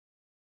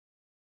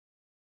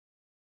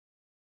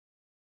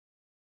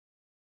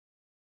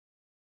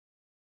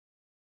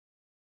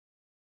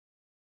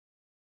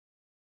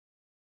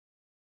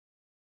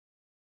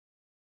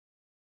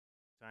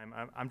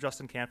I'm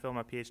Justin Canfil. I'm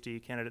a Ph.D.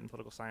 candidate in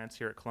political science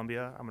here at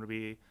Columbia. I'm going to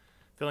be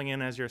filling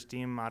in as your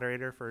esteemed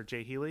moderator for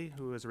Jay Healy,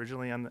 who was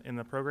originally in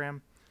the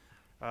program.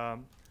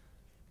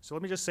 So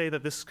let me just say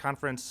that this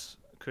conference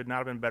could not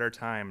have been better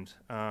timed.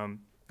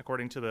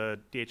 According to the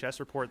DHS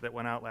report that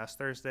went out last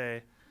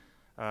Thursday,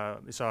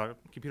 we saw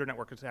computer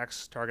network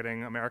attacks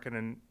targeting American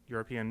and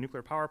European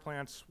nuclear power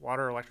plants,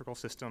 water, electrical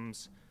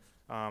systems.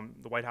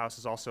 The White House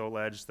has also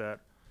alleged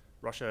that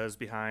Russia is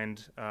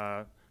behind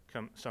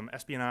some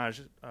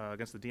espionage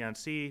against the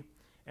DNC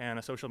and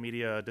a social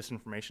media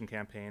disinformation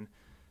campaign.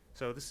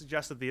 So this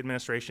suggests that the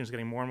administration is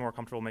getting more and more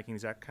comfortable making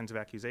these kinds of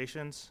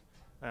accusations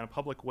in a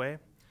public way.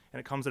 And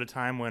it comes at a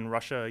time when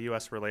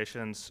Russia-U.S.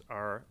 relations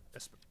are,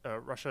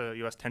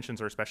 Russia-U.S.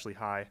 tensions are especially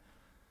high.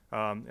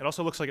 It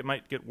also looks like it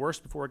might get worse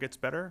before it gets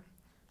better.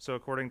 So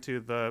according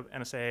to the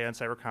NSA and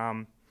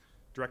Cybercom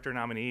director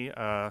nominee,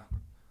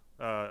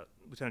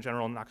 Lieutenant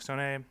General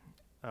Nakasone,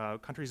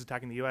 countries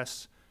attacking the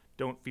U.S.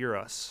 don't fear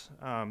us.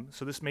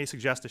 So this may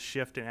suggest a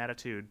shift in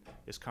attitude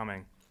is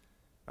coming.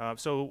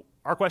 So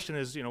our question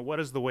is, what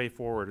is the way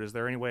forward? Is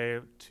there any way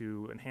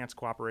to enhance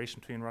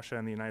cooperation between Russia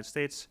and the United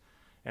States?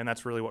 And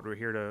that's really what we're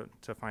here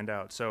to find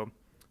out. So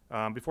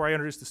before I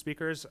introduce the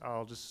speakers,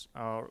 I'll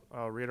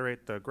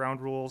reiterate the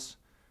ground rules.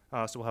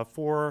 So we'll have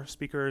 4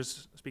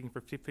 speakers speaking for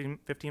 15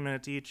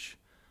 minutes each.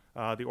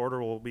 The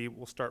order will be,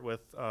 we'll start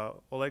with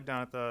Oleg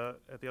down at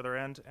the other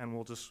end, and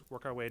we'll just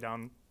work our way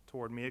down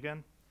toward me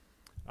again.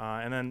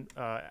 And then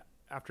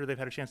after they've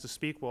had a chance to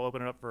speak, we'll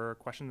open it up for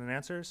questions and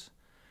answers.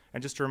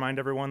 And just to remind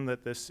everyone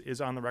that this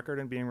is on the record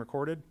and being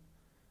recorded.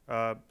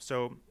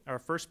 So our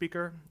first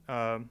speaker,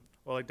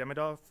 Oleg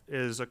Demidov,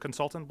 is a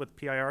consultant with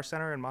PIR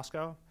Center in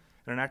Moscow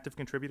and an active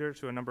contributor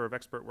to a number of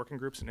expert working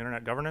groups in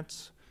internet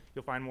governance.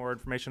 You'll find more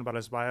information about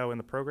his bio in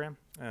the program.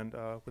 And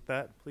with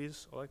that,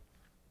 please, Oleg.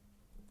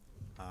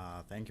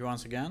 Thank you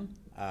once again.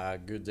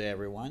 Good day,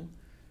 everyone.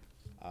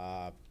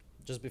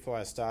 Just before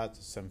I start,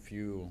 some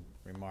few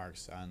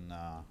remarks on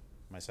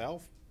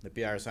myself. The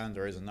PR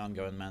Center is a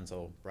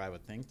non-governmental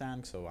private think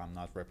tank, so I'm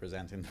not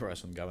representing the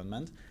Russian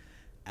government.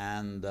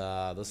 And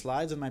the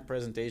slides in my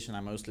presentation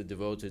are mostly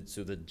devoted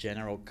to the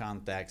general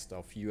context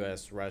of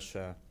U.S.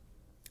 Russia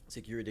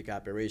security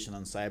cooperation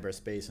on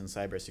cyberspace and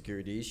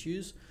cybersecurity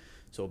issues.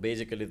 So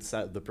basically,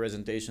 the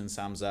presentation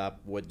sums up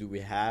what do we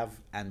have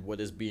and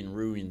what is being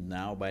ruined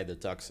now by the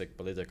toxic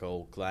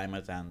political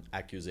climate and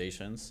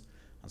accusations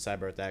on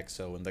cyber attacks.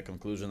 So in the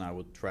conclusion, I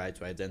would try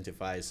to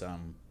identify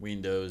some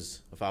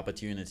windows of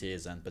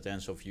opportunities and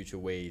potential future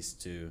ways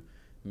to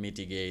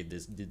mitigate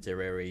this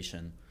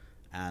deterioration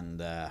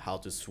and how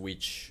to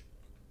switch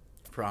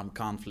from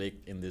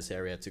conflict in this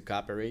area to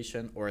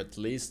cooperation, or at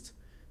least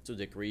to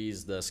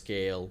decrease the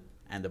scale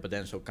and the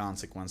potential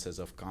consequences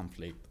of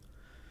conflict.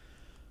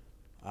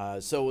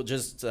 So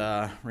just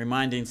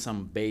reminding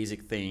some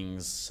basic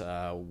things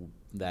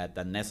that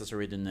are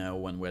necessary to know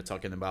when we're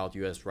talking about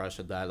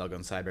U.S.-Russia dialogue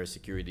on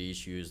cybersecurity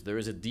issues. There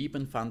is a deep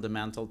and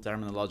fundamental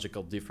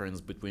terminological difference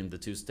between the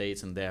two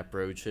states and their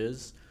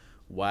approaches.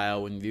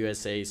 While in the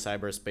USA,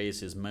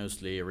 cyberspace is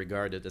mostly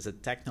regarded as a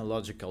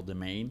technological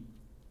domain,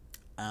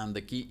 and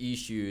the key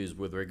issues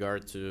with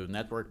regard to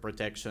network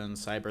protection,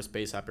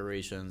 cyberspace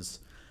operations,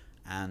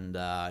 and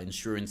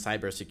ensuring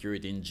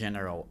cybersecurity in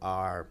general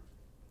are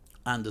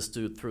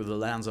understood through the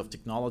lens of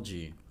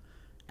technology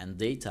and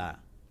data.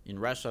 In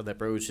Russia, the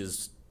approach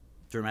is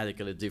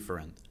dramatically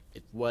different.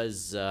 It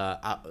was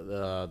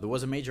there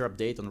was a major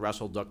update on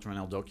Russian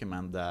doctrinal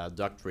document, the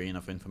Doctrine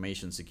of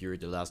Information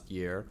Security, last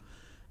year,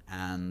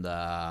 and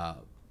the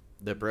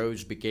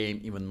approach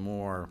became even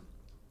more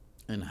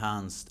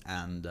enhanced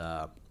and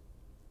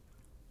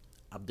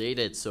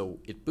updated. So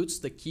it puts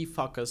the key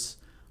focus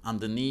on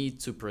the need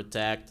to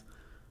protect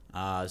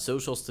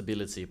social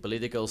stability,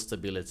 political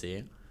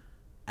stability,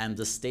 and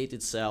the state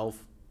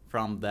itself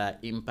from the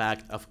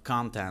impact of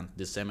content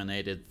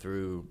disseminated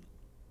through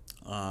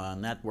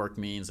network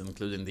means,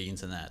 including the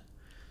internet.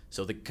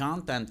 So the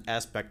content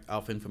aspect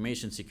of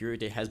information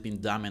security has been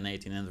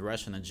dominating in the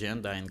Russian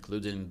agenda,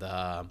 including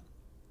the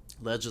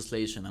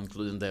legislation,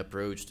 including the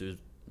approach to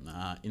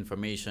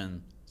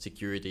information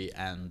security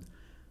and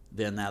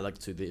the analog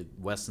to the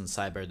Western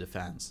cyber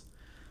defense.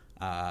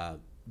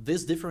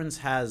 This difference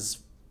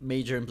has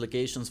major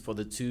implications for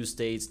the two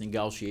states'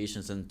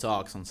 negotiations and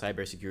talks on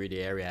cybersecurity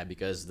area,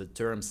 because the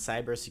term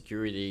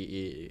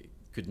cybersecurity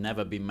could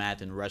never be met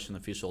in Russian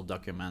official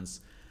documents,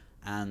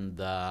 and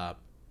there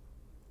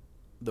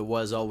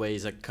was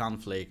always a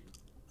conflict.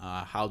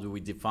 How do we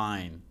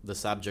define the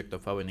subject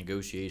of our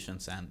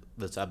negotiations and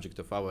the subject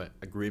of our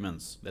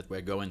agreements that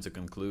we're going to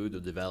conclude or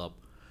develop?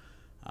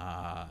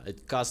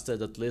 It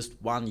costed at least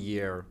 1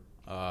 year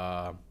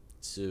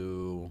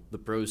to the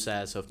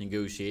process of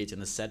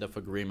negotiating a set of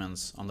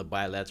agreements on the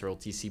bilateral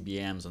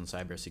TCBMs on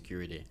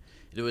cybersecurity.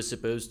 It was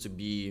supposed to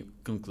be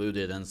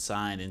concluded and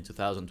signed in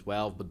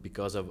 2012, but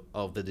because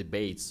of the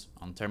debates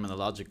on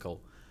terminological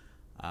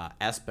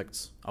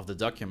aspects of the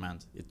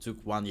document, it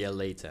took 1 year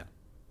later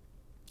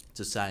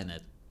to sign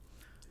it.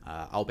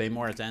 I'll pay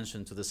more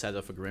attention to the set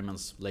of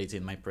agreements later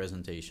in my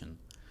presentation.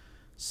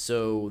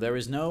 So there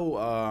is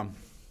no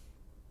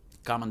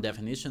common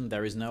definition,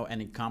 there is no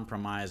any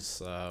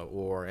compromise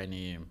or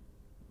any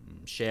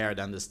shared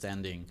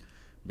understanding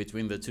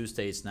between the two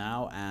states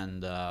now,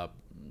 and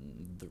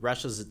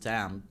Russia's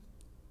attempt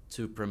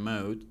to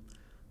promote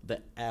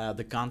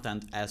the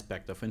content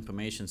aspect of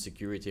information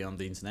security on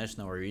the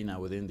international arena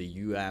within the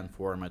UN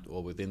format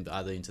or within the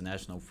other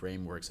international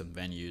frameworks and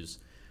venues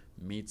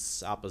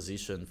meets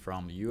opposition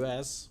from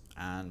US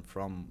and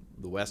from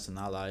the Western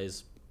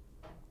allies,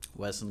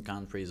 Western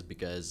countries,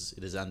 because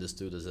it is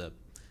understood as a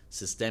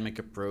systemic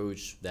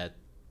approach that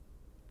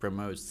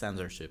promotes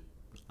censorship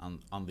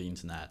on the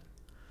internet.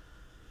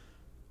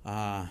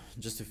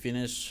 Just to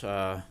finish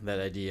that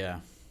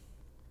idea,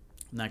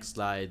 next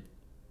slide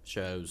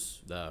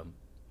shows the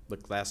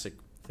classic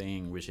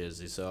thing, which is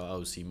this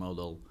OC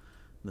model,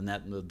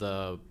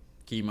 the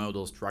key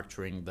model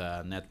structuring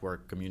the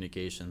network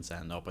communications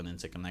and open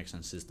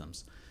interconnection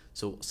systems.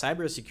 So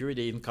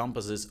cybersecurity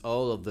encompasses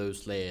all of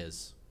those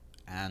layers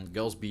and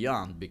goes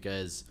beyond,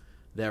 because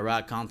there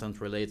are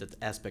content-related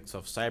aspects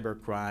of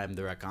cybercrime,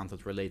 there are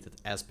content-related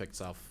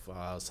aspects of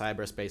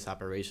cyberspace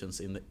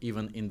operations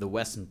even in the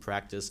Western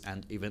practice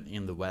and even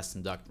in the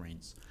Western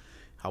doctrines.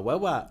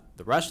 However,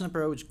 the Russian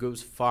approach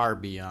goes far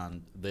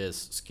beyond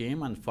this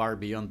scheme and far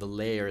beyond the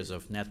layers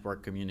of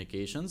network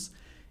communications.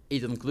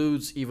 It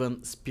includes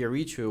even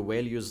spiritual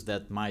values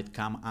that might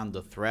come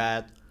under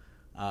threat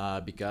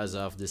because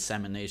of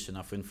dissemination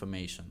of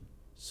information.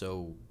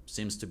 So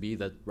seems to be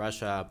that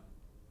Russia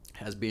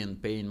has been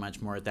paying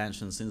much more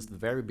attention since the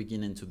very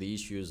beginning to the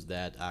issues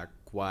that are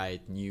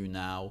quite new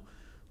now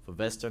for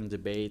Western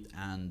debate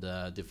and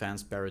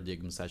defense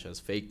paradigms such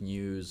as fake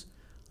news,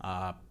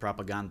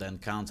 propaganda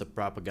and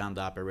counter-propaganda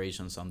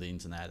operations on the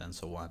internet, and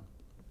so on.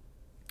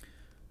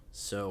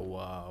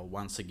 So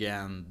once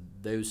again,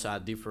 those are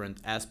different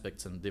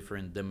aspects and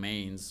different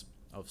domains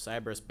of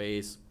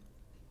cyberspace,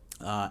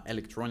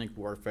 electronic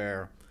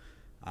warfare,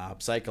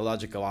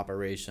 psychological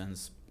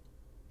operations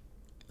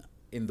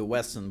in the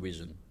Western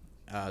vision,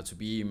 to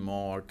be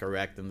more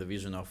correct in the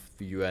vision of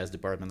the US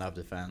Department of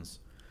Defense.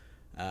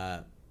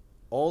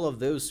 All of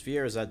those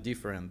spheres are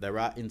different. There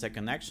are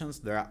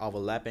interconnections, there are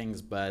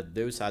overlappings, but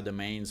those are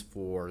domains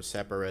for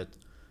separate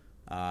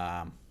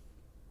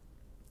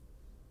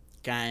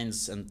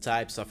kinds and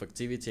types of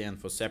activity and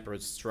for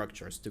separate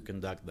structures to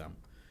conduct them.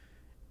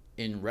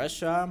 In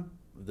Russia,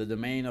 the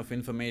domain of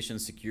information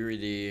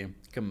security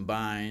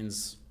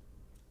combines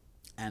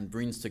and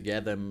brings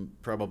together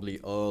probably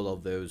all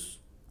of those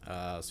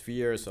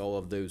spheres, all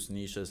of those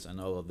niches, and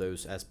all of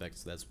those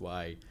aspects. That's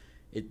why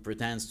it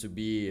pretends to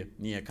be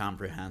near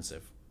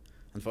comprehensive.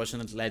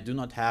 Unfortunately, I do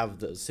not have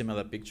the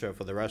similar picture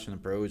for the Russian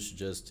approach.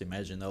 Just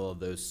imagine all of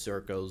those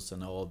circles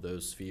and all of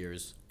those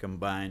spheres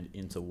combined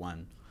into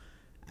one,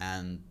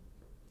 and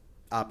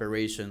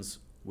operations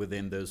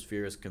within those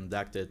spheres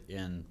conducted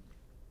in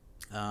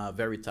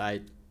very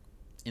tight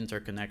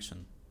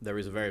interconnection. There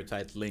is a very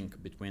tight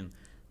link between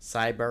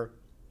cyber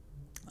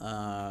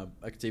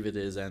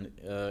activities and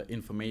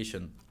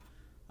information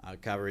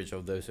coverage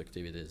of those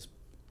activities.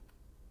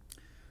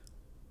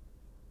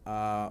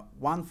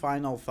 One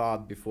final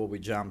thought before we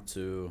jump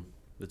to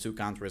the two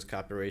countries'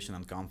 cooperation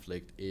and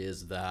conflict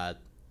is that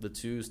the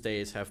two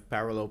states have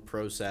parallel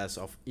process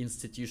of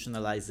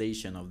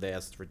institutionalization of their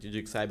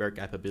strategic cyber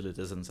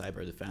capabilities and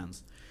cyber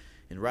defense.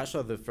 In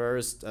Russia, the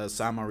first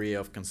summary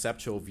of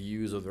conceptual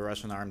views of the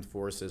Russian armed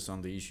forces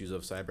on the issues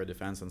of cyber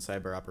defense and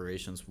cyber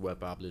operations were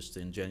published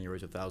in January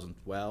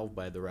 2012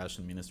 by the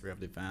Russian Ministry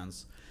of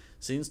Defense.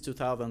 Since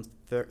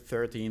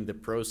 2013, the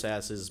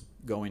process is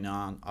going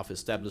on of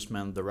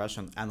establishment the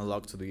Russian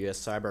analog to the U.S.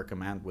 Cyber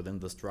Command within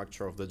the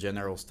structure of the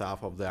General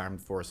Staff of the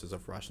Armed Forces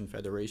of Russian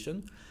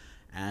Federation.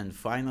 And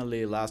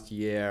finally, last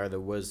year,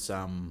 there was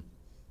some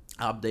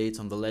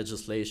updates on the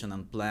legislation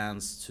and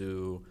plans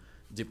to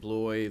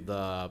deploy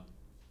the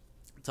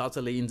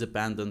totally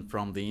independent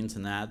from the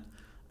internet,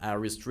 a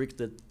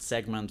restricted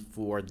segment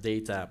for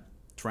data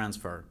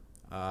transfer,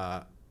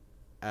 a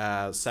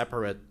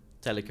separate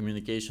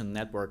telecommunication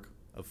network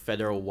of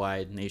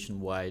federal-wide,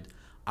 nationwide,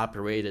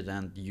 operated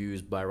and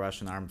used by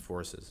Russian armed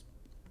forces.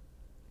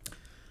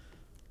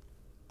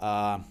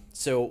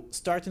 So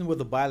starting with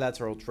the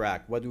bilateral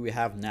track, what do we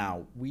have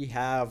now? We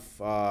have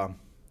a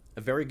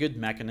very good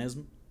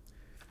mechanism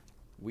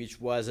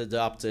which was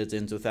adopted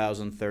in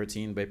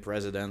 2013 by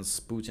Presidents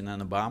Putin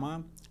and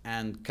Obama,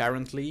 and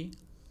currently,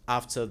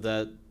 after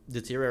the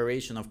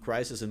deterioration of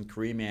crisis in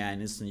Crimea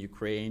and eastern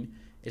Ukraine,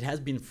 it has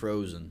been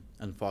frozen,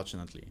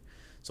 unfortunately.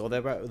 So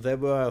there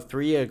were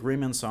 3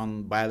 agreements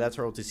on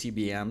bilateral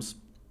TCBMs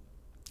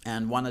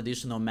and 1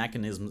 additional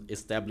mechanism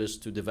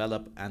established to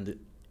develop and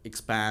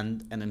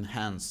expand and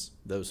enhance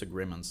those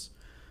agreements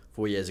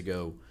 4 years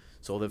ago.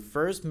 So the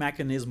first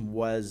mechanism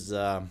was,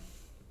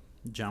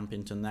 jump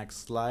into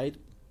next slide,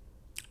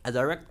 a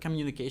direct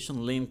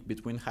communication link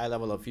between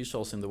high-level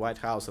officials in the White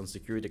House and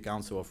Security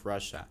Council of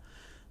Russia.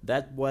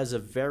 That was a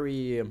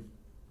very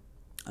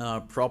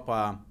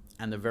proper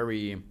and a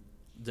very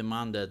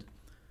demanded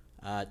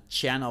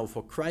channel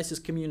for crisis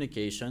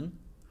communication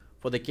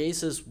for the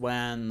cases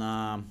when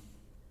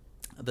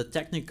the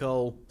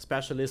technical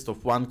specialist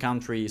of one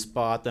country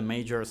spot a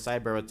major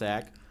cyber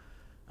attack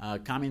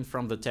coming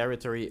from the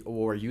territory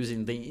or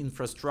using the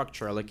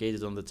infrastructure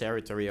located on the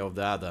territory of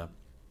the other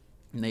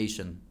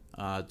nation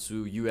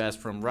to US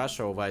from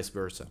Russia or vice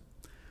versa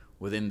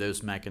within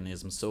those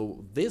mechanisms.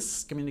 So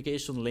this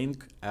communication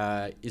link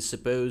is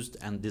supposed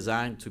and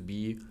designed to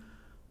be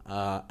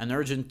an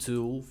urgent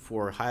tool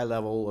for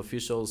high-level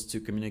officials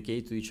to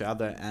communicate to each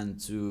other and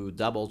to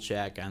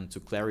double-check and to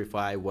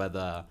clarify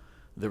whether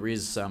there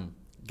is some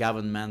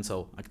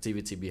governmental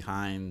activity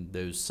behind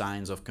those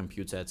signs of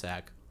computer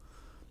attack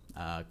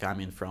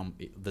coming from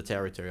the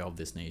territory of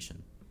this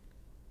nation.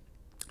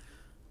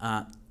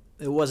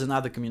 There was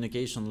another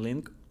communication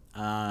link,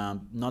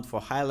 not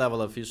for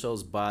high-level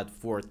officials, but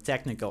for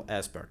technical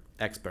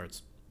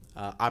experts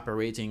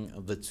operating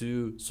the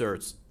two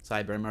CERTs,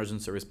 Cyber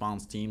Emergency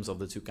Response Teams of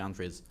the two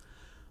countries.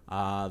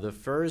 The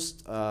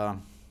first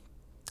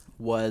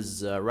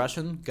was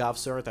Russian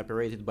GovCERT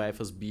operated by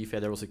FSB,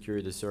 Federal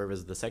Security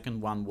Service. The second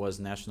one was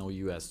National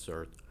U.S.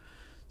 CERT.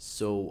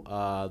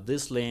 So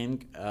this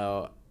link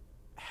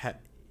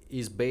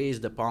is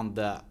based upon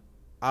the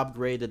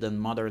upgraded and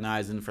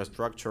modernized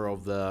infrastructure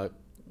of the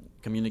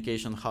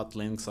communication hot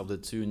links of the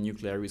two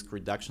nuclear risk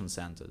reduction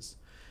centers.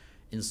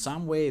 In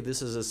some way,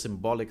 this is a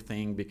symbolic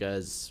thing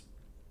because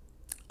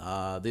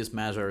this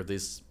measure,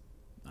 this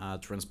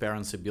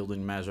transparency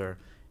building measure,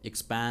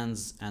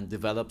 expands and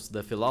develops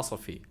the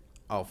philosophy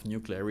of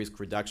nuclear risk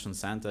reduction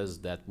centers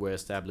that were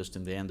established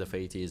in the end of the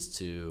 80s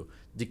to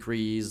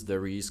decrease the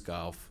risk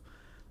of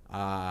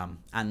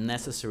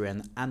unnecessary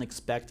and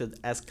unexpected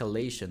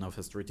escalation of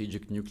a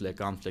strategic nuclear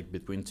conflict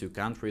between two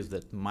countries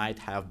that might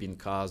have been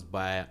caused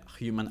by a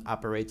human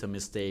operator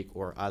mistake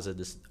or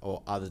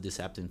other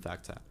deceptive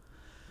factor.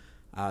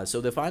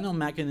 So the final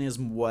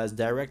mechanism was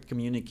direct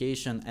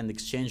communication and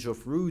exchange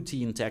of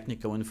routine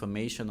technical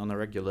information on a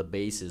regular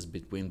basis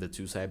between the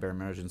two cyber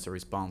emergency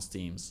response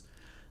teams.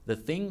 The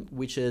thing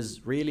which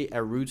is really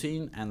a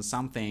routine and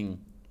something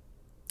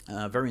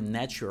very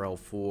natural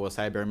for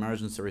cyber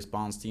emergency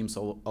response teams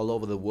all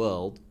over the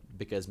world,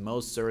 because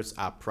most CERTs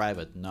are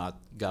private,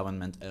 not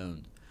government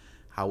owned.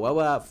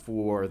 However,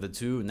 for the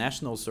two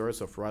national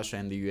CERTs of Russia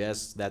and the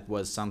US, that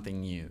was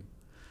something new.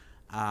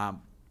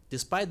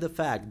 Despite the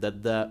fact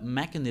that the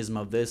mechanism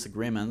of these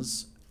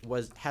agreements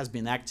has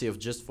been active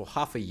just for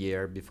half a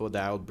year before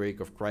the outbreak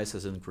of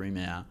crisis in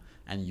Crimea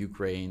and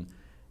Ukraine,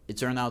 it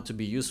turned out to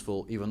be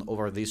useful even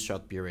over this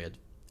short period.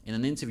 In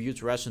an interview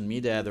to Russian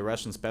media, the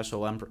Russian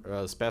special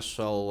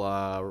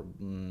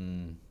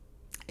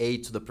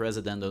aide to the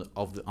president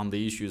on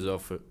the issues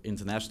of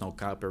international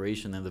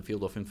cooperation in the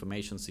field of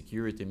information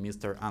security,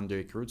 Mr.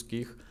 Andrei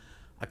Krutskih,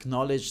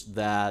 acknowledged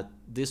that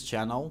this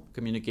channel,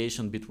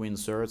 communication between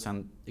CERTs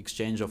and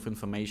exchange of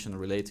information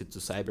related to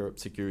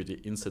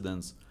cybersecurity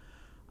incidents,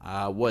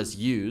 was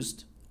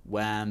used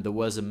when there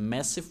was a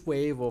massive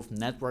wave of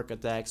network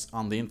attacks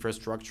on the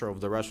infrastructure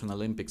of the Russian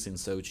Olympics in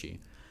Sochi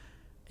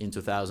in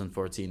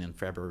 2014 in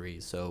February.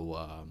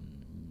 So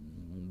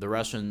the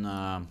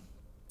Russian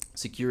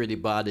security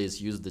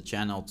bodies used the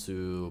channel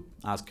to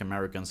ask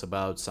Americans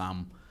about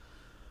some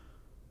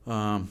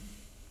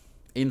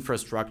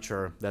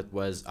infrastructure that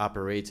was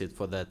operated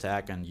for the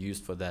attack and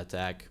used for the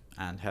attack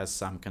and has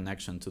some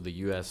connection to the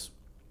US,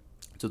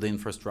 to the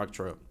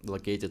infrastructure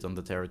located on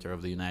the territory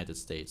of the United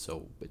States.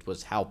 So it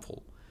was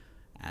helpful.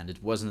 And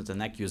it wasn't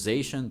an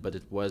accusation, but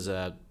it was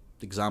an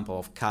example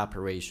of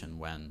cooperation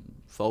when,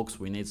 folks,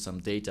 we need some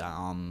data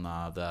on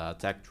the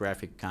attack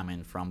traffic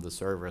coming from the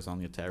servers on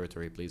your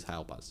territory, please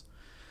help us.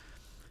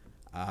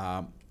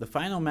 The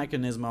final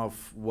mechanism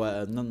of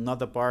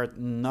not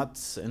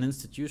an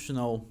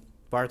institutional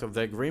part of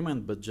the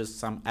agreement, but just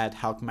some ad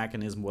hoc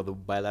mechanism with a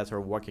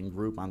bilateral working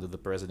group under the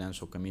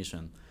Presidential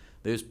Commission.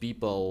 Those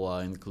people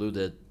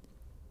included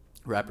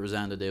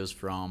representatives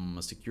from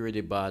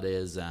security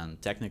bodies and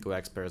technical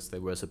experts. They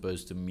were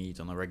supposed to meet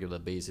on a regular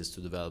basis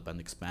to develop and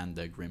expand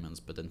the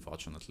agreements, but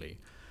unfortunately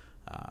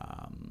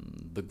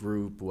the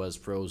group was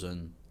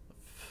frozen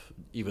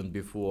even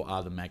before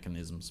other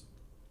mechanisms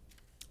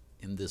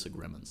in these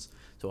agreements.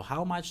 So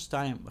how much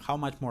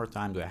more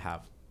time do I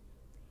have?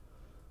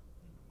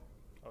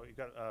 Oh, you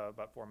got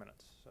about 4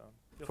 minutes. So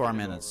 4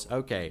 minutes,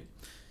 okay.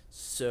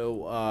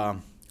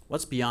 So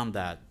what's beyond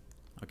that?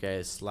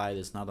 Okay, slide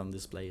is not on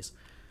this place.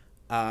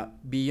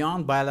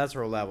 Beyond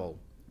bilateral level,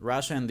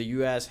 Russia and the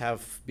US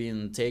have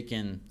been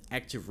taking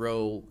active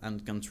role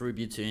and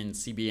contributing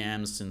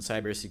CBMs in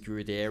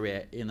cybersecurity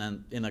area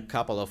in a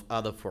couple of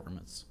other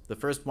formats. The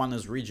first one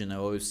is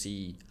regional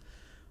OSCE.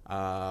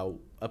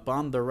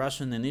 Upon the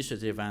Russian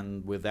initiative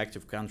and with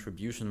active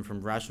contribution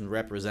from Russian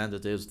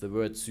representatives, there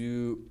were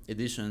 2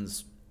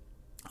 editions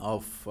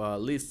of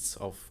lists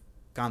of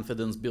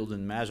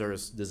confidence-building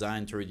measures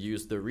designed to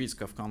reduce the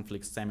risk of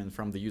conflict stemming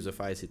from the use of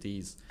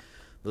ICTs.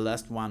 The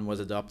last one was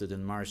adopted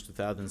in March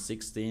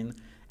 2016,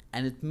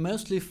 and it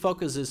mostly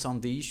focuses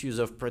on the issues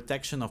of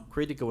protection of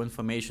critical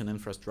information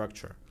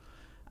infrastructure.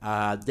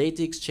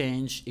 Data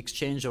exchange,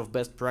 exchange of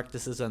best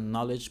practices and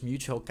knowledge,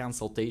 mutual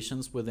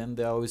consultations within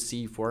the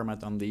OSCE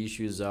format on the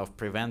issues of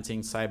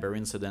preventing cyber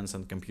incidents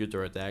and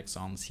computer attacks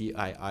on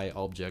CII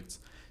objects.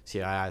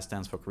 CII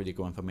stands for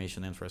Critical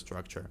Information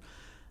Infrastructure.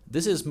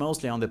 This is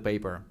mostly on the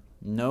paper.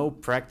 No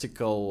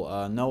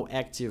practical, no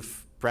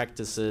active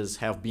practices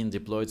have been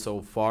deployed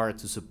so far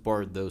to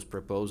support those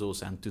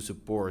proposals and to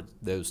support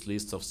those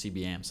lists of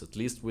CBMs, at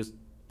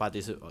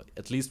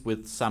least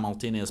with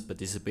simultaneous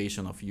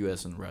participation of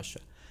US and Russia.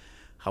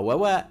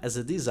 However, as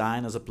a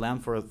design, as a plan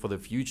for the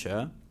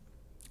future,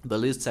 the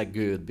lists are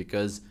good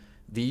because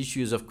the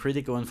issues of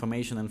critical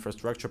information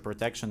infrastructure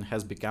protection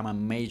has become a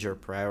major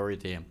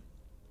priority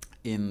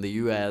in the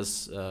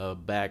US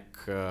back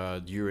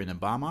during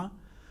Obama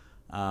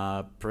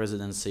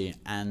presidency,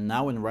 and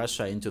now in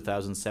Russia in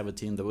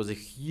 2017 there was a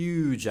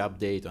huge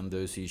update on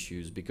those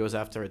issues because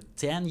after a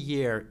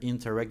 10-year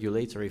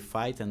interregulatory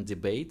fight and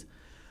debate,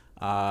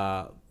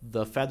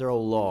 the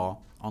federal law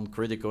on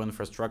critical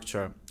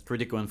infrastructure,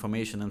 critical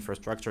information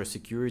infrastructure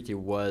security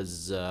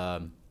was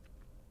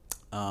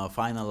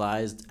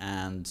finalized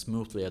and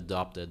smoothly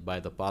adopted by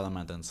the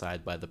parliament and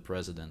signed by the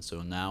president.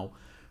 So now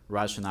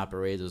Russian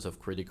operators of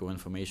critical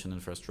information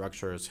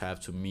infrastructures have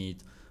to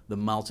meet the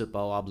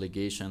multiple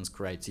obligations,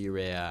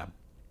 criteria,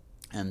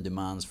 and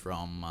demands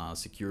from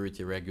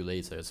security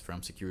regulators,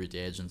 from security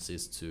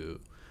agencies to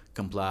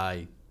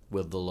comply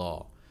with the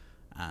law.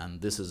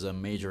 And this is a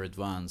major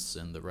advance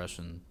in the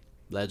Russian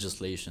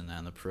legislation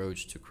and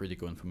approach to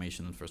critical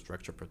information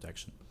infrastructure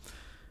protection.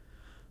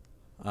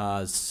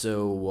 I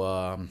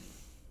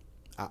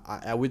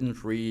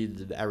wouldn't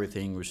read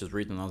everything which is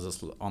written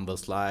on the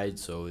slide,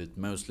 so it's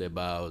mostly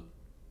about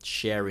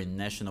sharing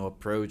national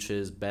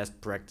approaches, best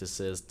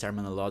practices,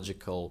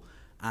 terminological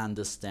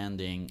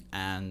understanding,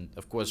 and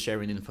of course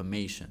sharing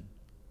information,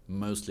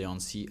 mostly on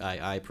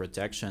CII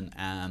protection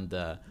and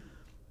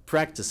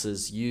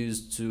practices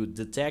used to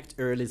detect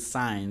early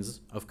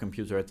signs of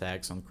computer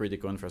attacks on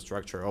critical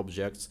infrastructure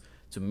objects,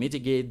 to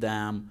mitigate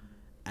them,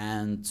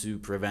 and to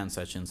prevent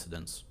such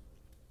incidents.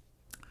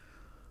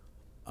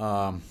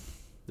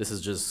 This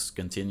is just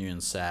continuing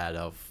set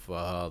of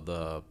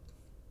the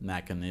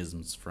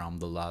mechanisms from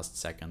the last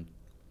second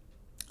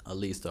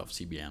list of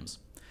CBMs.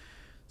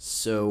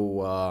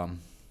 So,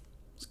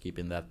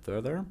 skipping that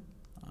further.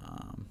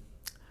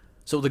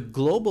 So the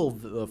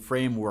global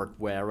framework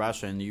where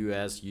Russia and the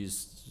US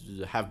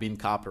have been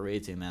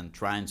cooperating and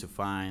trying to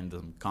find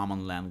a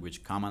common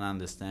language, common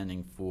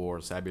understanding for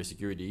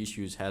cybersecurity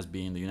issues has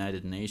been the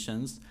United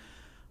Nations,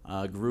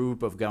 a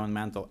group of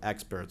governmental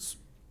experts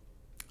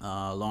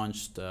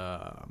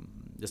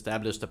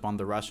established upon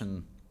the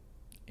Russian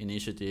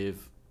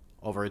initiative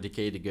over a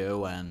decade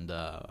ago and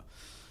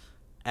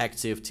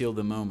active till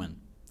the moment.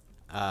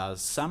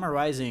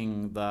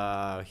 Summarizing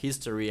the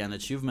history and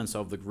achievements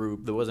of the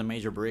group, there was a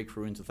major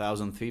breakthrough in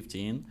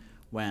 2015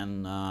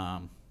 when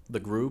the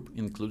group,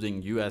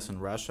 including US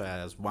and Russia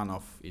as one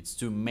of its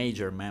two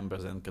major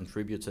members and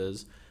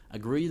contributors,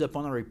 agreed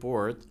upon a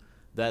report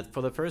that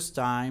for the first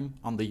time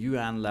on the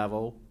UN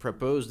level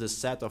proposed a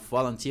set of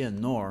volunteer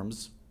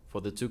norms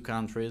for the two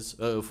countries,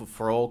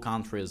 for all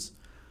countries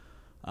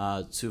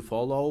to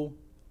follow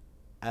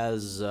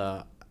as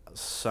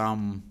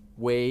some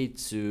way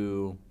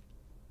to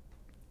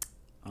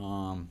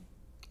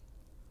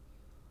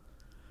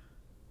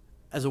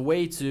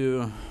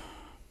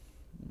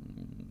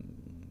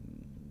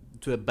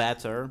to a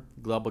better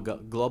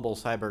global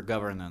cyber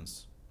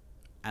governance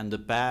and the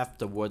path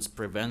towards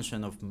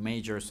prevention of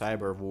major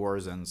cyber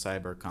wars and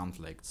cyber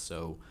conflicts.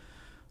 So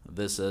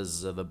this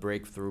is the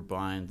breakthrough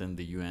point in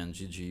the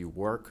UNGG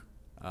work.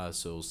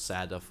 So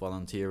set of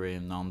voluntary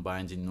and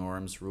non-binding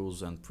norms,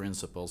 rules, and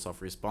principles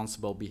of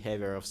responsible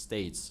behavior of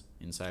states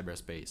in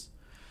cyberspace.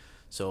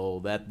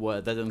 So that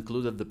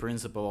included the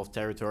principle of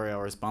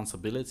territorial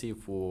responsibility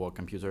for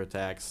computer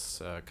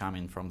attacks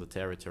coming from the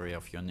territory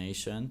of your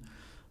nation,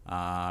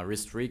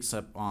 restricts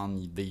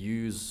upon the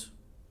use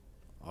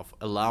of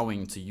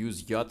allowing to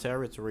use your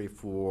territory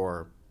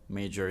for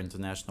major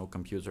international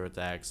computer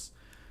attacks,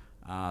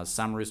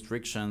 some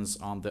restrictions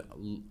on the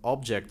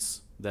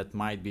objects that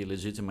might be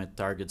legitimate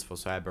targets for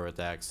cyber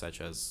attacks, such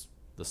as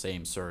the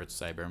same CERT,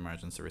 cyber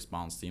emergency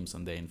response teams,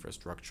 and their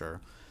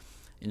infrastructure,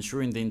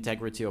 ensuring the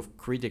integrity of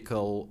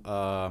critical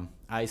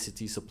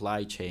ICT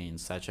supply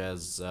chains, such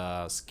as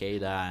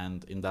SCADA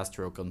and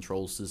industrial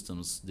control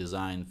systems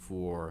designed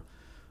for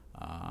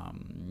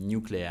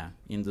nuclear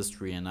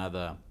industry and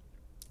other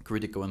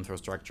critical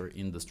infrastructure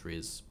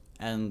industries,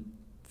 and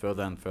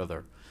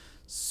further.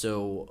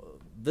 So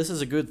this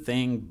is a good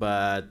thing,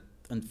 but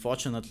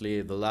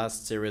unfortunately the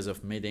last series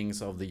of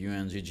meetings of the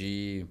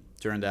UNGG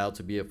turned out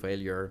to be a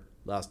failure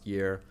last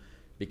year,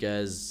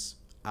 because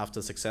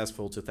after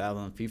successful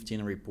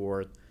 2015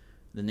 report,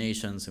 the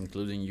nations,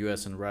 including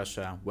US and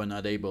Russia, were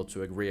not able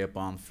to agree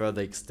upon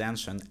further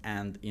extension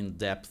and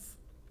in-depth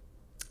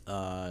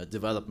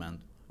development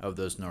of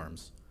those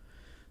norms.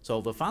 So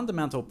the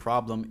fundamental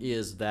problem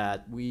is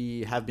that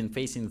we have been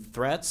facing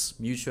threats,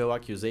 mutual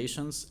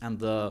accusations, and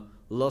the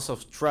loss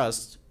of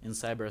trust in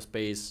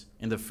cyberspace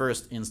in the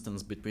first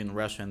instance between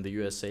Russia and the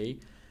USA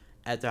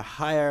at a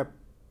higher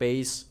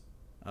pace,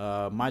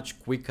 much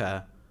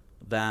quicker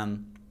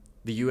than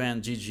the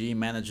UNGG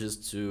manages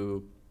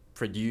to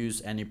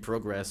produce any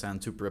progress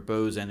and to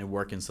propose any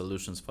working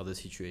solutions for the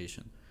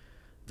situation.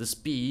 The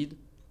speed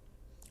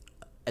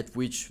at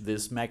which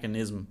this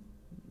mechanisms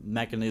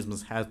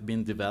have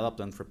been developed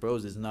and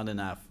proposed is not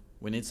enough.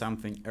 We need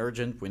something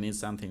urgent, we need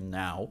something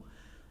now.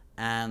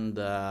 And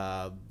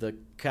the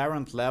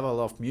current level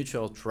of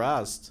mutual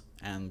trust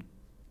and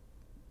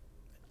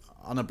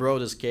on a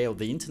broader scale,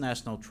 the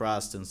international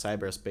trust in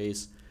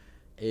cyberspace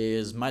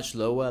is much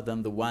lower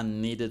than the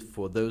one needed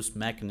for those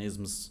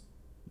mechanisms,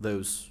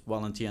 those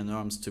volunteer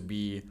norms to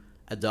be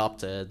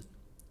adopted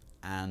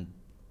and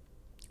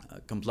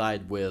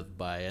complied with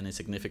by any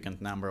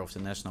significant number of the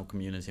national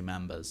community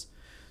members.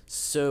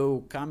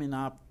 So coming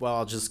up, well,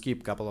 I'll just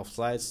skip a couple of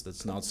slides,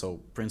 that's not so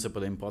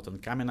principally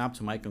important. Coming up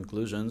to my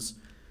conclusions,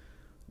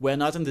 we're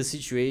not in the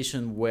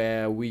situation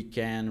where we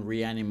can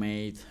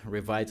reanimate,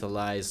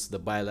 revitalize the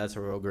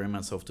bilateral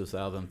agreements of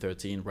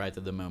 2013 right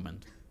at the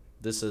moment.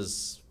 This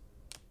is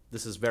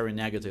very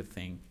negative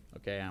thing.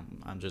 Okay,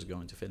 I'm just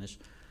going to finish.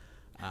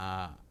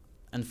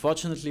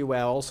 Unfortunately,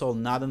 we're also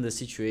not in the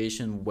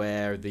situation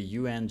where the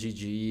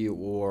UNGG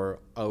or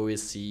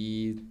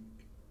OSCE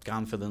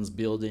confidence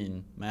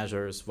building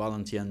measures,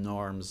 volunteer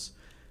norms,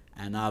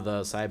 and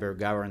other cyber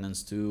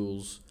governance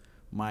tools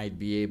might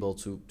be able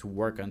to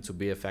work and to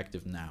be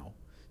effective now.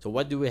 So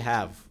what do we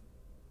have?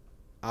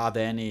 Are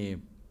there any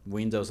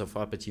windows of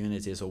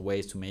opportunities or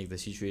ways to make the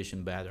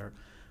situation better?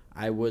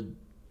 I would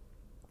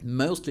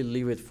mostly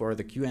leave it for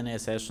the Q&A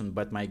session,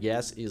 but my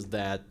guess is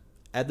that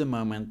at the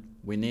moment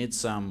we need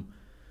some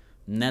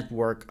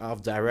network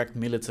of direct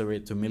military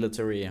to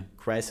military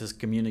crisis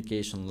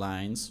communication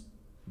lines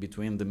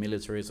between the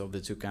militaries of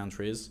the two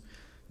countries,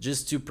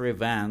 just to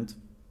prevent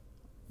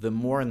the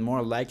more and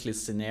more likely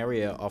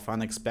scenario of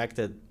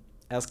unexpected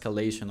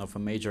escalation of a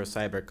major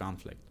cyber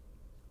conflict.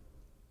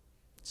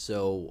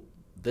 So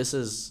this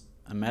is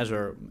a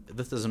measure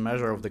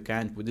of the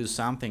kind we do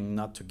something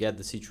not to get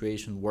the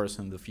situation worse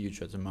in the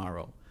future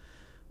tomorrow.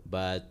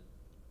 But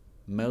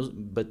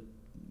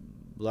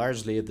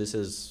largely this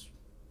is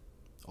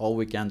all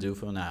we can do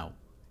for now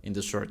in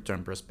the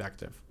short-term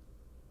perspective.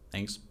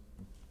 Thanks.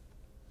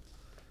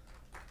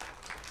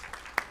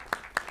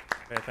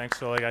 Okay,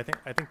 thanks, Oleg. I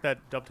think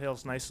that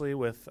dovetails nicely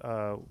with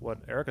what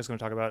Erica's going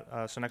to talk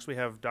about. So next we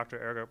have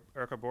Dr.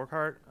 Erica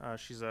Borghard.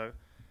 She's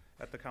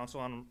at the Council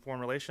on Foreign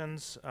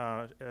Relations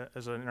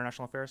as an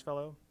International Affairs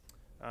Fellow.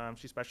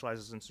 She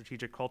specializes in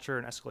strategic culture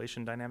and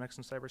escalation dynamics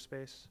in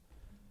cyberspace.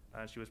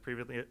 She was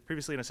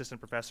previously an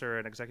assistant professor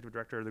and executive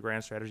director of the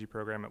Grand Strategy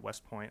Program at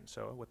West Point.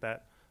 So with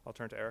that, I'll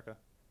turn to Erica.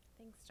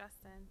 Thanks,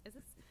 Justin.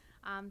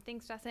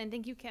 Thanks, Justin.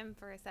 Thank you, Kim,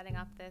 for setting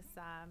up this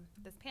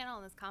this panel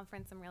and this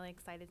conference. I'm really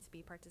excited to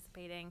be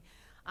participating.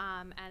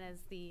 And as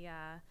the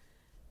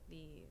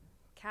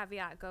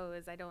caveat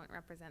goes, I don't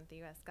represent the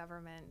U.S.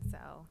 government,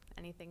 so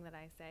anything that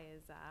I say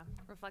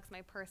reflects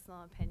my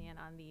personal opinion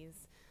on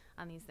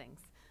these things.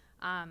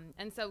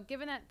 And so,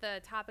 given that the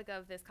topic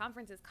of this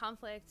conference is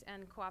conflict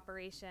and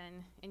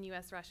cooperation in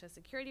U.S. Russia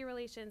security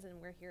relations,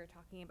 and we're here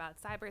talking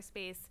about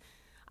cyberspace,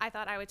 I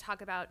thought I would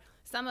talk about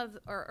some of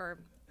or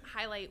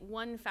highlight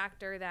one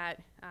factor that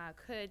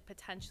could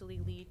potentially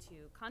lead to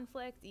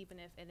conflict, even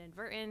if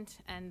inadvertent,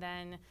 and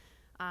then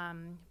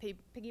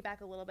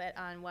piggyback a little bit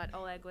on what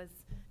Oleg was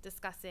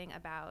discussing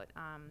about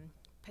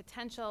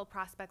potential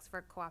prospects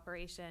for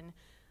cooperation.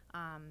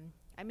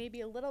 I may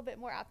be a little bit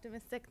more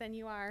optimistic than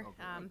you are.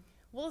 Okay.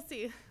 We'll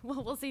see.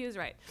 We'll see who's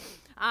right.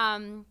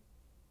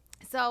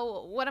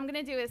 So what I'm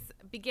going to do is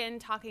begin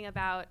talking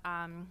about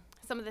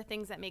some of the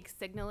things that make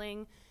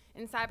signaling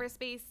in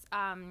cyberspace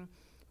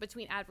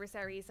between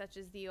adversaries such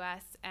as the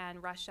U.S.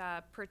 and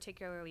Russia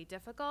particularly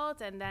difficult,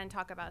 and then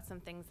talk about some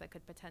things that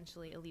could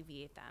potentially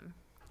alleviate them.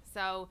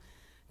 So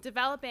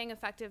developing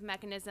effective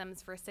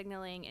mechanisms for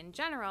signaling in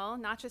general,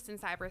 not just in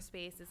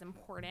cyberspace, is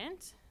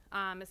important,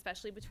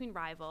 especially between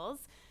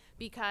rivals,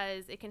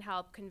 because it can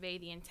help convey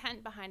the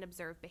intent behind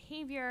observed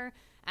behavior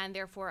and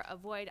therefore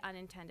avoid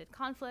unintended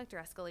conflict or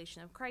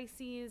escalation of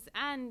crises,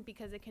 and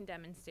because it can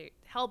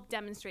help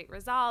demonstrate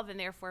resolve and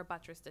therefore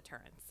buttress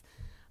deterrence.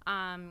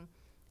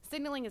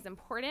 Signaling is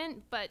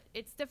important, but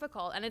it's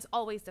difficult, and it's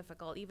always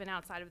difficult, even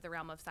outside of the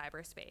realm of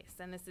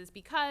cyberspace. And this is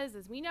because,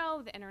 as we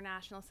know, the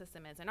international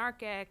system is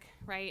anarchic,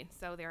 right?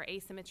 So there are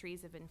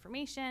asymmetries of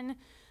information,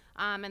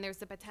 and there's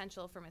the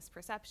potential for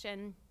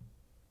misperception.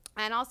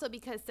 And also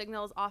because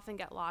signals often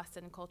get lost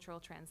in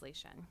cultural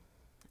translation.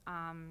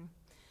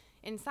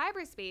 In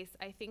cyberspace,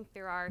 I think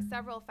there are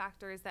several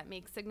factors that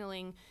make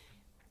signaling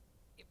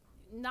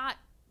not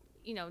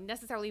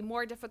necessarily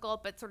more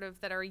difficult, but sort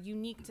of that are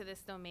unique to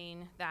this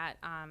domain that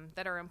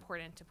are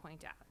important to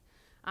point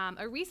out.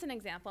 A recent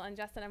example, and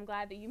Justin, I'm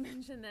glad that you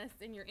mentioned this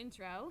in your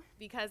intro,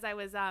 because I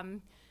was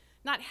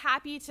not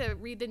happy to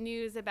read the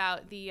news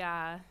about the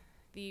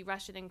the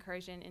Russian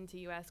incursion into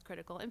U.S.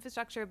 critical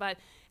infrastructure, but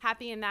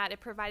happy in that it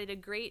provided a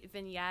great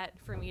vignette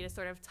for me to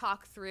sort of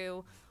talk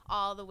through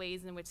all the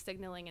ways in which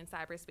signaling in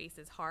cyberspace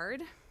is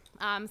hard.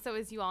 So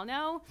as you all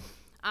know,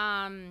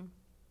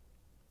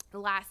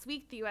 last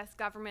week the U.S.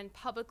 government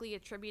publicly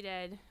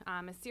attributed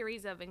a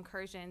series of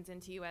incursions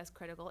into U.S.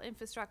 critical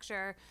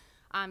infrastructure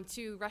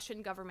to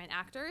Russian government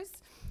actors.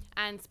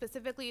 And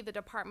specifically, the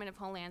Department of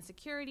Homeland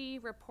Security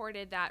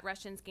reported that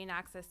Russians gained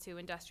access to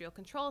industrial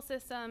control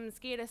systems,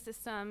 SCADA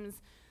systems,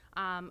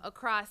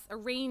 across a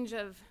range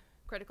of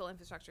critical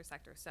infrastructure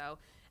sectors. So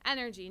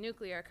energy,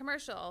 nuclear,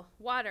 commercial,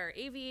 water,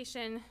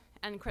 aviation,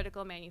 and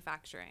critical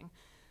manufacturing.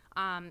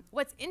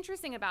 What's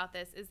interesting about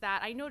this is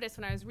that I noticed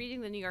when I was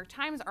reading the New York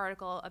Times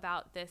article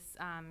about this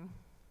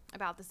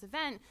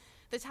event,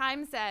 the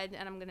Times said,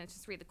 and I'm going to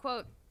just read the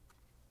quote,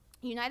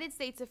 United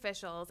States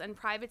officials and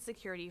private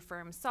security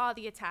firms saw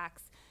the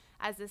attacks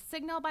as a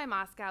signal by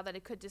Moscow that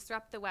it could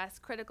disrupt the West's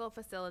critical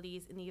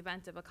facilities in the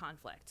event of a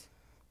conflict.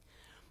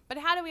 But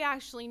how do we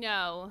actually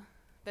know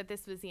that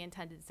this was the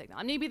intended signal?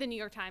 And maybe the New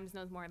York Times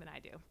knows more than I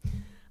do.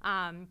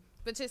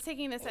 But just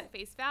taking this at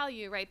face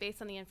value, right,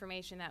 based on the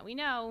information that we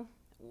know,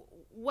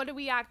 what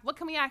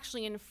can we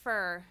actually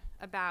infer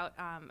about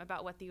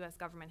what the U.S.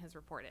 government has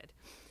reported?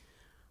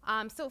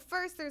 So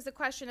first, there's a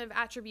question of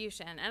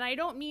attribution. And I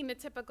don't mean the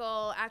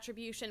typical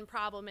attribution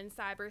problem in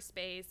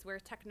cyberspace where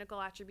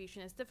technical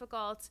attribution is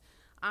difficult.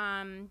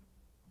 And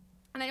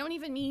I don't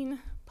even mean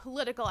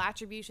political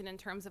attribution in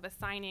terms of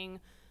assigning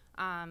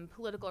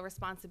political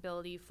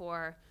responsibility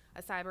for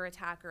a cyber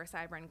attack or a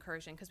cyber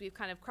incursion, because we've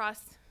kind of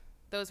crossed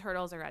those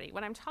hurdles already.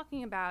 What I'm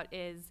talking about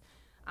is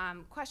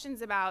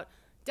questions about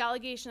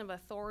delegation of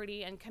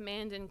authority and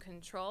command and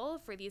control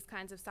for these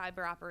kinds of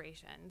cyber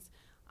operations.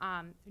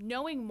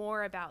 Knowing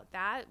more about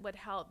that would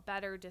help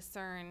better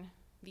discern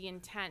the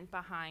intent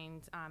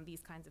behind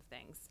these kinds of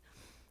things.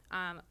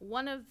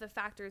 One of the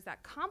factors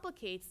that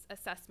complicates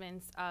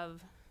assessments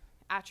of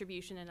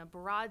attribution in a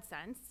broad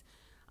sense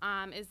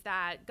is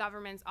that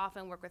governments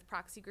often work with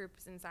proxy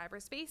groups in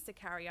cyberspace to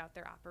carry out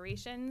their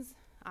operations.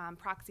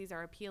 Proxies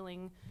are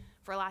appealing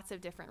for lots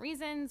of different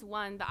reasons.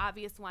 One, the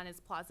obvious one is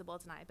plausible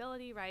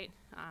deniability, right?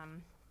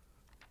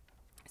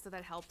 So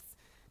that helps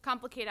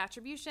complicate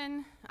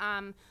attribution.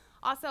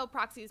 Also,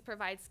 proxies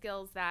provide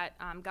skills that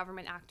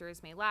government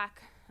actors may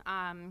lack.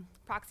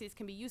 Proxies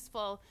can be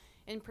useful,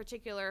 in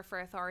particular,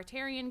 for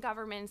authoritarian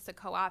governments to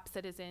co-opt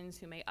citizens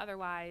who may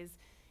otherwise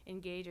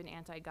engage in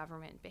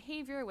anti-government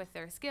behavior with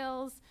their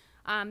skills.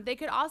 They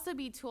could also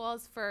be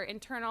tools for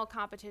internal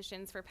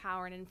competitions for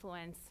power and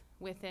influence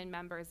within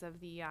members of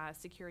the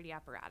security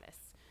apparatus.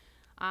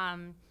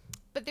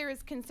 But there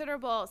is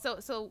considerable,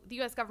 so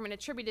the US government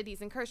attributed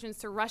these incursions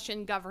to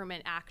Russian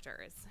government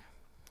actors.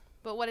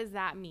 But what does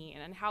that mean,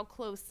 and how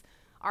close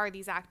are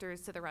these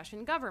actors to the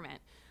Russian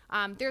government?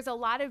 There's a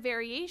lot of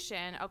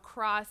variation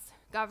across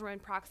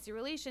government proxy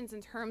relations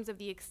in terms of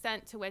the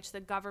extent to which the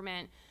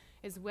government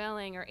is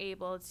willing or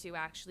able to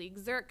actually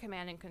exert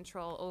command and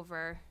control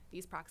over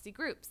these proxy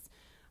groups.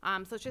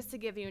 So just to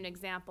give you an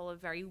example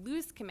of very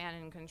loose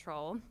command and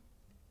control,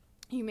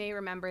 you may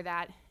remember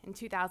that in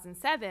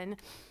 2007,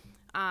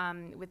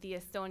 with the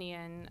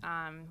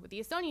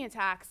Estonian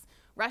attacks,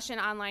 Russian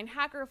online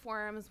hacker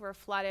forums were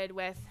flooded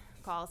with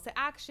calls to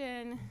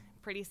action,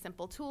 pretty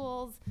simple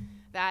tools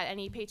that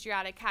any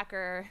patriotic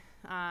hacker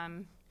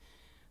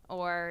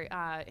or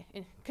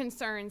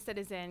concerned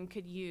citizen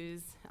could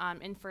use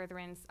in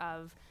furtherance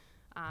of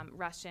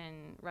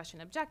Russian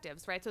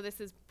objectives, right? So this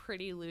is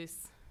pretty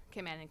loose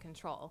command and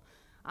control.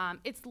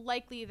 It's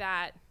likely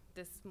that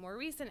this more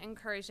recent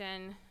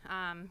incursion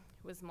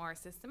was more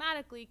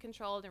systematically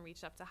controlled and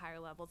reached up to higher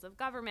levels of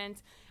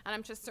government. And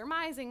I'm just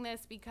surmising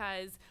this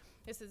because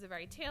this is a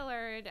very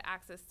tailored,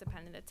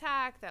 access-dependent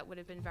attack that would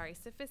have been very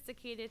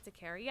sophisticated to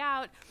carry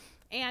out.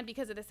 And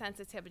because of the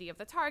sensitivity of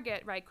the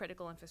target, right,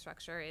 critical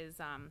infrastructure is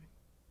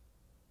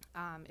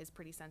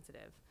pretty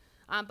sensitive.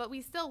 But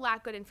we still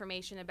lack good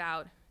information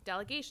about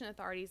delegation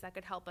authorities that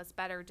could help us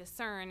better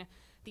discern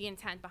the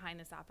intent behind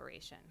this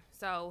operation.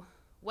 So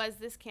was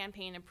this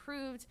campaign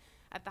approved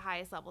at the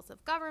highest levels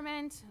of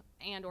government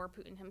and or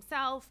Putin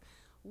himself?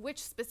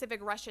 Which specific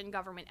Russian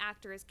government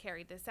actors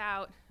carried this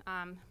out?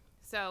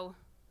 So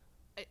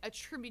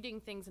attributing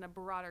things in a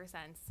broader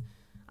sense,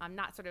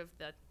 not sort of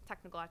the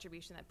technical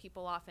attribution that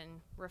people often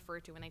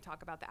refer to when they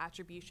talk about the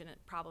attribution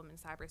problem in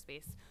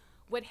cyberspace,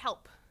 would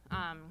help.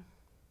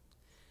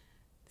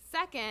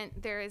 Second,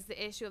 there is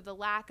the issue of the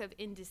lack of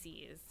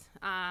indices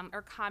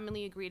or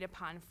commonly agreed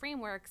upon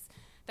frameworks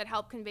that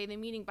help convey the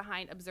meaning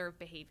behind observed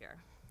behavior,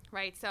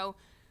 right? So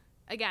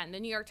again,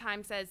 the New York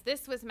Times says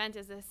this was meant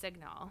as a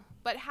signal,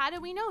 but how do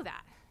we know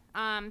that?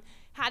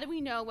 How do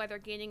we know whether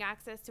gaining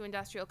access to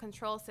industrial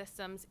control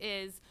systems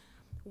is,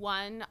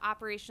 one,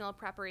 operational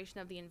preparation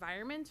of the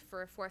environment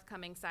for a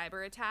forthcoming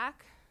cyber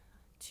attack,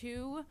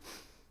 two,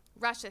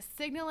 Russia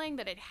signaling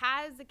that it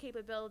has the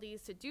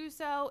capabilities to do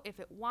so if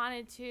it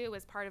wanted to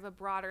as part of a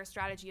broader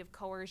strategy of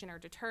coercion or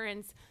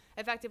deterrence,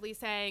 effectively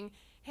saying,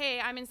 hey,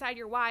 I'm inside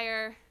your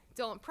wire,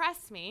 don't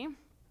press me.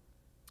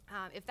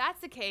 If that's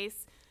the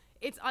case,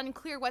 it's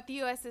unclear what the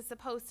U.S. is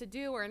supposed to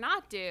do or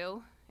not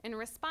do in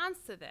response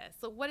to this.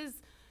 So what is,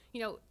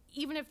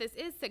 even if this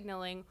is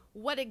signaling,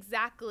 what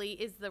exactly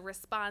is the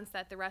response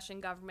that the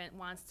Russian government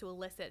wants to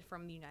elicit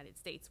from the United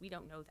States? We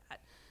don't know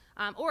that.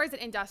 Or is it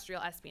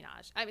industrial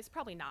espionage? It's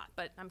probably not,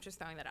 but I'm just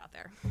throwing that out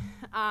there.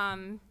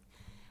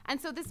 And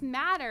so this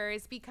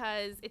matters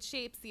because it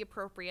shapes the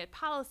appropriate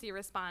policy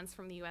response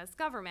from the U.S.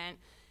 government.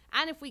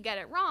 And if we get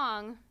it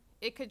wrong,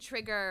 it could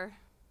trigger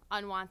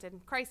unwanted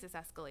crisis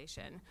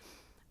escalation.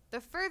 The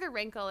further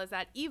wrinkle is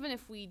that even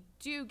if we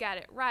do get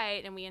it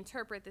right and we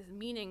interpret this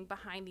meaning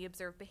behind the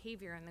observed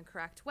behavior in the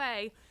correct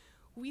way,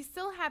 we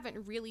still haven't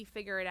really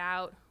figured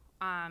out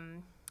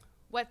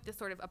what the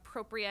sort of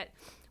appropriate,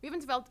 we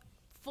haven't developed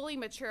fully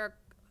mature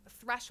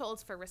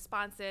thresholds for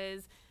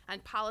responses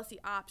and policy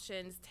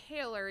options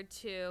tailored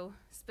to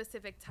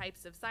specific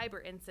types of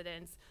cyber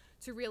incidents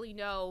to really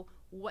know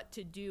what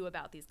to do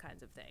about these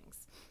kinds of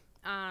things.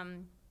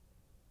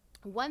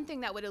 One thing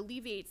that would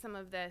alleviate some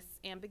of this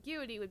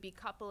ambiguity would be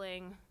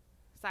coupling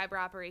cyber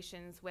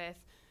operations with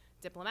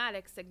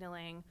diplomatic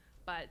signaling,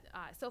 but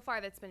so far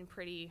that's been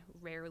pretty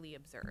rarely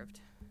observed.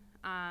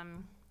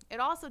 It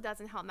also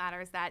doesn't help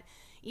matters that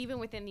even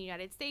within the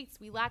United States,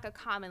 we lack a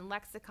common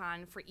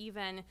lexicon for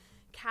even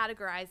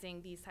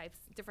categorizing these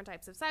different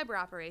types of cyber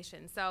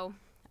operations. So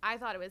I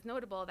thought it was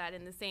notable that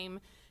in the same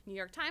New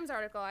York Times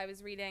article I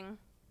was reading,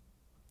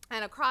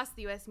 and across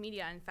the US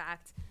media, in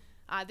fact,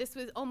 this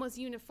was almost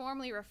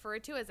uniformly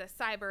referred to as a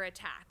cyber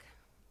attack.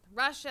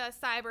 Russia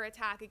cyber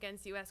attack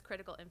against US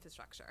critical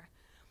infrastructure.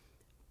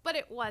 But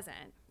it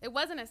wasn't. It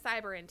wasn't a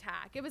cyber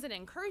attack. It was an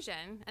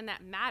incursion, and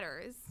that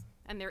matters,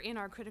 and they're in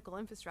our critical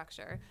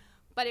infrastructure,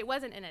 but it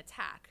wasn't an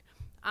attack.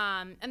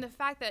 And the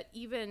fact that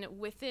even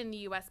within the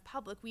US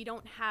public, we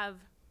don't have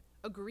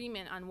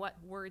agreement on what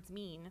words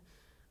mean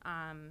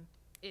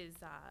is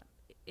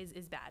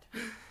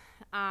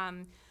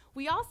bad.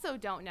 We also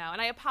don't know,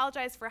 and I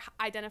apologize for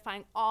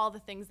identifying all the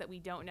things that we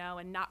don't know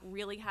and not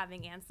really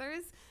having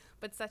answers,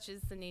 but such is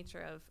the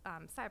nature of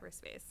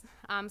cyberspace.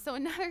 So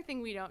another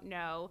thing we don't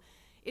know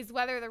is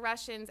whether the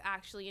Russians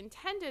actually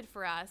intended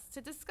for us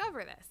to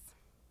discover this,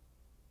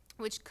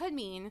 which could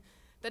mean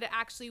that it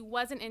actually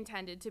wasn't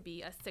intended to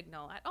be a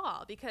signal at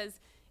all, because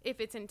if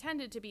it's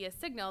intended to be a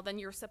signal, then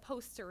you're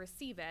supposed to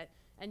receive it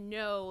and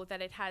know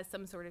that it has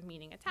some sort of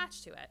meaning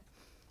attached to it.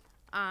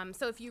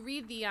 So if you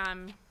read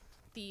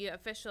the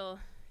official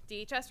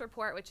DHS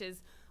report, which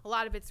is, a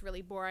lot of it's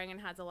really boring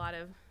and has a lot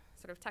of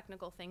sort of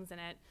technical things in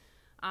it,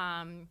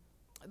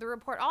 the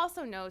report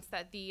also notes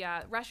that the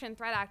Russian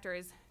threat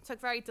actors took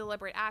very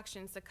deliberate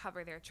actions to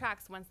cover their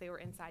tracks once they were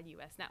inside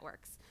US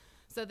networks.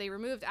 So they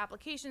removed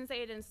applications they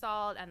had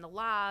installed and the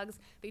logs.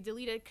 They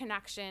deleted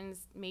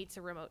connections made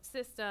to remote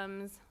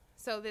systems.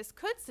 So this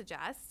could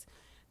suggest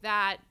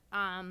that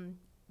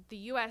the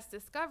US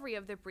discovery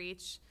of the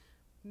breach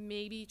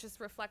maybe just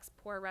reflects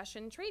poor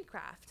Russian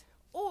tradecraft.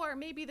 Or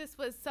maybe this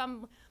was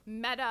some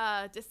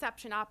meta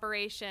deception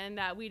operation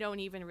that we don't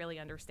even really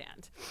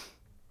understand.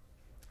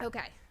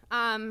 Okay,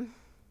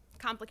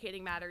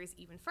 complicating matters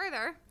even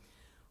further.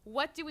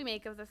 What do we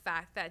make of the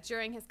fact that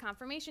during his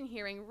confirmation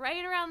hearing,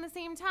 right around the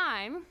same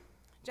time,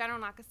 General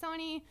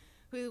Nakasone,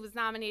 who was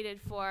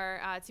nominated for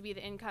to be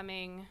the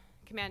incoming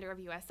commander of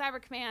U.S. Cyber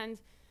Command,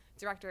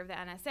 director of the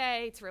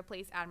NSA, to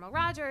replace Admiral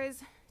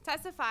Rogers,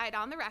 testified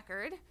on the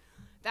record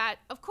that,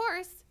 of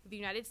course, the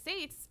United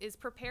States is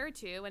prepared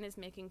to and is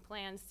making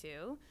plans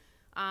to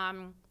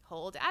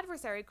hold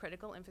adversary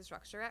critical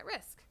infrastructure at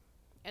risk.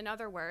 In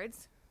other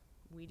words,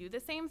 we do the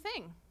same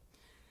thing.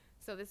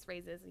 So this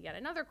raises yet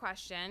another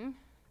question.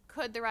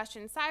 Could the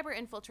Russian cyber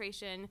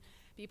infiltration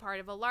be part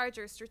of a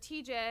larger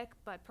strategic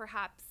but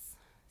perhaps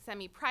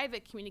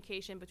semi-private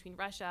communication between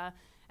Russia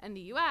and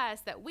the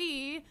US that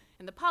we,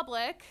 in the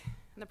public,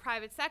 in the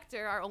private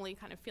sector, are only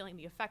kind of feeling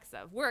the effects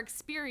of? We're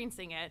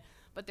experiencing it,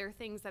 but there are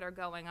things that are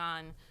going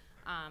on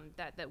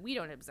that we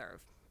don't observe.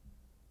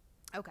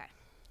 Okay,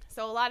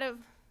 so a lot of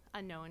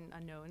known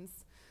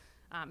unknowns.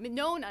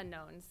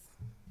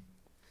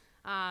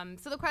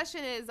 So the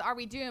question is, are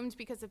we doomed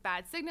because of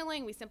bad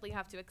signaling? We simply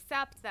have to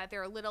accept that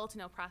there are little to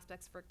no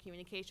prospects for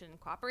communication and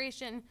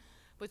cooperation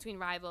between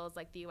rivals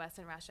like the US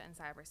and Russia in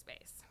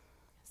cyberspace.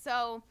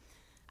 So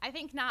I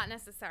think not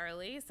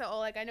necessarily. So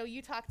Oleg, I know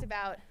you talked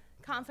about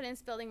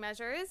confidence building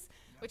measures,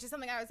 which is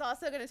something I was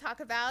also going to talk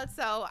about.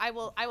 So I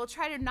will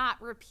try to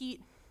not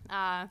repeat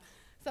some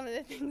of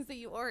the things that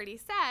you already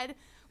said,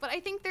 but I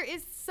think there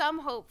is some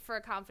hope for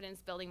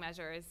confidence building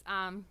measures.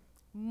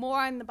 More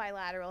on the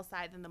bilateral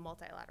side than the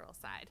multilateral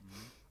side.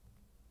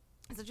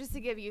 Mm-hmm. So just to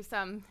give you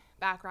some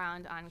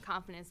background on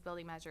confidence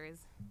building measures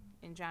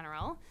in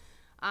general,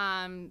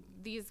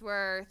 these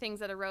were things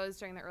that arose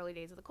during the early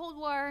days of the Cold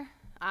War.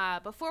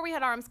 Before we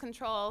had arms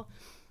control,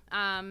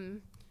 the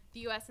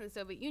US and the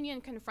Soviet Union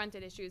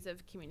confronted issues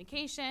of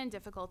communication,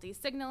 difficulty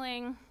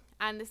signaling,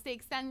 and the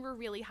stakes then were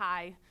really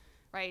high,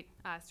 right?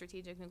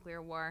 Strategic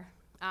nuclear war.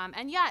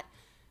 And yet,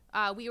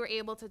 we were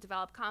able to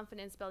develop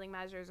confidence-building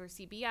measures, or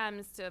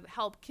CBMs, to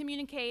help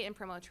communicate and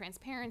promote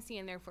transparency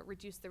and therefore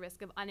reduce the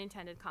risk of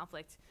unintended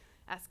conflict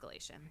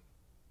escalation.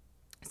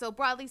 So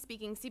broadly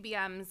speaking,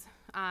 CBMs,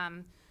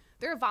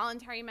 they're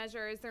voluntary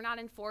measures. They're not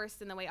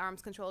enforced in the way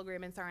arms control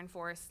agreements are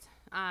enforced.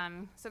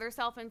 So they're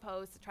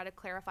self-imposed to try to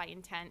clarify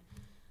intent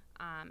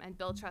and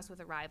build trust with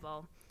a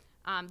rival.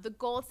 The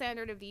gold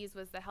standard of these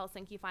was the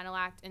Helsinki Final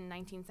Act in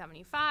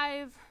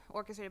 1975,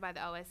 orchestrated by the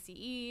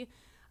OSCE.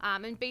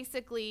 And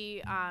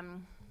basically,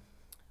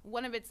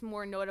 one of its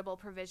more notable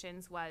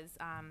provisions was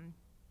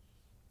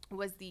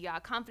the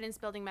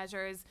confidence-building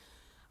measures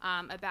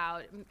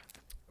about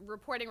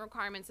reporting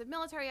requirements of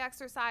military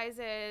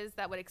exercises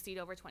that would exceed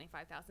over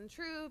 25,000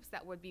 troops,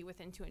 that would be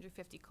within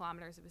 250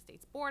 kilometers of a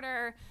state's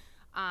border,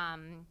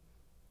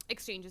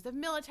 exchanges of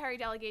military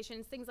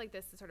delegations, things like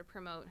this to sort of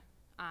promote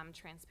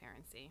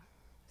transparency.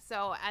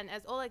 So, and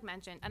as Oleg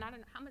mentioned, and I don't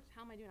know, how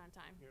am I doing on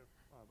time? Yeah,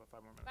 about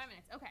 5 more minutes. 5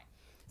 minutes, okay.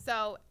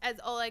 So, as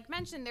Oleg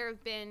mentioned, there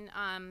have been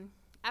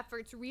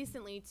efforts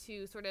recently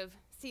to sort of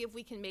see if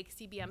we can make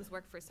CBMs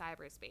work for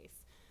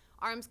cyberspace.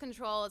 Arms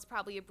control is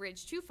probably a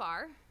bridge too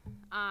far,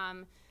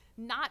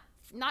 not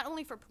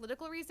only for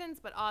political reasons,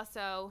 but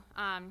also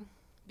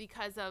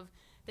because of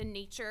the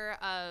nature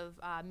of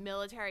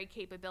military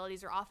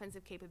capabilities or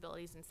offensive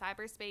capabilities in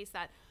cyberspace,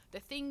 that the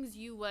things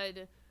you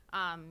would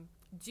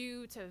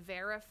do to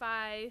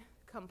verify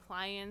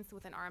compliance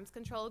with an arms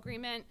control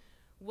agreement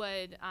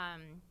would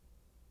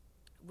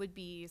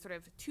be sort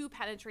of too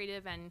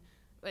penetrative and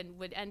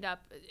would end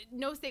up,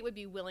 no state would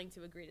be willing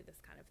to agree to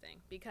this kind of thing,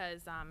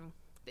 because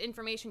the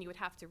information you would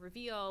have to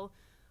reveal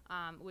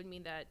would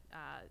mean that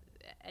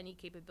any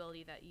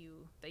capability that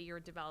you're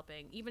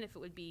developing, even if it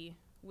would be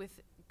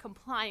with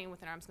complying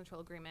with an arms control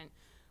agreement,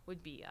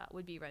 would be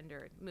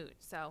rendered moot.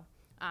 So,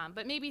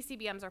 but maybe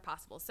CBMs are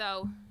possible.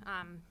 So,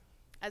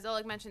 as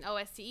Oleg mentioned,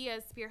 OSCE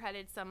has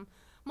spearheaded some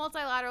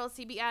multilateral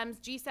CBMs.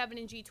 G7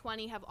 and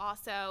G20 have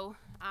also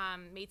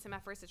made some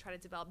efforts to try to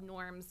develop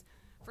norms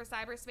for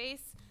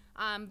cyberspace.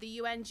 The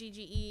UN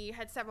GGE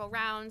had several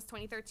rounds.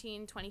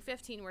 2013,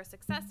 2015 were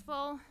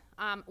successful.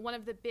 One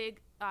of the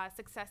big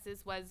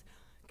successes was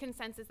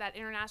consensus that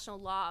international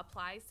law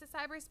applies to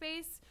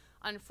cyberspace.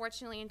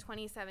 Unfortunately, in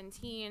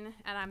 2017,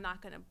 and I'm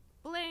not going to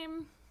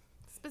blame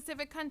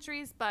specific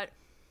countries, but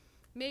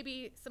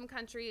maybe some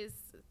countries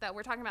that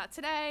we're talking about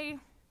today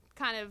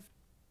kind of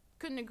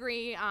couldn't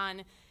agree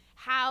on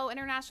how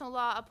international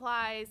law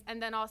applies,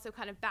 and then also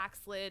kind of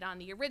backslid on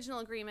the original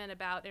agreement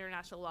about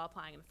international law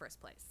applying in the first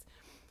place.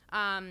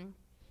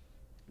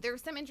 There were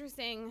some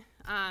interesting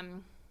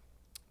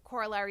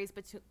corollaries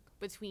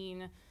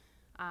between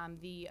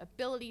the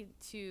ability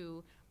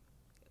to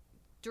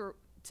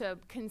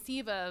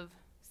conceive of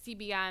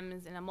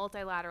CBMs in a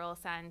multilateral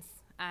sense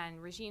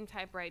and regime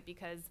type right,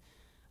 because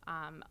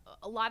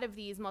a lot of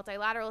these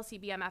multilateral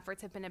CBM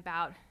efforts have been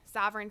about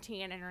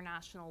sovereignty and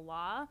international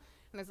law,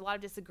 and there's a lot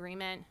of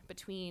disagreement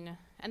between,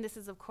 and this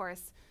is of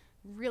course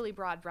really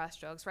broad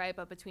brushstrokes, right,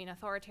 but between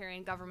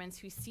authoritarian governments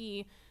who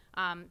see,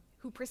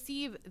 who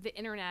perceive the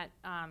internet,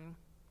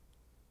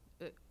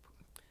 the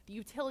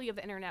utility of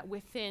the internet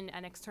within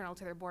and external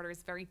to their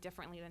borders very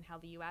differently than how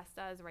the U.S.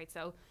 does, right?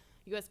 So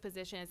U.S.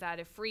 position is that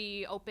a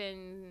free,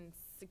 open,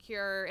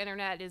 secure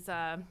internet is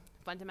a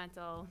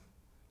fundamental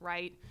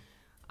right.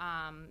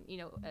 You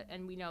know,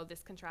 and we know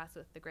this contrasts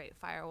with the Great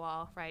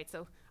Firewall, right?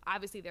 So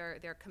obviously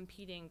they're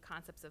competing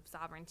concepts of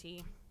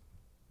sovereignty.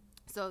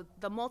 So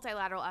the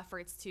multilateral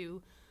efforts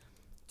to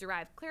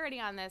derive clarity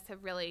on this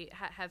have really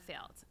have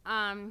failed.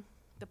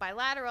 The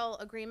bilateral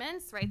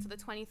agreements, right? So the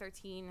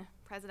 2013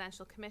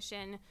 Presidential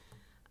Commission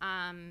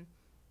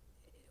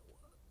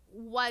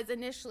was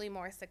initially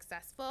more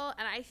successful,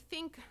 and I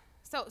think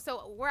so.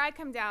 Where I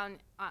come down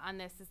on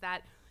this is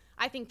that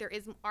I think there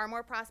are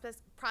more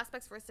prospects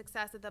for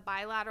success at the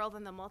bilateral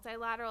than the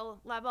multilateral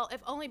level,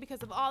 if only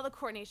because of all the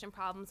coordination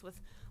problems with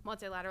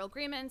multilateral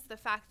agreements, the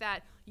fact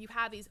that you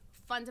have these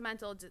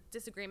fundamental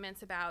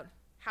disagreements about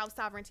how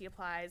sovereignty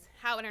applies,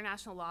 how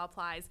international law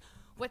applies,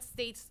 what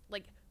states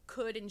like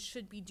could and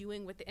should be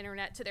doing with the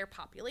internet to their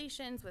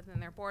populations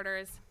within their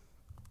borders,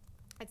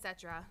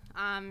 etc.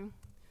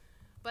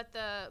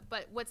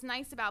 But what's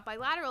nice about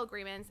bilateral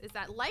agreements is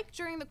that, like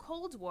during the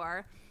Cold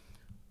War,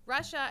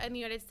 Russia and the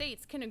United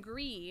States can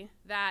agree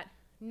that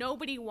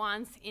nobody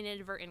wants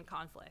inadvertent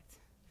conflict,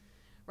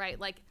 right?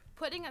 Like,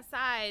 putting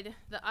aside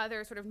the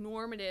other sort of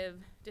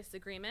normative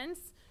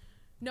disagreements,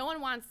 no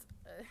one wants,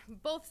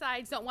 both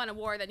sides don't want a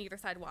war that neither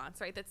side wants,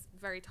 right? That's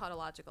very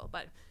tautological,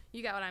 but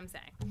you get what I'm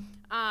saying.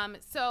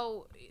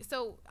 So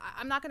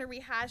I'm not going to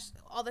rehash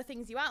all the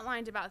things you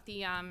outlined about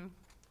the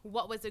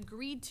what was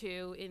agreed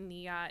to in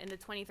the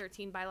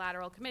 2013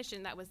 bilateral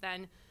commission that was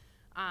then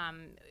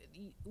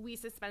we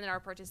suspended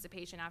our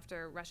participation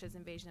after Russia's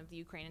invasion of the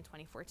Ukraine in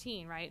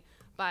 2014, right?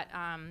 But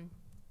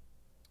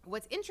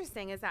what's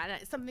interesting is that,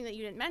 and it's something that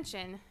you didn't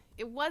mention,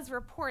 it was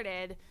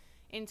reported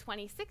in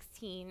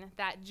 2016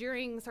 that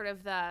during sort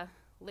of the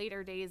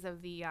later days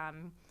of the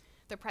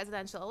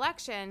presidential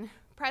election,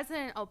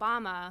 President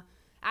Obama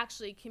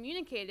actually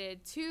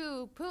communicated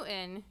to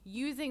Putin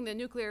using the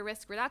Nuclear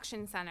Risk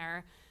Reduction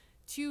Center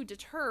to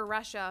deter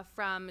Russia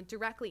from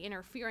directly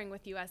interfering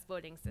with U.S.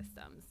 voting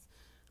systems.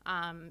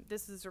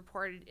 This was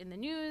reported in the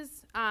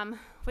news.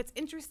 What's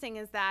interesting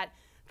is that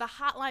the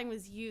hotline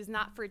was used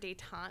not for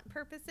détente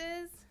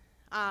purposes,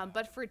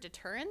 but for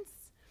deterrence.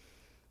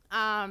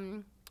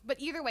 But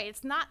either way,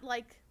 it's not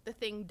like the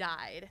thing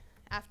died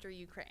after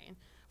Ukraine,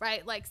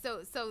 right? Like,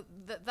 so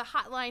the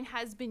hotline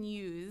has been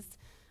used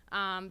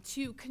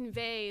to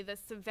convey the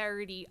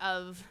severity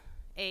of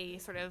a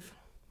sort of,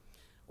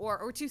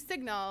 or to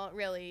signal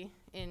really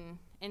in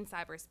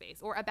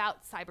cyberspace or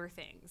about cyber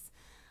things.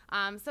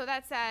 So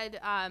that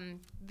said,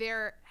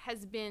 there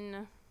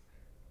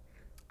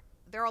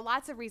are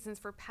lots of reasons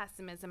for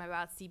pessimism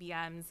about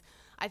CBMs.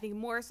 I think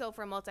more so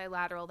for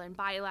multilateral than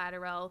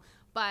bilateral,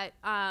 but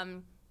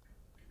I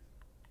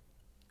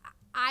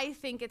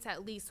think it's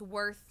at least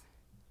worth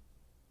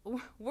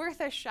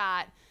a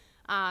shot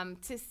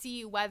to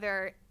see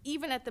whether,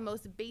 even at the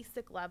most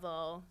basic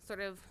level, sort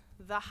of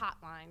the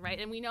hotline, right?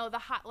 And we know the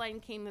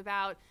hotline came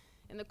about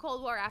in the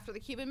Cold War after the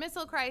Cuban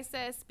Missile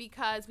Crisis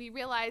because we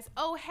realized,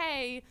 oh,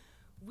 hey,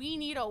 we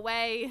need a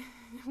way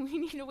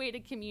to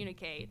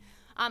communicate.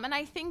 And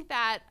I think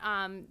that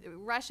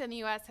Russia and the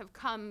U.S. have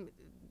come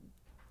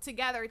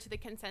together to the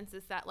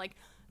consensus that, like,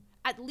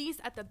 at least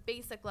at the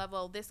basic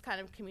level, this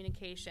kind of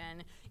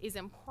communication is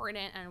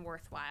important and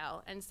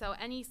worthwhile. And so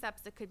any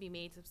steps that could be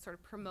made to sort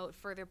of promote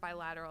further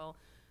bilateral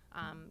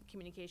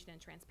communication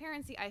and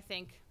transparency, I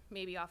think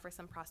maybe offer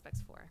some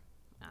prospects for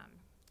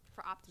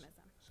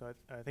optimism. So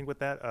I think with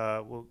that,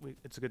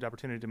 it's a good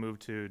opportunity to move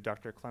to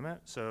Dr. Clement.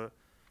 So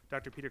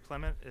Dr. Peter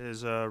Clement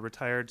is a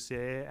retired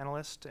CIA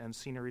analyst and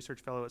senior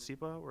research fellow at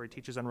SIPA, where he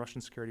teaches on Russian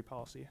security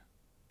policy.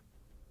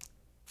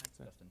 Thanks,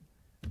 Justin.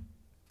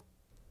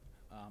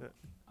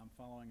 I'm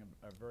following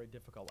a very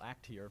difficult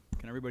act here.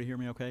 Can everybody hear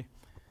me okay?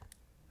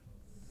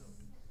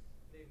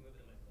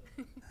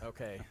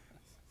 Okay,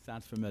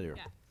 sounds familiar.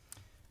 Yeah.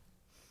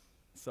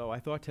 So I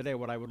thought today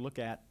what I would look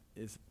at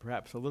is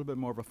perhaps a little bit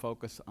more of a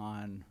focus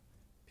on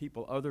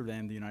people other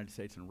than the United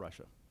States and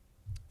Russia.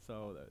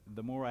 So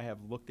the more I have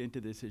looked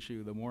into this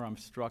issue, the more I'm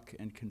struck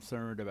and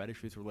concerned about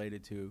issues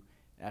related to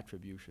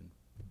attribution.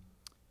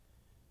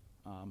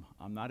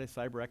 I'm not a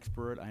cyber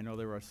expert. I know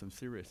there are some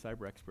serious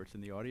cyber experts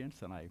in the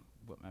audience, and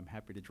I'm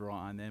happy to draw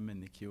on them in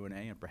the Q&A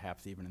and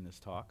perhaps even in this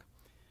talk.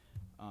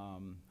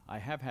 I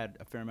have had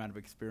a fair amount of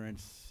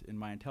experience in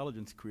my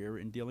intelligence career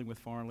in dealing with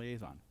foreign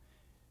liaison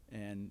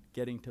and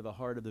getting to the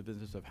heart of the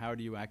business of how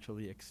do you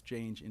actually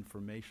exchange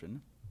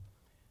information,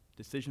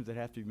 decisions that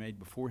have to be made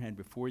beforehand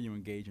before you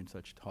engage in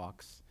such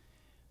talks.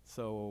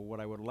 So what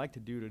I would like to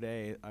do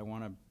today, I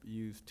want to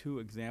use two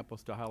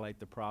examples to highlight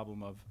the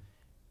problem of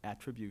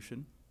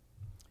attribution.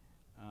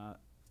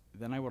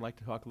 Then I would like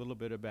to talk a little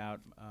bit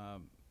about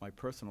my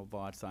personal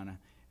thoughts on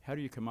how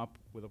do you come up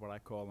with what I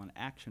call an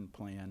action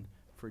plan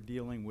for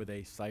dealing with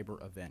a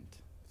cyber event.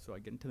 So I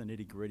get into the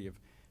nitty-gritty of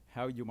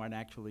how you might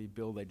actually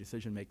build a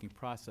decision-making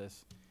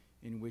process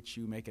in which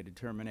you make a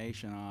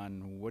determination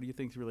on what do you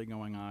think is really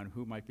going on,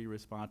 who might be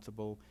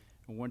responsible,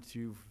 and once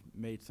you've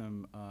made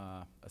some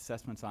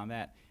assessments on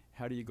that,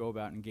 how do you go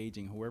about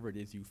engaging whoever it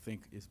is you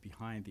think is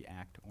behind the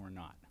act or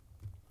not.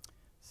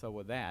 So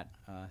with that,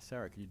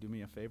 Sarah, could you do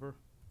me a favor?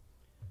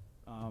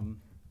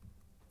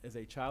 As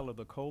a child of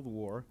the Cold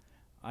War,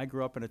 I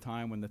grew up in a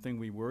time when the thing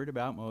we worried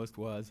about most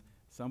was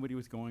somebody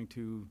was going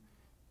to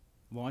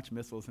launch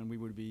missiles and we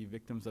would be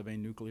victims of a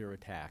nuclear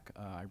attack.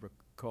 I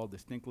recall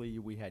distinctly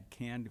we had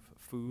canned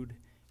food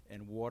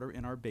and water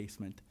in our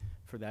basement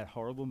for that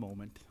horrible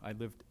moment. I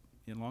lived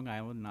in Long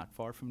Island, not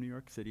far from New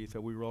York City,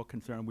 so we were all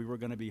concerned we were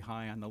going to be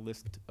high on the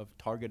list of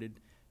targeted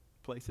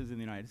places in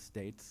the United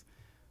States.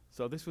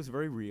 So this was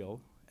very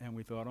real, and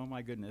we thought, oh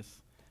my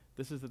goodness,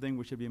 this is the thing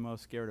we should be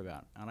most scared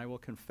about. And I will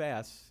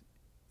confess,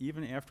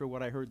 even after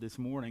what I heard this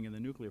morning in the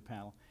nuclear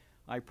panel,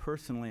 I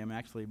personally am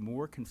actually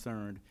more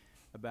concerned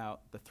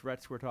about the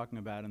threats we're talking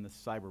about in the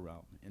cyber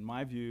realm. In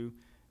my view,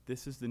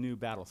 this is the new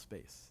battle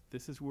space.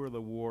 This is where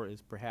the war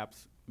is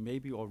perhaps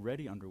maybe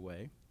already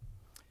underway,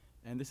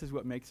 and this is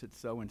what makes it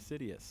so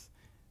insidious.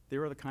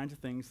 There are the kinds of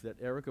things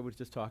that Erica was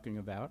just talking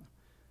about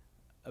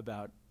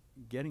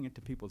getting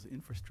into people's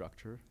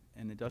infrastructure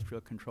and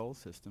industrial control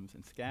systems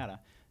and SCADA.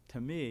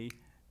 To me,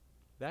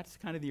 that's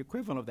kind of the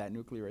equivalent of that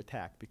nuclear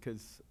attack,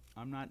 because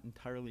I'm not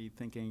entirely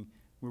thinking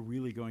we're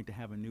really going to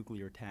have a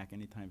nuclear attack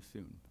anytime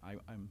soon.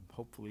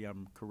 Hopefully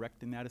I'm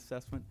correct in that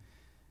assessment.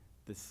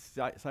 The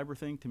cyber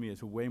thing to me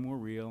is way more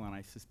real, and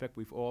I suspect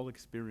we've all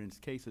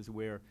experienced cases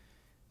where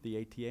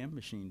the ATM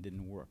machine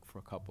didn't work for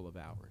a couple of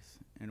hours,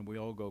 and we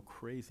all go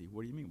crazy.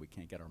 What do you mean we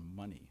can't get our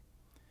money?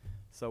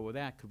 So with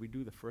that, could we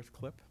do the first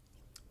clip?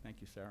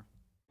 Thank you, Sarah.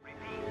 Repeat.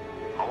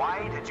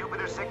 Hawaii to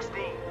Jupiter 16.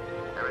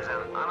 There is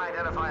an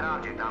unidentified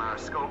object on our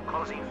scope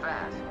closing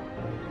fast.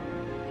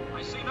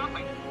 I see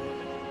nothing.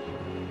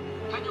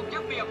 Can you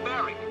give me a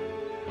bearing?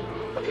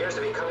 Appears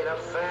to be coming up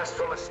fast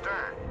from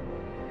astern.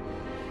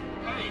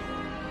 Hey,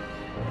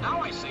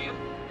 now I see it.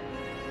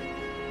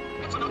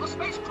 It's another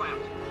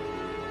spacecraft.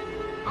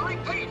 I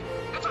repeat,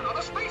 it's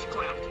another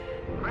spacecraft.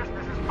 Chris,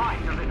 this is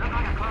Mike. Does it look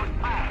like a closed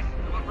pass?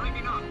 You are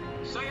breaking up.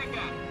 Say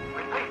again.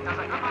 Repeat, does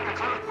it look like a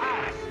closed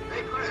pass?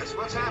 Hey, Chris,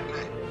 what's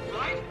happening?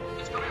 Flight?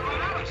 It's coming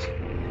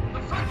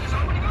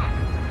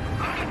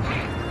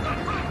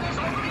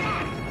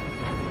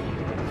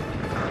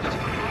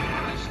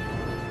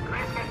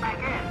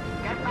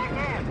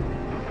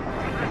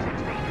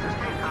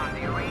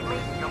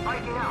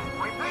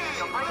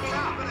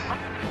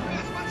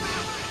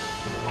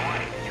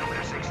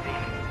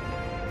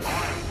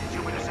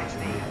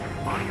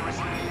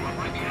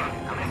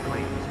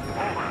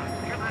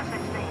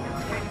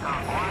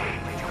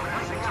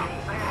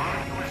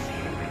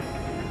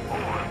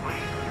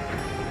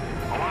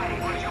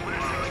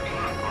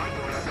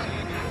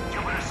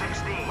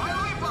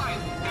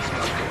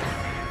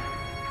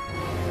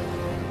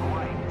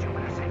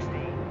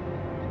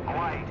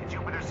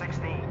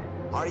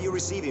Are you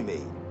receiving me?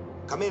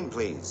 Come in,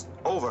 please.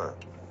 Over.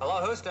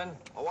 Hello, Houston.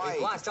 Hawaii.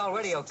 We've lost all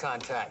radio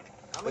contact.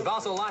 We've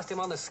also lost him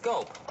on the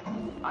scope.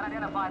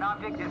 Unidentified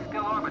object is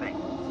still orbiting.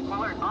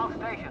 Alert all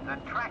stations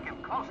and track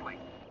him closely.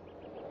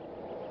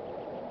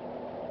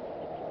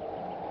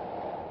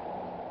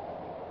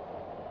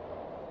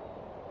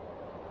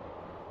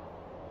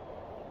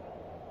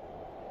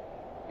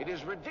 It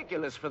is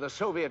ridiculous for the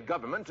Soviet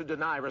government to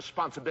deny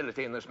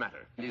responsibility in this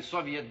matter. The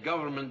Soviet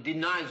government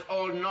denies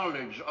all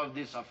knowledge of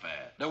this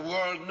affair. The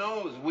world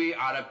knows we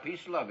are a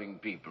peace-loving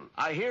people.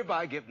 I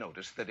hereby give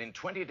notice that in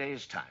 20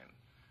 days' time,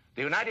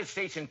 the United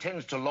States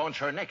intends to launch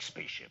her next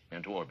spaceship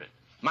into orbit.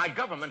 My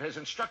government has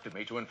instructed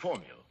me to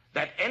inform you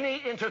that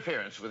any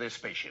interference with this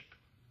spaceship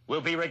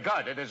will be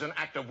regarded as an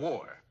act of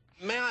war.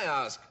 May I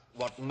ask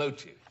what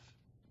motive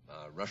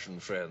our Russian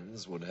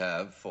friends would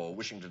have for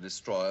wishing to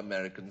destroy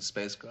American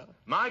spacecraft?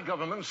 My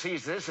government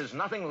sees this as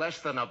nothing less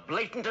than a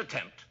blatant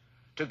attempt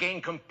to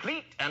gain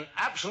complete and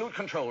absolute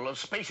control of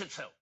space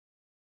itself.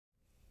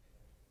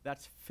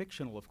 That's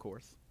fictional, of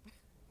course.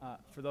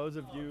 For those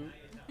of you...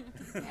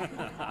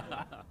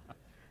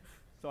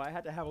 So I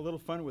had to have a little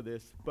fun with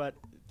this, but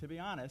to be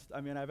honest,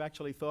 I mean, I've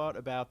actually thought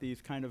about these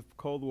kind of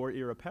Cold War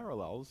era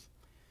parallels.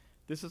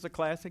 This is a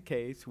classic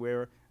case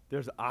where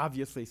there's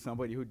obviously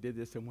somebody who did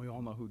this and we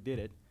all know who did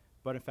it,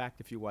 but in fact,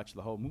 if you watch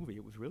the whole movie,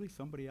 it was really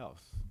somebody else.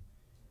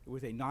 It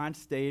was a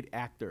non-state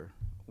actor.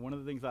 One of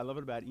the things I love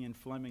about Ian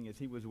Fleming is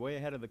he was way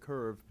ahead of the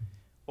curve.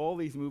 All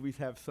these movies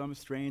have some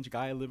strange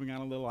guy living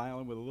on a little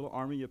island with a little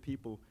army of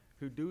people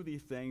who do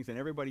these things, and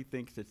everybody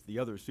thinks it's the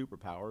other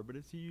superpower, but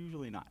it's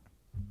usually not.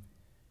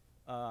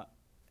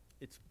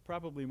 It's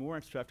probably more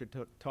instructive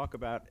to talk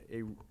about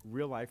a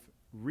real-life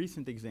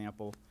recent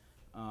example,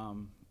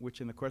 which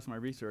in the course of my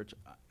research,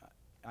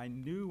 I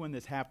knew when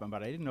this happened,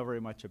 but I didn't know very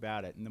much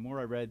about it. And the more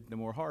I read, the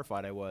more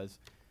horrified I was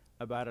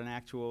about an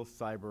actual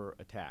cyber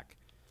attack.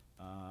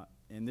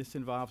 And this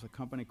involves a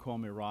company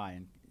called Mirai.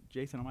 And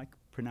Jason, am I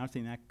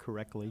pronouncing that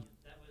correctly?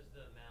 That was the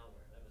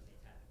malware. That was the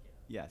attack,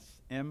 yeah.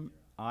 Yes,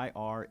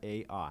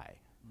 M-I-R-A-I.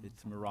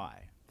 It's Mirai.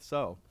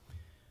 So,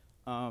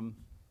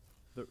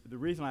 the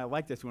reason I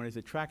like this one is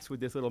it tracks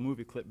with this little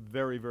movie clip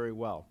very, very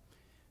well.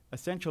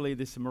 Essentially,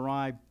 this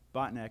Mirai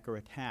botnet or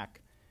attack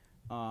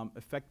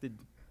affected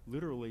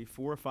literally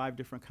 4 or 5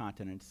 different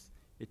continents.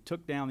 It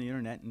took down the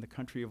internet in the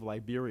country of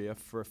Liberia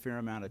for a fair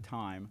amount of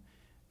time.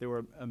 There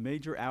were a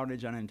major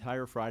outage on an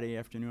entire Friday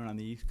afternoon on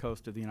the east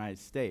coast of the United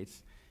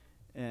States.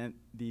 And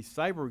the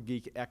cyber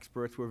geek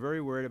experts were very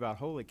worried about,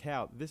 holy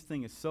cow, this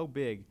thing is so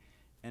big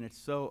and it's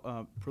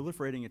so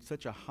proliferating at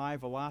such a high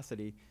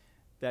velocity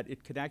that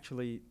it could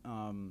actually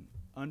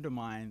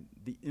undermine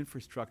the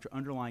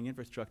underlying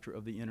infrastructure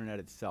of the internet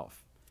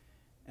itself.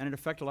 And it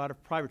affected a lot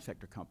of private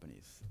sector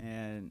companies.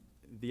 And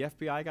the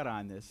FBI got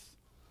on this,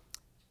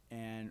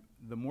 and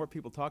the more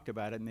people talked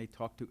about it and they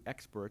talked to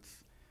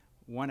experts,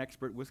 one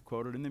expert was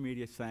quoted in the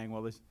media saying,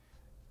 well,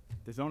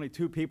 there's only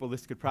 2 people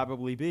this could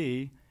probably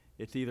be.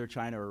 It's either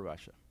China or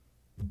Russia.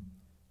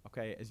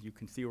 Okay, as you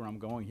can see where I'm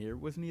going here, it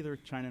was neither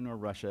China nor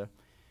Russia.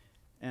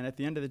 And at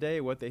the end of the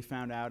day, what they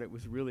found out, it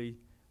was really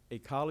a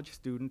college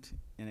student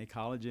in a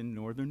college in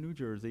northern New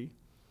Jersey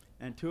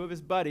and 2 of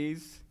his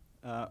buddies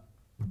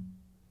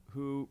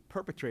who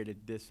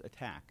perpetrated this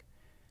attack.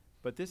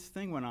 But this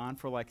thing went on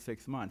for like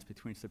 6 months,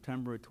 between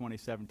September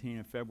 2017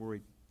 and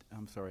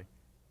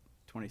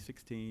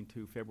 2016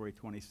 to February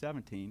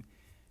 2017.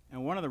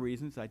 And one of the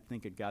reasons I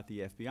think it got the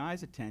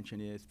FBI's attention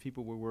is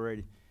people were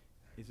worried,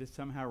 is this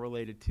somehow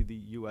related to the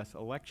U.S.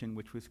 election,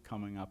 which was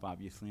coming up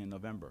obviously in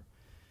November?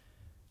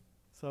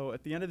 So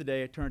at the end of the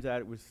day, it turns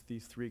out it was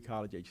these 3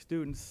 college-age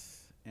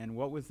students, and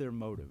what was their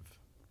motive?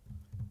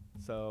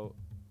 So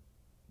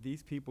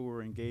these people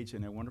were engaged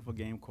in a wonderful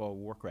game called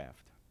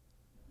Warcraft.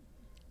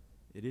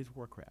 It is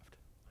Warcraft.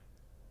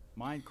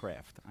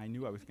 Minecraft. I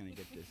knew I was going to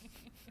get this.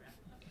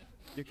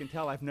 You can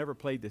tell I've never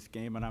played this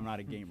game, and I'm not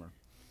a gamer.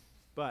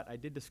 But I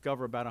did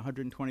discover about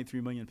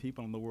 123 million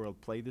people in the world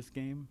play this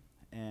game,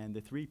 and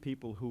the 3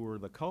 people who were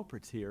the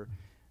culprits here,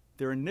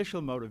 their initial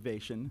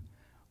motivation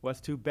was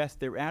to best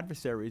their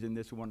adversaries in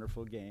this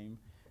wonderful game,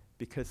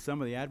 because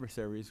some of the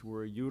adversaries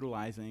were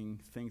utilizing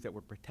things that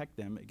would protect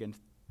them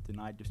against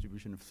denied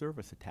distribution of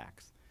service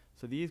attacks.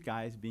 So these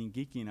guys, being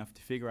geeky enough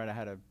to figure out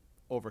how to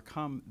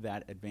overcome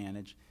that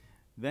advantage,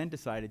 then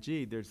decided,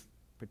 gee, there's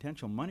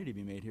potential money to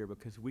be made here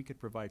because we could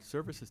provide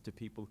services to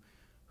people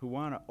who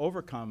want to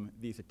overcome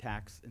these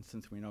attacks, and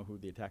since we know who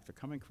the attacks are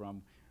coming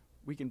from,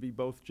 we can be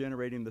both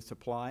generating the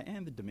supply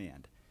and the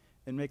demand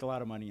and make a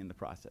lot of money in the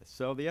process.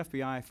 So the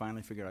FBI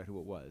finally figured out who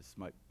it was.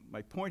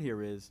 My point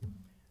here is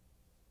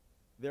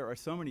there are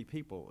so many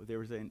people.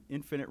 There's an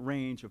infinite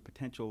range of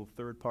potential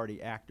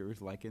third-party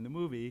actors, like in the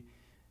movie,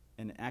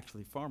 and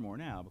actually far more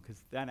now,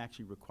 because that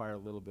actually required a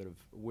little bit of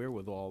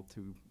wherewithal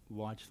to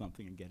launch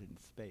something and get it in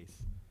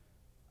space.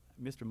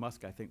 Mr.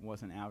 Musk, I think,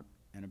 wasn't out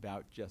and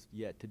about just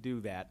yet to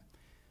do that.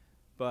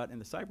 But in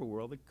the cyber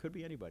world, it could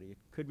be anybody. It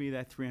could be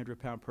that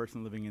 300-pound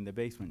person living in the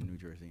basement in New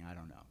Jersey. I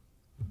don't know.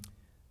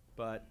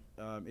 But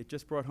it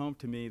just brought home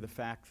to me the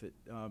fact that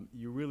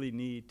you really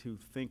need to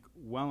think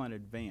well in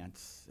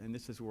advance, and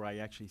this is where I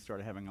actually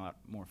started having a lot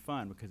more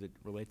fun because it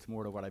relates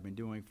more to what I've been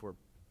doing for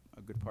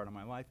a good part of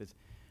my life, is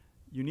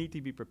you need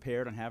to be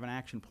prepared and have an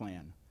action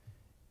plan.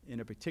 In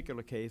a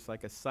particular case,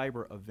 like a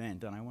cyber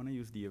event, and I want to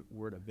use the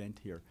word event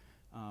here,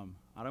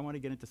 I don't want to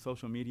get into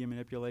social media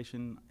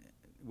manipulation,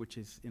 which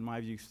is, in my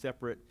view,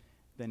 separate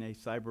than a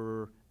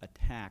cyber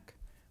attack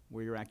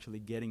where you're actually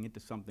getting into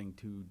something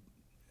to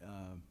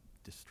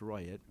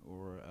destroy it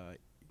or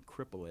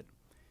cripple it.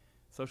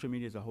 Social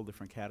media is a whole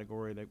different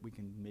category that we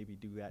can maybe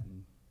do that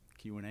in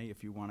Q&A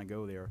if you want to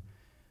go there.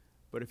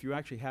 But if you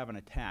actually have an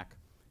attack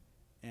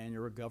and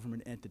you're a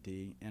government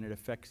entity and it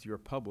affects your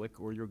public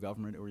or your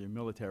government or your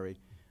military,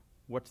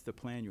 what's the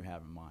plan you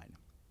have in mind?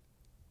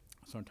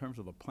 So in terms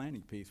of the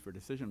planning piece for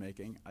decision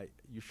making,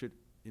 you should,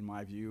 in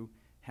my view,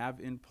 have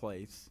in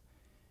place,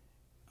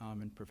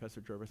 and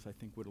Professor Jervis I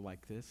think would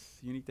like this,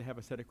 you need to have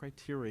a set of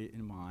criteria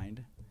in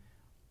mind.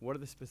 What are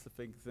the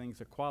specific things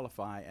that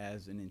qualify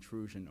as an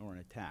intrusion or an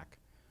attack?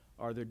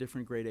 Are there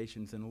different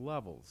gradations and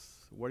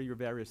levels? What are your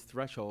various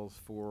thresholds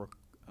for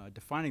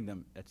defining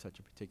them at such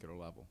a particular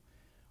level?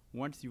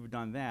 Once you've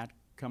done that,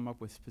 come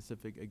up with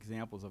specific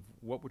examples of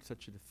what would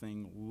such a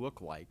thing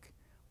look like.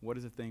 What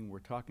is the thing we're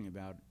talking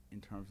about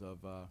in terms of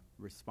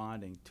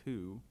responding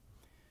to?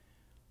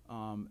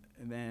 And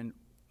then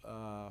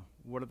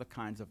what are the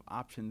kinds of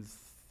options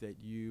that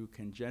you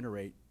can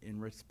generate in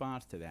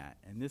response to that?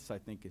 And this, I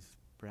think, is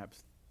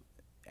perhaps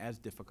as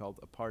difficult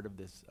a part of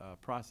this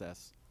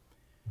process.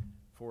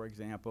 For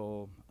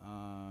example,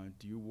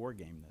 do you war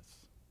game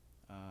this?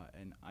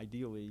 And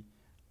ideally,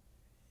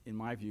 in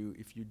my view,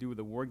 if you do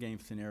the war game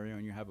scenario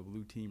and you have a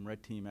blue team,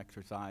 red team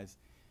exercise,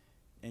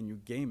 and you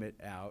game it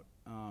out,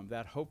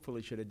 that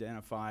hopefully should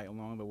identify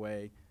along the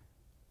way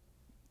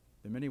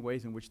the many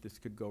ways in which this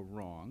could go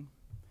wrong.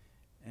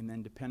 And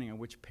then depending on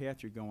which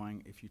path you're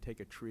going, if you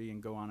take a tree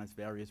and go on its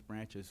various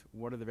branches,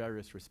 what are the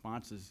various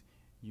responses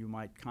you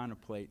might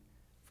contemplate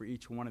for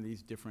each one of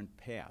these different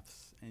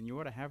paths? And you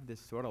ought to have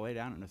this sort of laid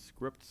out in a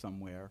script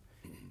somewhere.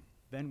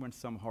 Then when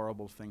some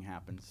horrible thing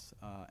happens,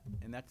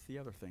 and that's the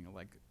other thing,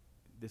 like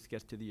this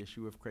gets to the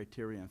issue of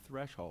criteria and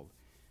threshold.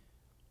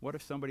 What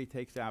if somebody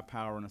takes out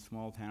power in a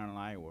small town in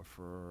Iowa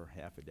for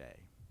half a day?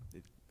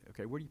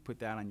 Okay, where do you put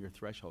that on your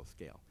threshold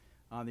scale?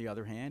 On the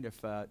other hand, if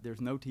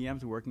there's no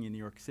TMs working in New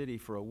York City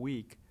for a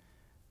week,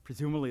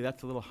 presumably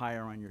that's a little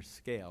higher on your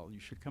scale. You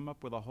should come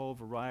up with a whole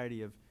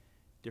variety of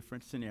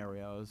different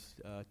scenarios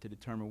to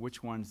determine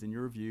which ones, in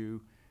your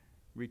view,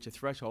 reach a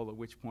threshold at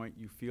which point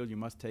you feel you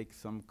must take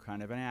some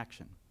kind of an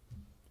action.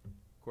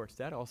 Of course,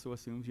 that also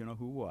assumes you know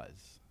who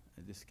was.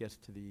 This gets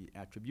to the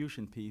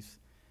attribution piece.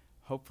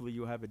 Hopefully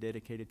you have a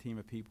dedicated team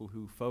of people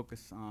who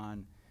focus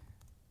on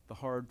the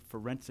hard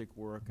forensic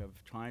work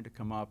of trying to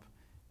come up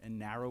and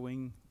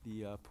narrowing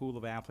the pool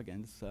of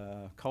applicants,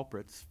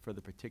 culprits for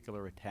the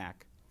particular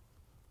attack.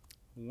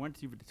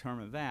 Once you've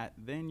determined that,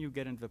 then you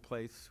get into the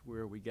place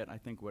where we get, I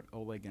think, what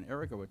Oleg and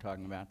Erica were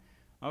talking about.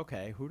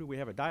 Okay, who do we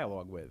have a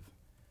dialogue with?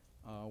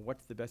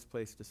 What's the best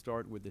place to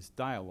start with this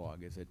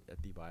dialogue? Is it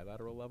at the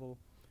bilateral level?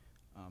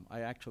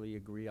 I actually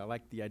agree. I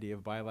like the idea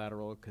of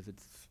bilateral because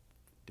it's,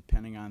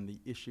 depending on the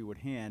issue at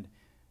hand,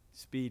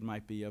 speed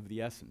might be of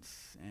the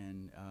essence.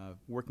 And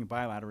working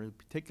bilaterally,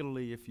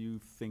 particularly if you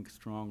think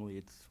strongly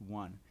it's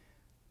one.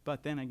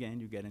 But then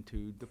again, you get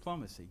into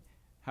diplomacy.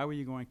 How are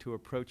you going to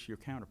approach your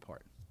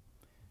counterpart?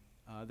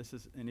 This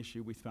is an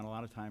issue we spent a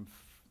lot of time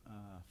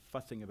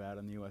fussing about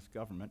in the U.S.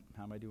 government.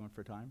 How am I doing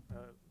for time?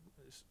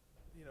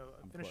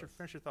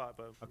 Finish your thought.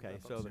 But okay,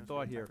 so the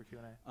thought here,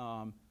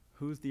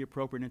 who's the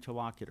appropriate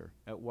interlocutor?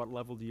 At what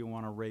level do you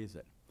want to raise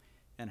it?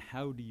 And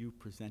how do you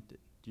present it?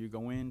 Do you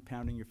go in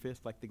pounding your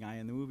fist like the guy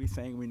in the movie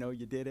saying, we know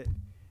you did it,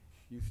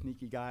 you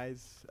sneaky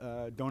guys,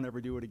 don't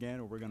ever do it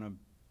again or we're going to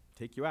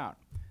take you out?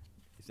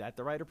 Is that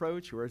the right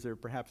approach, or is there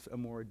perhaps a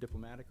more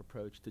diplomatic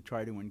approach to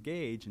try to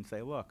engage and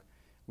say, look,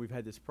 we've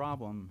had this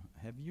problem,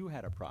 have you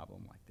had a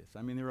problem like this?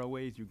 I mean, there are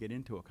ways you get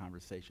into a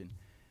conversation,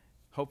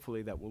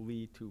 hopefully that will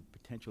lead to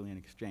potentially an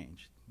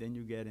exchange. Then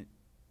you get it,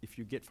 if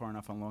you get far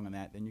enough along on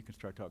that, then you can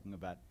start talking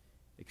about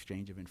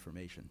exchange of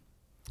information.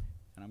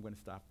 And I'm going to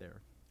stop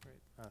there. Great.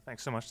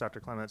 Thanks so much, Dr.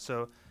 Clement.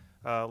 So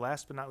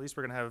last but not least,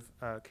 we're going to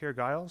have Keir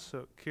Giles.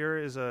 So Keir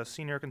is a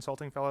senior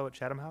consulting fellow at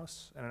Chatham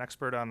House and an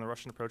expert on the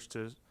Russian approach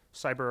to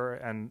cyber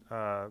and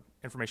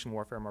information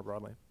warfare more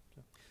broadly.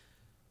 So.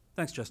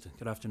 Thanks, Justin.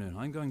 Good afternoon.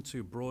 I'm going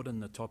to broaden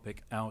the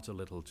topic out a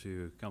little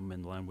to come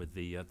in line with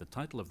the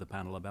title of the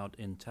panel about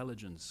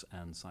intelligence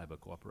and cyber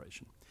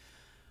cooperation.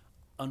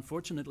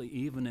 Unfortunately,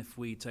 even if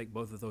we take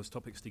both of those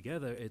topics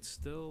together, it's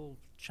still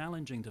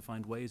challenging to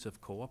find ways of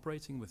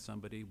cooperating with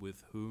somebody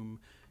with whom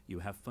you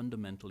have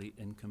fundamentally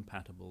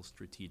incompatible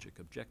strategic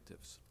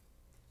objectives.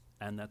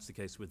 And that's the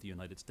case with the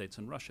United States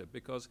and Russia,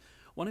 because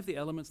one of the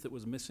elements that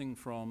was missing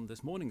from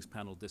this morning's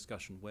panel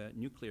discussion, where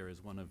nuclear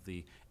is one of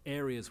the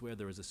areas where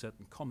there is a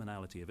certain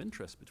commonality of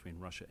interest between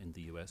Russia and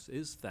the US,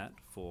 is that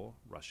for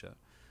Russia,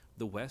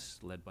 the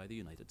West, led by the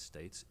United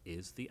States,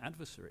 is the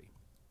adversary.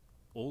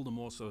 All the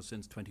more so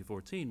since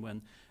 2014,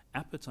 when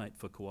appetite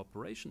for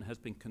cooperation has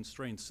been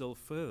constrained still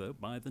further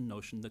by the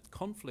notion that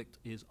conflict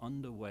is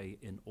underway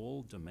in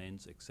all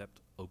domains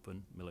except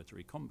open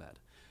military combat.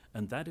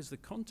 And that is the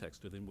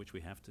context within which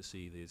we have to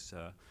see these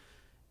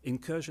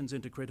incursions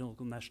into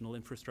critical national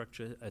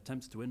infrastructure,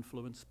 attempts to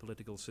influence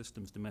political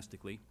systems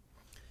domestically.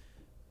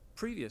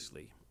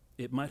 Previously,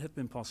 it might have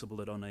been possible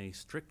that on a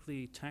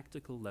strictly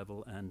tactical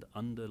level and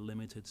under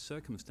limited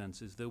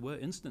circumstances, there were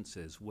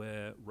instances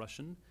where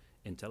Russian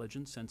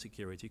intelligence and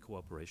security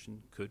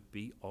cooperation could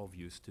be of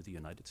use to the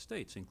United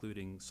States,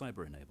 including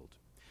cyber-enabled.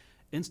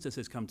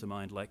 Instances come to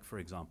mind like, for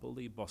example,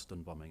 the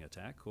Boston bombing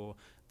attack, or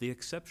the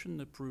exception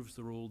that proves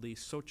the rule, the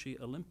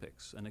Sochi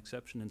Olympics, an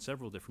exception in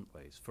several different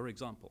ways. For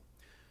example,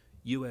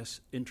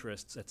 U.S.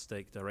 interests at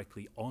stake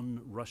directly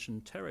on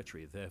Russian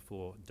territory,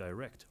 therefore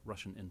direct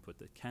Russian input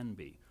that can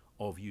be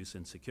of use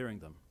in securing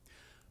them,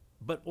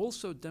 but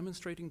also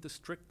demonstrating the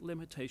strict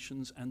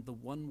limitations and the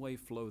one-way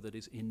flow that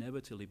is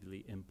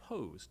inevitably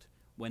imposed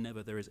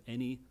whenever there is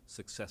any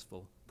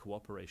successful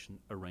cooperation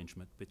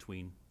arrangement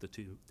between the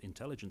two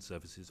intelligence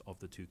services of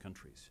the two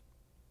countries.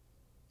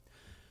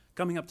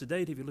 Coming up to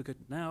date, if you look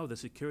at now the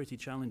security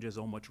challenges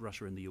on which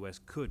Russia and the US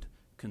could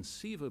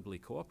conceivably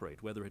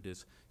cooperate, whether it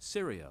is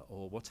Syria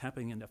or what's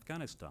happening in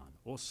Afghanistan,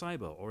 or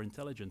cyber or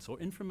intelligence or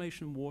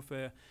information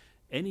warfare,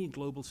 any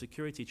global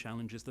security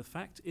challenges, the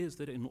fact is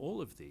that in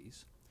all of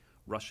these,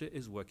 Russia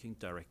is working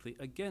directly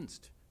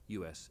against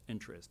US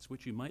interests,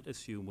 which you might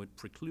assume would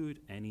preclude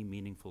any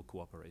meaningful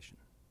cooperation.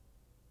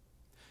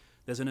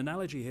 There's an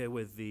analogy here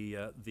with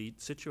the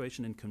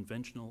situation in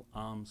conventional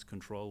arms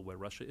control, where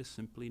Russia is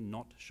simply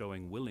not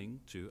showing willing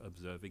to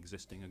observe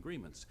existing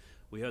agreements.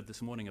 We heard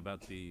this morning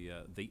about the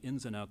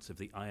ins and outs of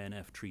the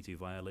INF treaty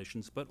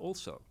violations, but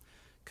also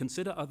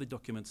consider other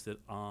documents that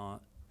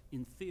are,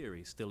 in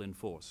theory, still in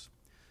force.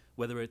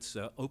 Whether it's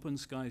Open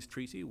Skies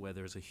Treaty, where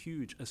there's a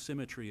huge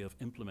asymmetry of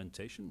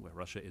implementation, where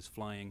Russia is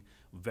flying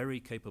very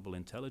capable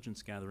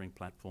intelligence gathering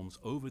platforms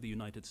over the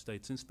United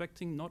States,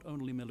 inspecting not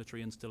only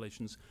military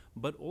installations,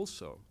 but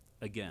also,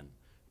 again,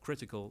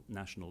 critical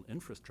national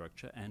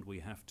infrastructure, and we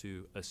have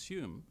to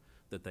assume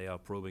that they are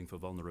probing for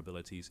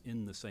vulnerabilities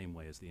in the same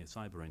way as the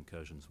cyber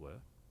incursions were.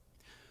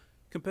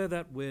 Compare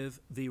that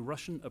with the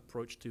Russian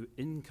approach to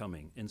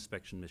incoming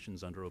inspection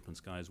missions under Open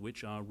Skies,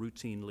 which are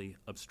routinely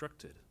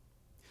obstructed.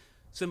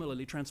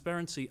 Similarly,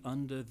 transparency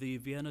under the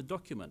Vienna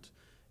document.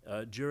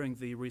 During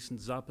the recent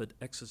Zapad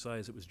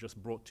exercise, it was just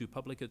brought to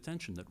public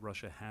attention that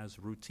Russia has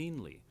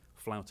routinely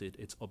flouted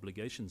its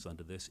obligations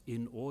under this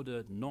in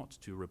order not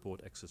to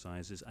report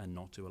exercises and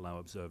not to allow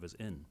observers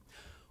in.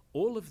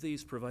 All of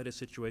these provide a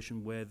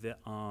situation where there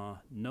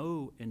are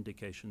no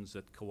indications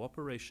that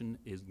cooperation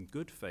in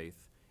good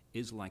faith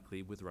is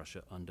likely with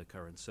Russia under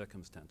current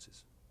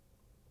circumstances.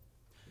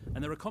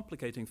 And there are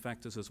complicating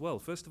factors as well.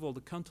 First of all,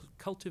 the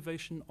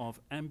cultivation of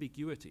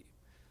ambiguity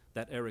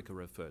that Erica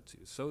referred to,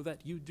 so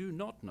that you do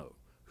not know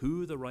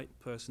who the right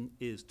person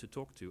is to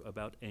talk to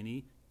about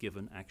any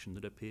given action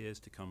that appears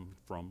to come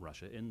from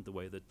Russia in the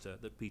way that,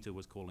 that Peter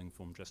was calling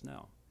from just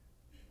now.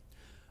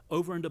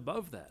 Over and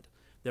above that,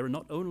 there are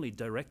not only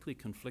directly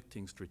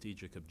conflicting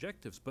strategic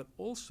objectives, but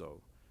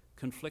also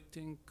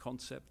conflicting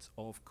concepts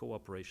of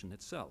cooperation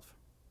itself.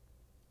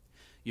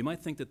 You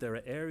might think that there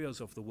are areas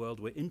of the world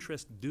where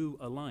interests do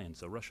align,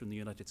 so Russia and the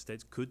United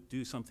States could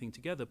do something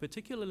together,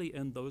 particularly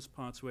in those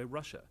parts where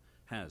Russia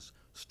has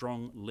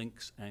strong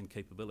links and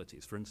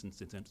capabilities, for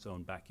instance, in its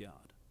own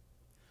backyard.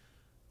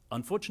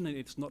 Unfortunately,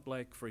 it's not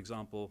like, for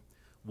example,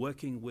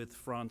 working with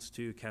France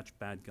to catch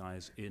bad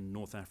guys in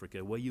North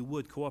Africa, where you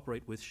would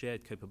cooperate with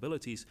shared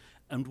capabilities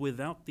and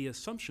without the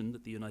assumption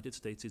that the United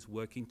States is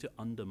working to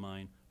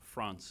undermine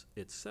France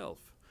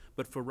itself.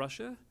 But for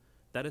Russia,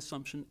 that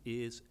assumption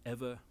is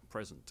ever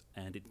present,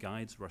 and it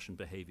guides Russian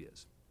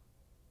behaviors.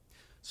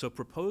 So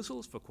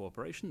proposals for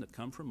cooperation that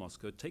come from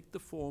Moscow take the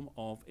form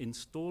of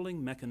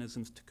installing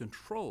mechanisms to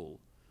control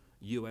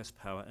US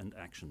power and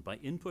action by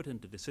input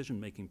into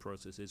decision-making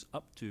processes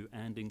up to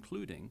and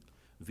including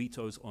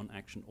vetoes on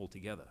action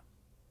altogether.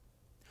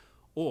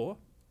 Or,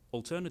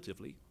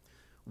 alternatively,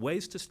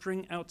 ways to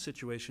string out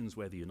situations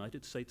where the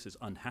United States is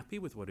unhappy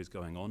with what is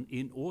going on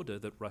in order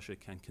that Russia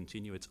can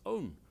continue its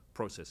own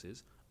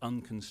processes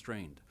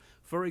unconstrained.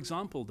 For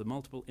example, the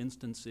multiple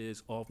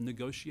instances of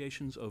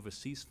negotiations over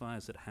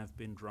ceasefires that have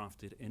been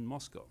drafted in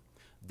Moscow,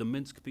 the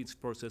Minsk peace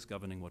process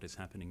governing what is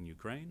happening in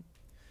Ukraine,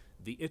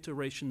 the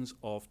iterations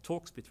of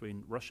talks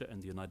between Russia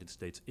and the United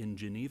States in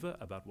Geneva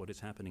about what is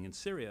happening in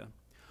Syria,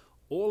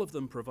 all of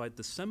them provide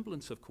the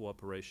semblance of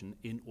cooperation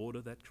in order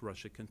that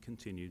Russia can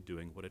continue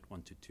doing what it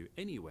wanted to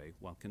anyway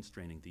while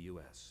constraining the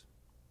US.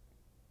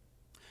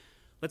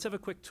 Let's have a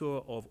quick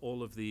tour of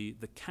all of the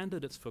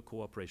candidates for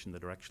cooperation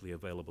that are actually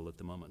available at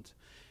the moment.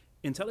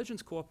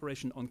 Intelligence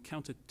cooperation on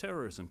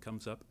counterterrorism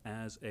comes up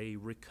as a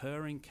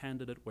recurring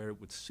candidate where it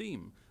would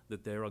seem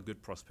that there are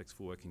good prospects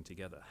for working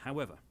together.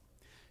 However,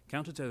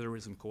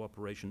 counterterrorism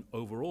cooperation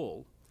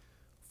overall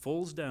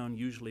falls down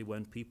usually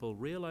when people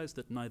realize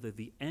that neither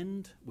the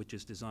end which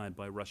is desired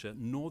by Russia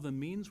nor the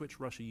means which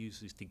Russia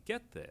uses to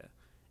get there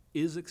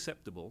is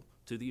acceptable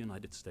to the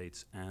United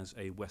States as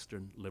a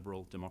Western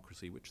liberal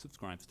democracy which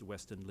subscribes to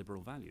Western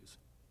liberal values.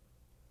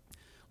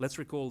 Let's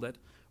recall that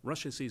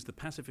Russia sees the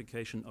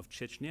pacification of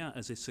Chechnya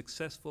as a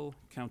successful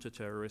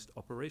counter-terrorist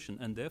operation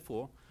and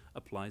therefore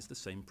applies the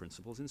same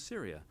principles in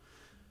Syria.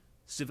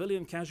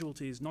 Civilian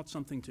casualty is not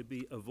something to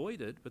be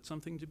avoided, but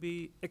something to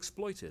be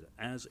exploited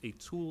as a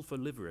tool for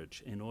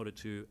leverage in order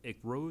to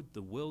erode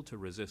the will to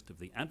resist of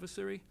the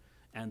adversary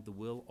and the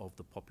will of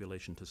the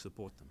population to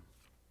support them.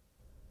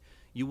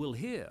 You will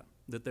hear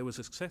that there was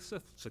a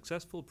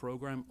successful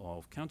program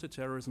of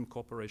counterterrorism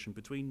cooperation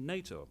between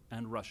NATO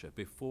and Russia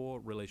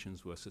before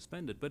relations were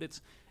suspended, but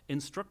it's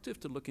instructive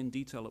to look in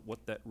detail at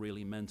what that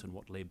really meant and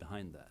what lay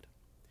behind that.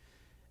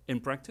 In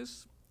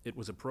practice, it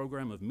was a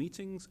program of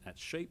meetings at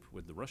SHAPE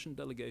with the Russian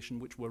delegation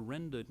which were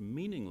rendered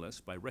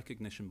meaningless by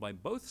recognition by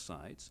both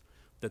sides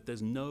that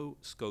there's no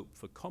scope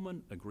for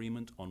common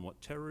agreement on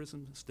what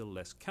terrorism, still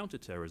less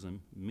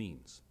counterterrorism,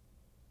 means.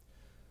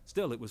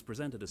 Still, it was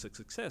presented as a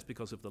success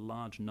because of the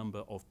large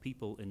number of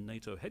people in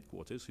NATO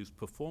headquarters whose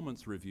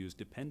performance reviews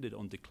depended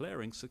on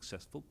declaring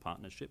successful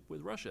partnership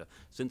with Russia,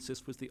 since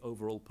this was the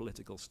overall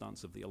political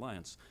stance of the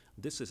alliance.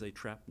 This is a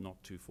trap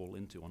not to fall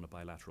into on a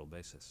bilateral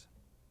basis.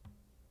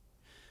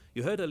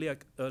 You heard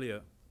Oleg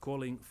earlier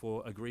calling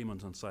for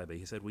agreement on cyber.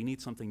 He said, we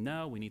need something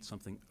now, we need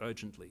something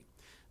urgently.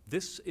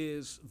 This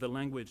is the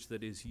language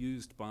that is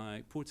used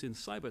by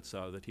Putin's cyber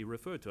tsar that he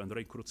referred to,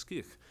 Andrei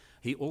Krutskikh.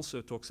 He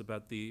also talks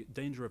about the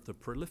danger of the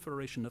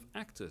proliferation of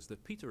actors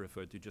that Peter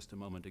referred to just a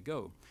moment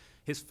ago.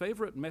 His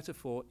favorite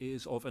metaphor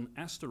is of an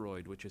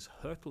asteroid which is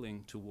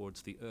hurtling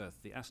towards the Earth.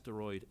 The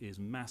asteroid is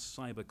mass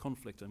cyber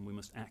conflict and we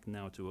must act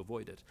now to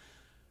avoid it.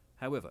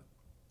 However,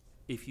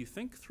 if you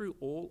think through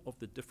all of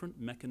the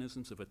different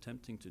mechanisms of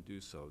attempting to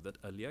do so that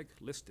Oleg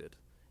listed,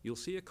 you'll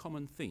see a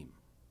common theme.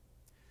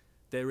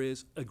 There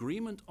is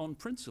agreement on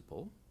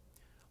principles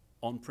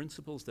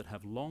that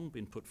have long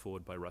been put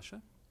forward by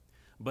Russia,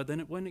 but then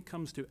when it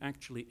comes to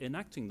actually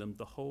enacting them,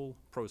 the whole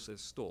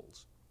process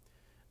stalls.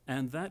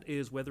 And that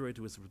is whether it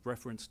was with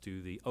reference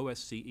to the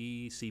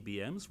OSCE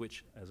CBMs,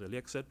 which, as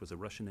Oleg said, was a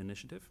Russian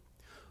initiative,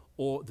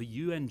 or the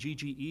UN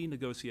GGE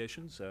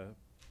negotiations.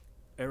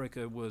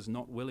 Erica was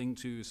not willing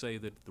to say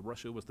that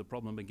Russia was the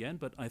problem again,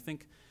 but I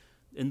think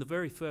in the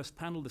very first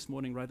panel this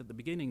morning, right at the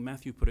beginning,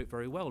 Matthew put it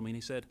very well. I mean,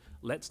 he said,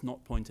 let's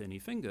not point any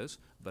fingers,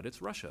 but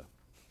it's Russia.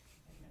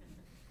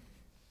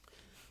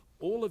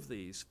 All of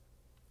these,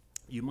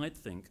 you might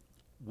think,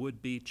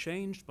 would be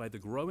changed by the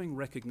growing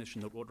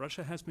recognition that what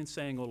Russia has been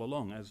saying all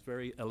along, as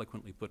very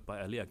eloquently put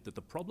by Oleg, that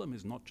the problem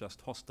is not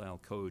just hostile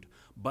code,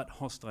 but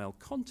hostile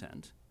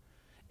content,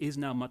 is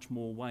now much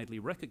more widely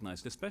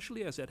recognized,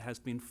 especially as it has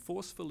been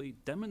forcefully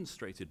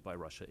demonstrated by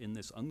Russia in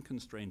this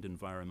unconstrained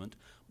environment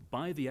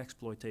by the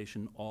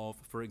exploitation of,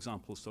 for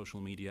example, social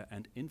media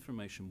and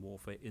information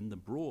warfare in the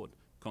broad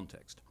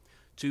context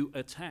to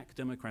attack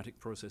democratic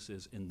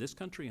processes in this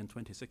country in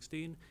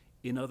 2016,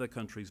 in other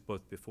countries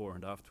both before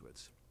and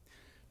afterwards.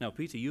 Now,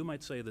 Peter, you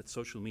might say that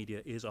social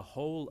media is a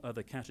whole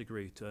other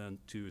category to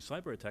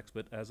cyber attacks,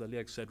 but as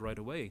Oleg said right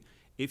away,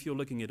 if you're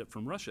looking at it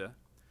from Russia,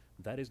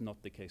 that is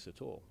not the case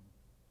at all.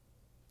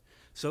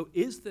 So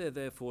is there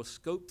therefore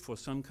scope for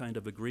some kind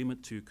of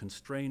agreement to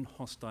constrain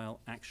hostile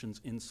actions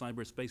in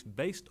cyberspace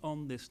based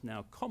on this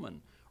now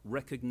common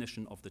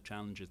recognition of the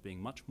challenges being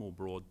much more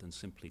broad than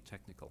simply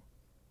technical?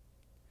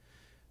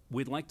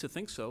 We'd like to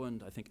think so,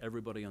 and I think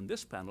everybody on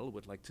this panel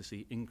would like to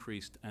see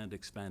increased and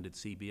expanded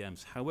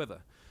CBMs.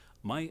 However,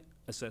 my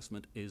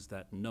assessment is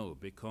that no,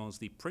 because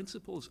the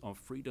principles of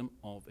freedom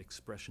of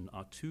expression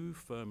are too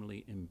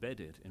firmly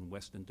embedded in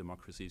Western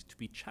democracies to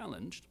be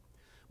challenged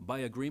by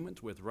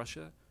agreement with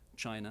Russia,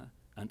 China,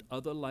 and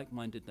other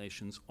like-minded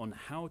nations on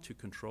how to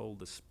control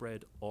the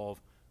spread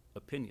of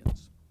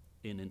opinions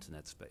in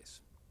internet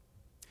space.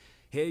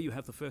 Here you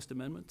have the First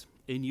Amendment.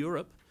 In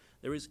Europe,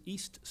 there is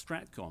East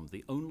Stratcom,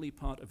 the only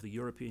part of the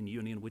European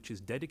Union which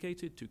is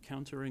dedicated to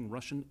countering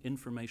Russian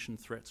information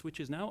threats, which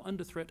is now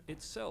under threat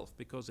itself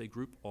because a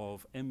group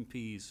of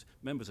MPs,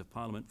 members of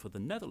parliament for the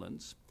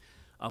Netherlands,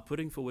 are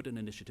putting forward an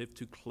initiative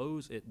to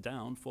close it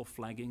down for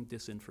flagging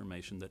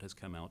disinformation that has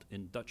come out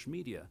in Dutch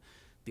media.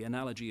 The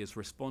analogy is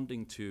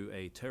responding to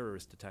a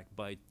terrorist attack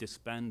by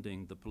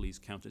disbanding the police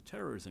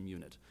counter-terrorism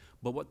unit.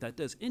 But what that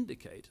does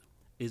indicate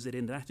is that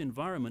in that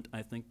environment,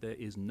 I think there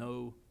is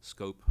no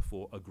scope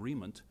for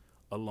agreement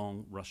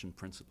along Russian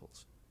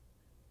principles.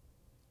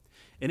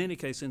 In any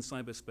case, in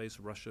cyberspace,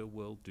 Russia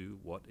will do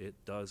what it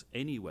does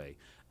anyway.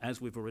 As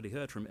we've already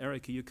heard from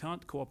Erica, you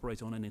can't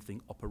cooperate on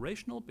anything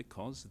operational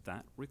because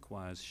that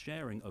requires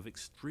sharing of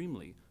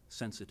extremely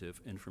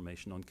sensitive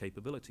information on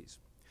capabilities.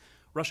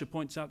 Russia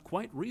points out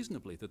quite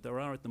reasonably that there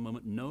are at the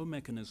moment no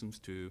mechanisms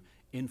to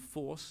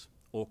enforce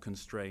or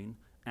constrain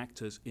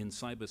actors in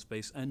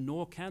cyberspace, and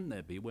nor can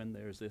there be when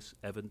there is this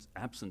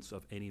absence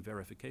of any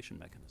verification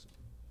mechanism.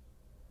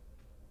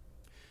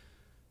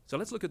 So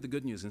let's look at the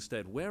good news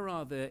instead. Where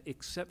are there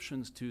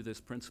exceptions to this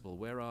principle?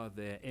 Where are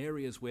there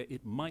areas where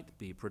it might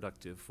be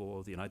productive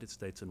for the United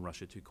States and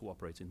Russia to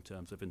cooperate in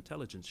terms of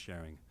intelligence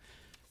sharing?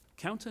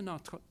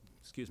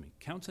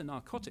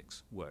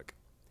 counter-narcotics work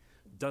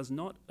does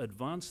not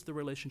advance the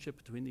relationship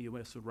between the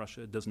US and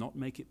Russia, does not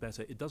make it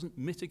better, it doesn't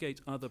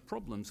mitigate other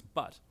problems,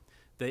 but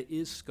there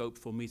is scope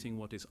for meeting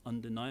what is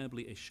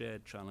undeniably a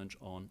shared challenge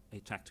on a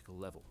tactical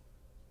level.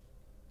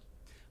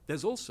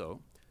 There's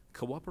also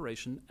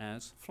cooperation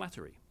as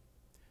flattery,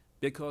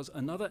 because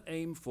another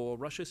aim for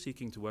Russia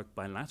seeking to work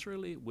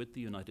bilaterally with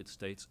the United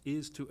States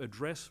is to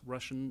address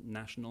Russian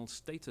national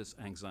status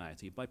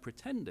anxiety by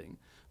pretending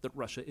that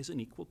Russia is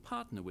an equal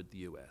partner with the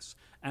US,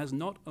 as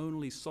not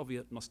only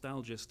Soviet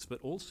nostalgists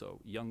but also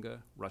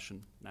younger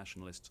Russian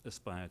nationalists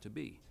aspire to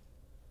be.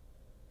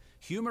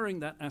 Humoring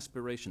that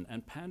aspiration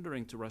and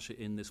pandering to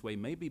Russia in this way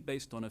may be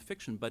based on a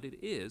fiction, but it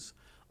is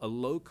a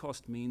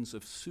low-cost means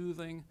of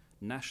soothing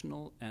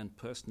national and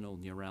personal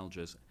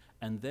neuralgias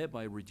and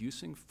thereby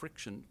reducing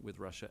friction with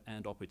Russia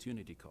and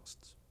opportunity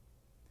costs.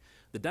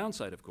 The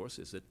downside, of course,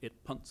 is that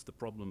it punts the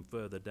problem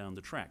further down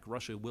the track.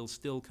 Russia will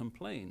still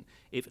complain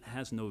if it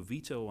has no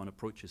veto on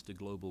approaches to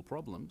global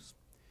problems,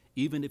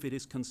 even if it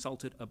is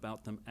consulted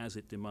about them as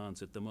it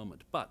demands at the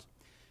moment. But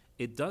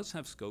it does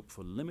have scope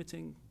for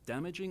limiting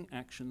damaging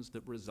actions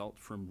that result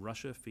from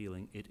Russia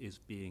feeling it is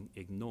being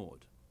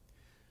ignored.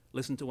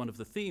 Listen to one of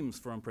the themes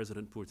from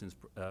President Putin's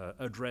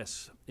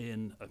address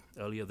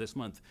earlier this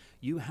month.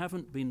 You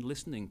haven't been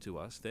listening to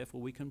us,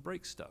 therefore we can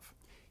break stuff.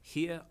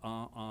 Here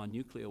are our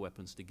nuclear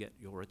weapons to get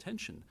your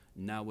attention.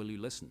 Now will you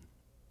listen?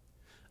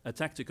 A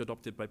tactic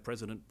adopted by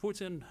President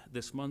Putin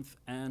this month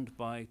and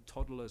by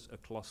toddlers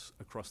across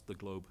the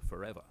globe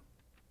forever.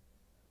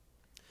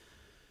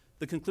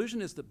 The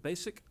conclusion is that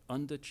basic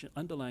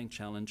underlying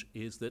challenge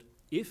is that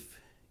if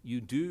you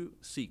do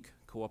seek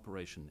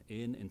cooperation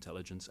in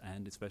intelligence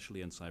and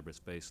especially in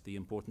cyberspace, the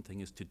important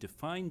thing is to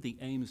define the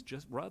aims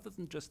rather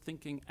than just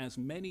thinking, as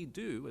many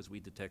do, as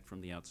we detect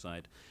from the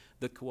outside,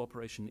 that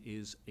cooperation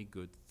is a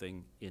good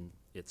thing in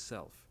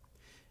itself.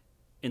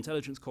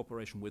 Intelligence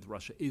cooperation with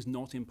Russia is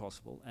not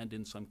impossible and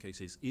in some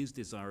cases is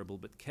desirable,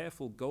 but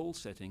careful goal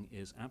setting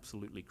is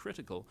absolutely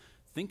critical,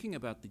 thinking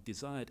about the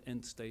desired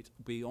end state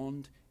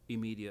beyond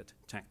immediate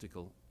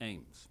tactical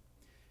aims.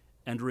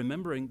 And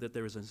remembering that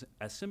there is an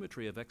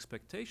asymmetry of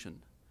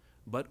expectation,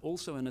 but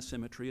also an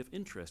asymmetry of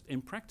interest.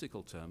 In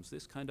practical terms,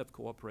 this kind of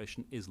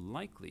cooperation is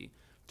likely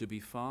to be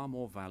far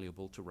more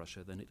valuable to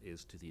Russia than it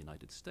is to the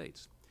United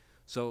States.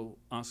 So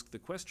ask the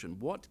question,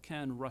 what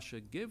can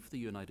Russia give the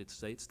United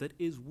States that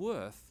is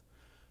worth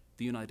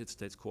the United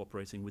States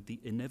cooperating with the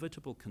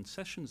inevitable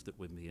concessions that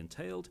would be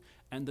entailed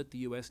and that the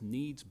US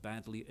needs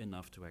badly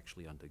enough to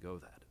actually undergo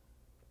that?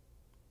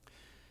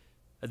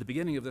 At the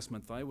beginning of this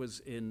month, I was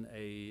in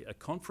a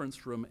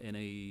conference room in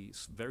a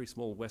very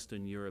small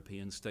Western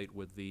European state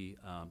with the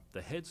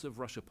heads of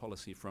Russia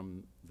policy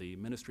from the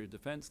Ministry of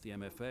Defense, the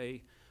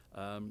MFA,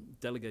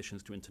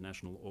 delegations to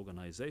international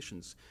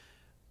organizations.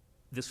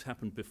 This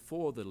happened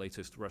before the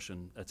latest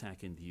Russian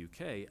attack in the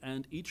UK,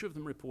 and each of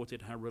them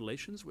reported how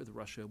relations with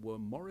Russia were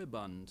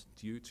moribund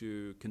due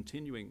to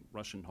continuing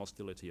Russian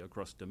hostility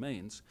across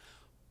domains.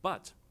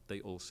 But, they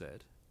all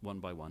said, one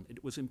by one,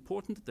 it was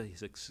important that they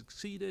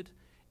succeeded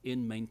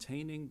in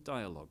maintaining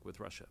dialogue with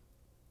Russia.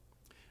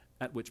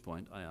 At which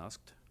point I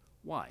asked,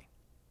 why?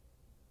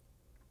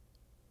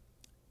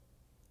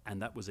 And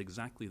that was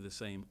exactly the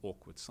same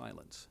awkward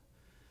silence.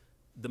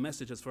 The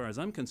message, as far as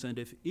I'm concerned,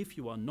 if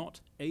you are not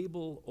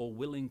able or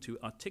willing to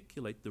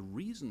articulate the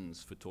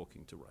reasons for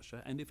talking to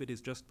Russia, and if it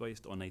is just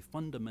based on a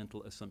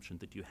fundamental assumption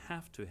that you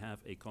have to have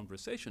a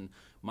conversation,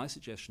 my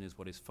suggestion is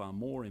what is far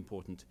more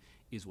important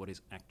is what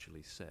is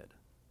actually said.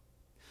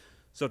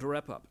 So to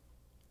wrap up,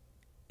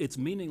 it's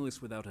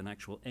meaningless without an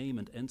actual aim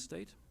and end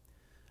state.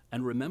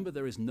 And remember,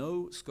 there is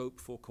no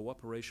scope for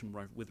cooperation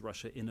with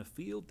Russia in a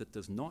field that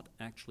does not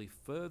actually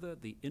further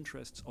the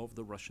interests of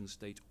the Russian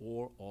state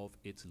or of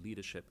its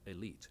leadership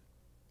elite.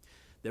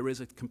 There is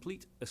a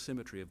complete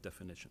asymmetry of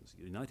definitions.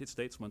 The United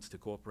States wants to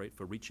cooperate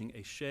for reaching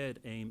a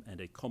shared aim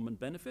and a common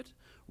benefit.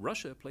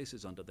 Russia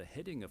places under the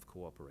heading of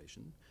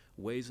cooperation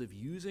ways of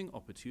using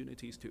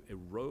opportunities to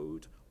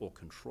erode or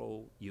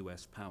control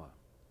US power.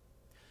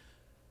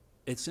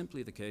 It's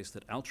simply the case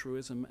that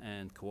altruism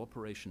and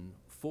cooperation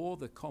for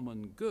the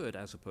common good,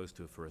 as opposed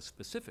to for a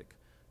specific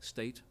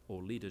state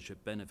or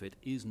leadership benefit,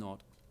 is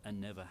not and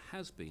never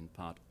has been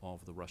part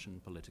of the Russian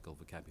political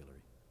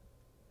vocabulary.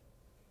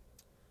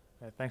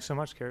 Thanks so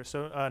much, Keir.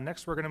 So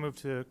next we're going to move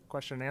to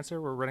question and answer.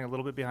 We're running a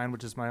little bit behind,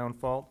 which is my own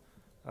fault.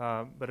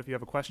 But if you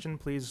have a question,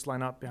 please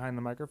line up behind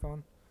the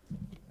microphone.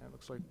 It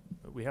looks like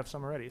we have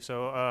some already.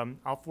 So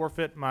I'll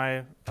forfeit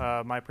my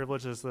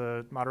privilege as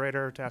the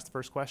moderator to ask the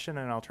first question,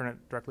 and I'll turn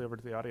it directly over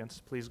to the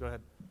audience. Please go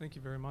ahead. Thank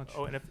you very much.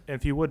 Oh, and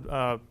if you would,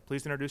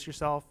 please introduce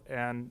yourself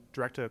and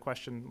direct a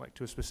question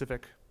to a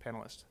specific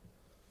panelist.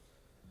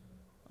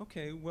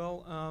 Okay,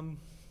 well,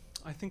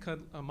 I think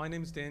my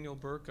name is Daniel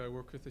Burke. I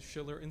work with the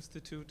Schiller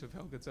Institute of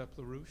Helga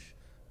Zepp-LaRouche.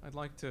 I'd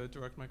like to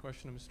direct my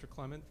question to Mr.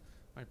 Clement.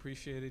 I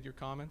appreciated your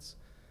comments.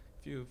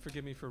 If you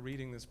forgive me for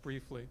reading this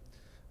briefly.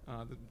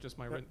 Just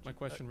my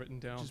question written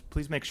down. Just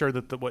please make sure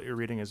that what you're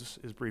reading is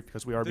brief,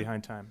 because we are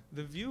behind time.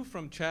 The view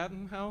from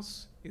Chatham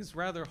House is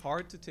rather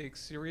hard to take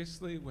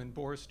seriously when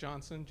Boris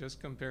Johnson just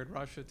compared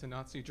Russia to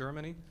Nazi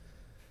Germany.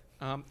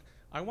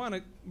 I want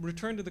to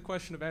return to the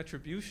question of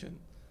attribution.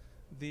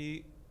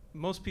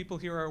 Most people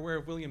here are aware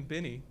of William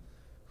Binney,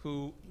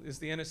 who is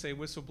the NSA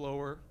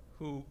whistleblower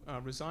who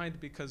resigned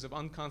because of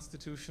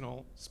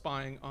unconstitutional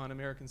spying on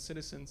American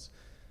citizens.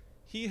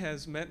 He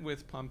has met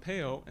with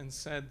Pompeo and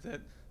said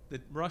that the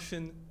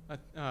Russian,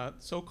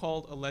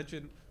 so-called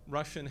alleged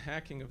Russian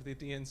hacking of the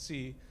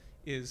DNC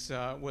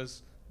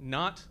was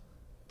not,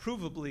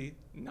 provably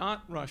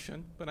not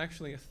Russian, but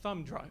actually a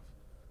thumb drive.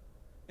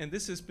 And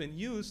this has been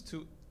used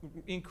to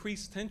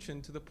increase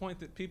tension to the point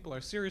that people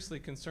are seriously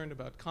concerned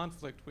about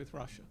conflict with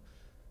Russia.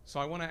 So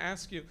I want to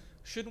ask you,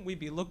 shouldn't we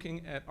be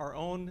looking at our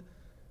own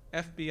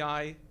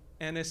FBI,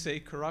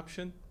 NSA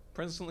corruption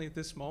presently at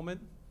this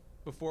moment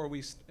before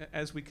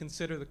as we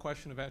consider the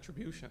question of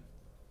attribution?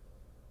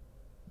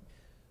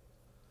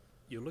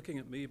 You're looking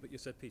at me, but you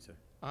said Peter.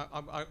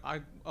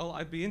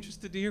 I'd be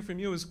interested to hear from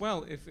you as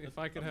well if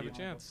I could have a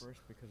chance.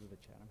 First because of the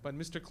Chatham. But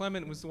Mr.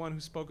 Clement was the one who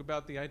spoke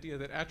about the idea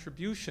that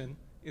attribution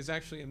is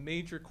actually a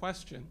major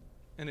question,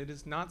 and it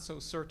is not so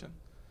certain.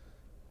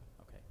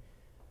 Okay.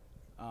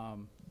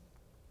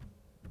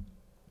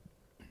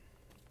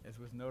 As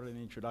was noted in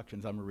the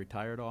introductions, I'm a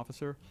retired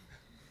officer.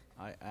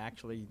 I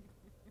actually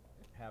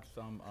have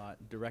some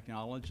direct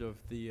knowledge of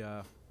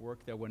the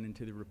work that went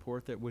into the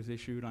report that was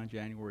issued on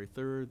January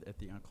 3rd at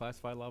the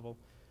unclassified level.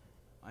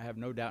 I have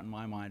no doubt in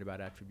my mind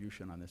about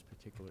attribution on this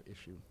particular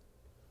issue.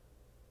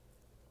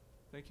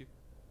 Thank you.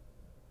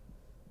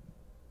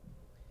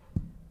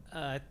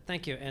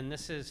 Thank you. And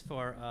this is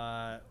for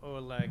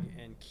Oleg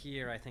and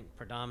Keir, I think,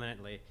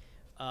 predominantly.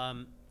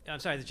 I'm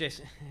sorry,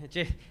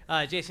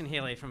 Jason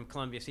Healy from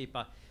Columbia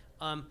SIPA.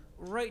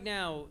 Right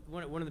now,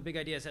 one of the big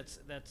ideas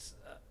that's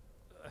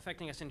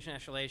affecting us in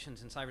international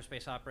relations and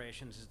cyberspace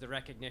operations is the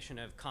recognition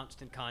of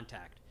constant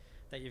contact.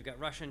 That you've got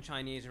Russian,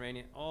 Chinese,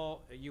 Iranian,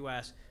 all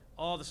U.S.,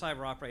 all the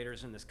cyber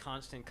operators in this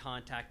constant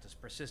contact, this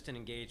persistent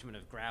engagement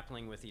of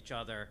grappling with each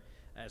other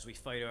as we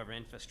fight over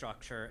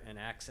infrastructure and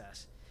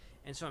access.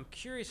 And so I'm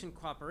curious in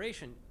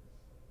cooperation,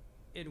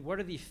 what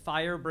are the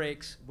fire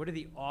breaks, what are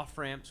the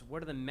off-ramps,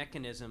 what are the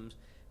mechanisms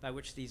by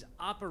which these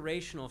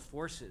operational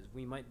forces,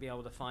 we might be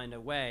able to find a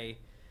way,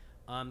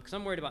 because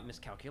I'm worried about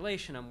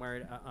miscalculation, I'm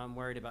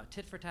worried about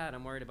tit for tat,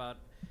 I'm worried about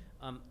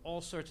all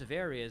sorts of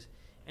areas.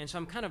 And so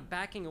I'm kind of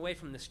backing away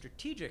from the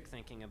strategic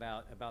thinking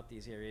about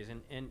these areas.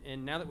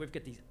 And now that we've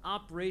got these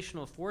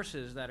operational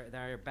forces that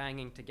are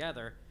banging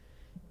together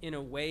in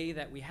a way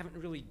that we haven't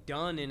really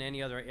done in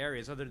any other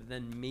areas other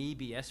than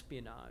maybe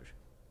espionage.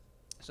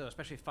 So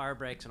especially fire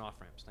breaks and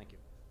off-ramps. Thank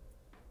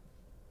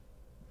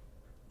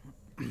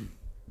you.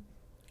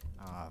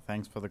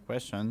 Thanks for the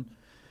question.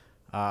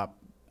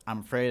 I'm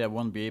afraid I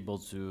won't be able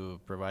to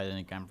provide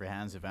any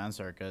comprehensive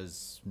answer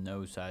because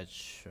no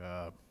such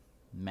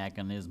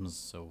mechanisms,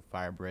 so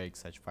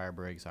such fire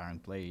breaks are in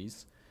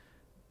place.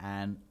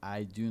 And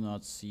I do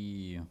not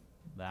see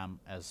them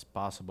as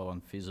possible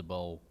and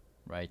feasible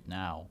right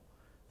now.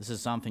 This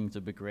is something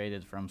to be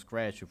created from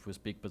scratch if we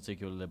speak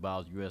particularly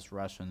about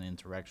U.S.-Russian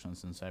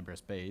interactions in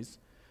cyberspace,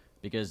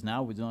 because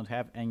now we do not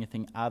have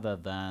anything other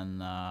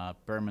than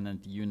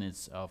permanent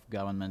units of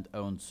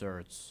government-owned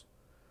certs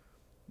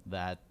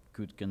that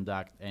could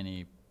conduct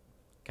any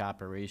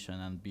cooperation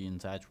and be in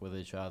touch with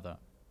each other.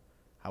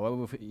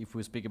 However, if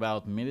we speak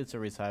about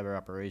military cyber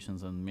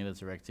operations and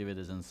military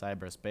activities in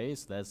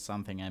cyberspace, that's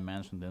something I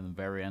mentioned in the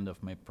very end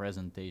of my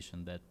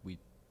presentation, that we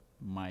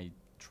might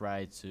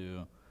try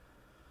to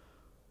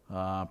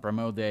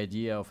promote the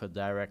idea of a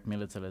direct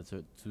military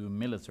to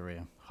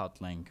military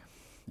hotlink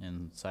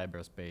in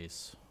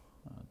cyberspace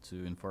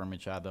to inform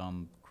each other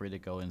on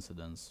critical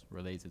incidents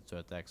related to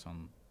attacks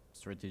on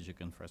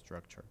strategic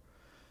infrastructure.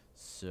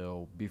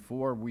 So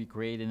before we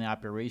create any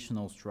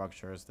operational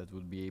structures that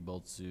would be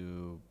able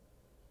to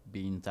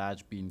be in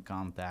touch, be in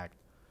contact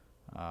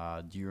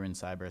during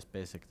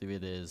cyberspace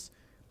activities,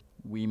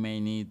 we may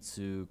need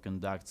to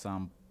conduct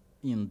some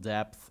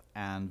in-depth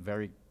and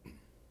very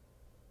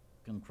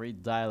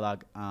concrete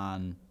dialogue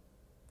on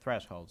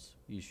thresholds,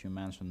 issue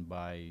mentioned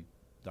by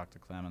Dr.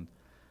 Clement.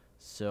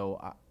 So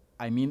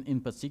I mean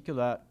in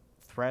particular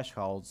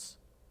thresholds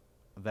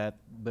that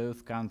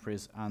both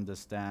countries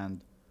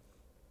understand,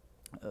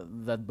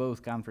 that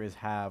both countries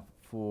have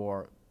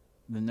for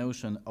the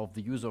notion of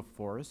the use of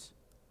force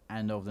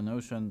and of the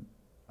notion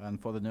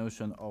for the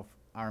notion of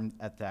armed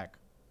attack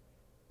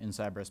in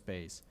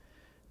cyberspace.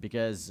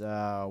 Because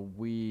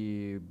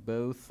we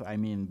both,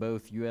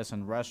 both US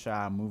and Russia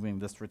are moving,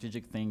 the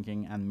strategic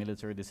thinking and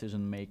military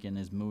decision making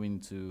is moving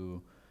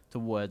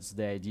towards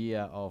the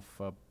idea of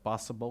a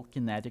possible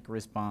kinetic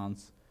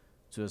response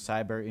to a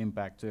cyber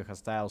impact, to a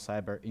hostile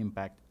cyber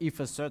impact, if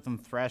a certain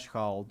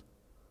threshold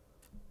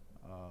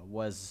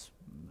was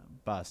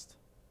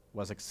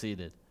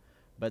exceeded.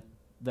 But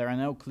there are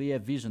no clear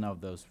vision of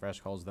those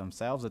thresholds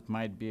themselves. It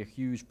might be a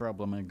huge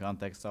problem in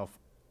context of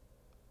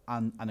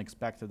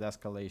unexpected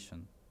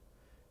escalation.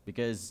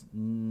 because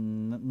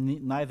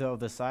neither of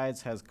the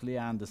sides has clear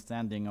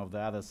understanding of the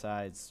other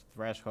side's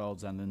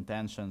thresholds and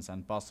intentions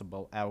and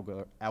possible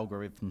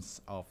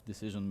algorithms of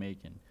decision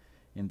making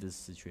in this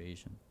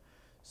situation.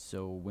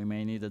 So we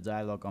may need a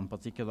dialogue on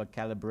particular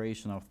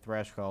calibration of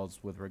thresholds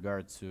with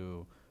regard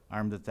to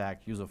armed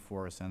attack, use of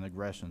force, and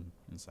aggression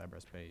in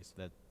cyberspace.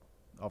 That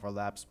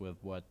overlaps with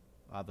what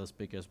other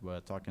speakers were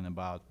talking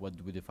about. What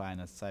do we define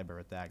as cyber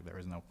attack? There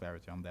is no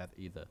clarity on that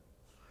either.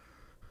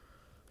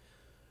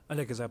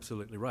 Oleg is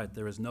absolutely right.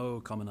 There is no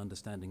common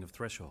understanding of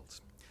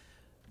thresholds.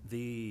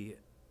 The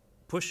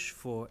push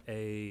for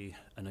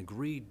an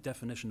agreed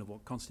definition of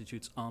what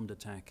constitutes armed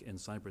attack in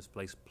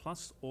cyberspace,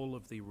 plus all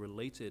of the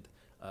related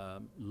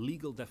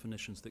legal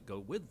definitions that go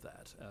with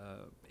that,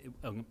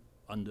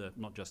 under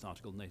not just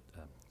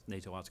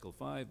NATO Article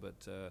 5,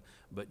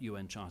 but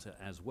UN Charter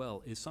as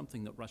well, is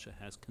something that Russia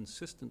has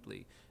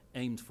consistently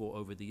aimed for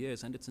over the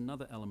years, and it's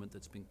another element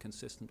that's been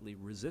consistently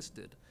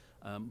resisted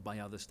by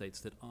other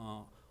states that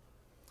are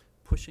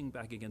pushing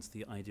back against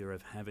the idea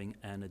of having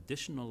an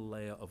additional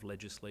layer of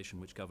legislation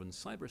which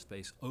governs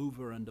cyberspace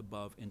over and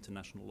above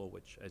international law,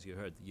 which, as you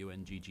heard, the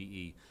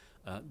UNGGE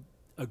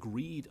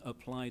agreed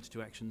applied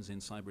to actions in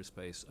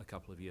cyberspace a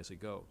couple of years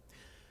ago.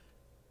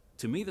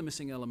 To me, the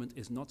missing element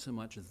is not so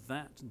much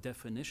that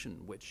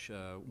definition, which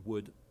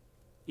would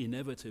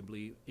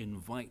inevitably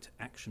invite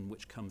action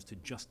which comes to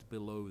just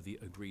below the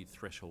agreed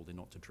threshold in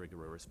order to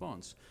trigger a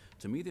response.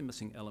 To me, the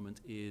missing element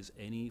is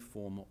any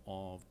form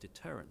of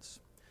deterrence,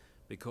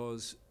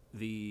 because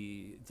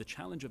the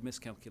challenge of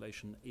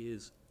miscalculation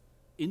is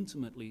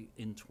intimately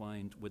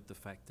entwined with the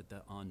fact that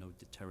there are no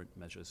deterrent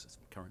measures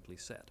currently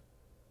set.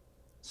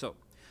 So,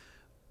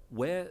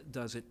 where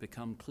does it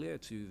become clear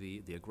to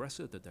the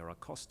aggressor that there are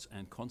costs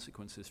and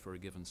consequences for a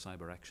given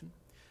cyber action?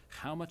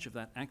 How much of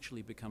that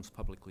actually becomes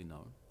publicly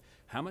known?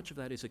 How much of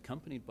that is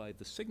accompanied by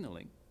the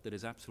signaling that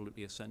is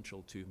absolutely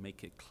essential to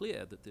make it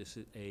clear that this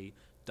is a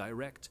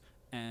direct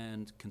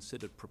and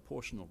considered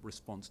proportional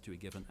response to a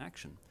given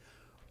action?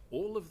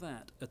 All of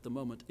that, at the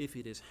moment, if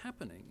it is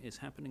happening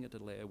at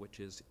a layer which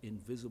is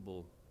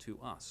invisible to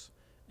us,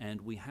 and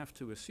we have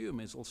to assume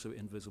is also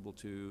invisible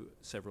to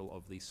several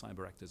of the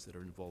cyber actors that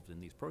are involved in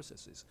these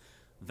processes.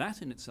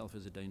 That in itself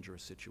is a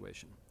dangerous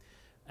situation,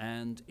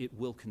 and it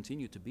will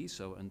continue to be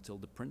so until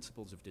the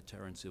principles of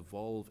deterrence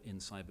evolve in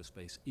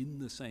cyberspace in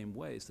the same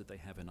ways that they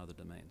have in other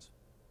domains.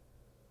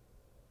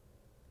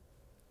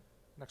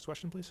 Next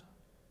question, please.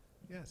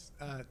 Yes,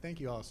 thank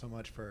you all so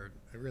much for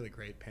a really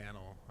great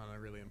panel on a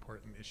really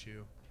important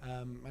issue.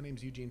 My name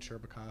is Eugene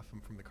Sherbakov.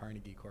 I'm from the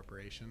Carnegie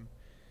Corporation.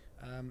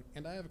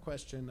 And I have a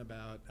question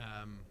about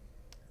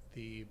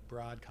the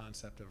broad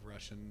concept of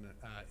Russian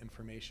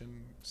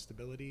information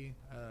stability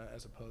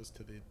as opposed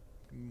to the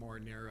more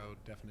narrow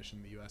definition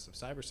in the U.S. of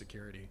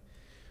cybersecurity,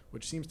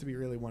 which seems to be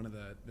really one of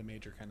the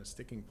major kind of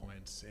sticking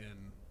points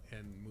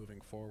in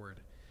moving forward.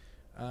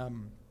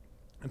 And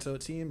so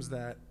it seems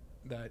that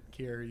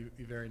Keir, you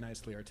very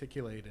nicely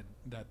articulated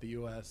that the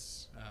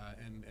U.S.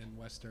 and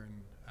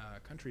Western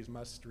countries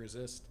must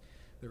resist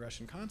the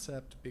Russian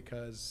concept,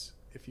 because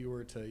if you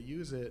were to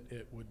use it,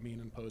 it would mean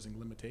imposing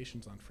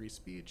limitations on free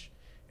speech,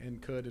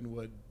 and could and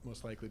would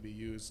most likely be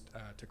used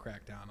to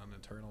crack down on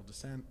internal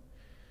dissent.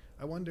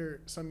 I wonder,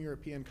 some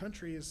European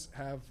countries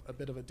have a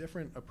bit of a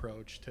different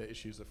approach to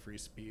issues of free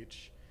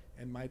speech,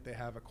 and might they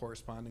have a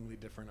correspondingly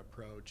different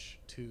approach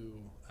to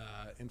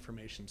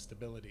information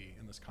stability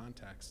in this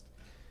context?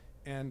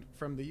 And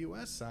from the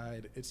US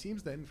side, it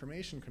seems that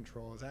information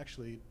control is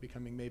actually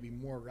becoming maybe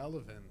more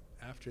relevant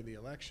after the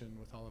election,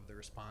 with all of the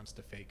response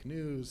to fake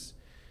news,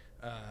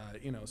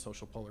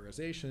 social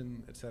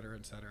polarization, et cetera,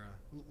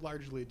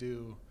 largely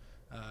due,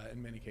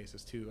 in many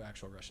cases, to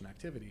actual Russian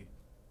activity.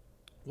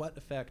 What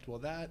effect will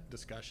that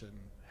discussion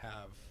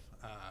have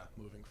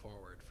moving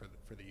forward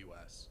for the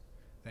US?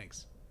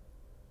 Thanks.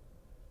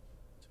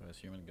 So I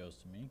assume it goes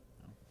to me?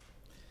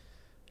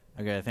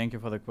 No. Okay, thank you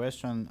for the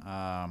question.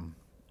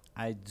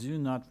 I do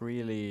not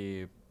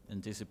really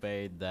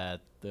anticipate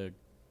that the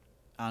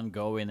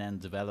ongoing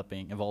and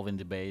evolving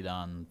debate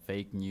on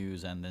fake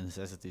news and the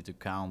necessity to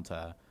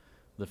counter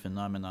the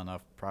phenomenon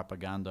of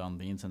propaganda on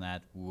the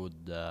internet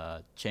would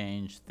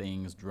change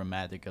things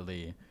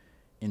dramatically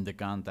in the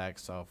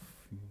context of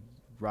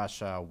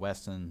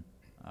Russia-Western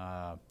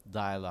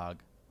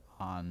dialogue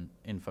on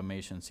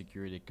information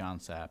security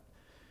concept.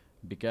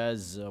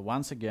 Because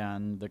once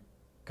again, the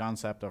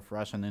concept of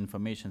Russian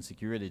information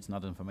security, it's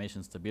not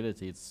information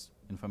stability, it's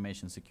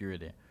information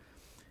security.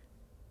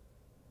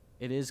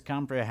 It is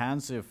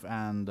comprehensive,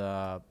 and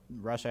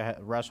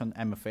Russian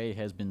MFA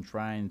has been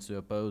trying to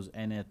oppose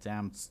any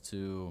attempts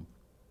to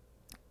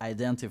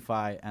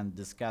identify and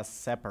discuss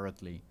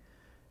separately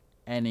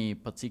any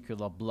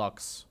particular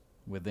blocks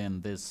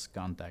within this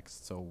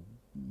context. So,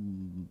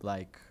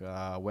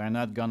 we're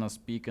not gonna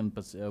speak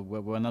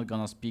we're not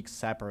gonna speak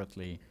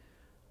separately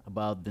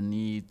about the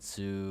need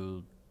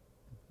to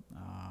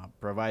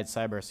provide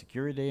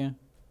cybersecurity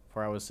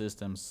for our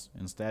systems.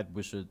 Instead,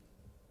 we should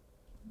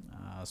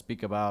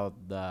speak about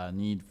the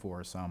need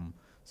for some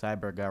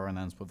cyber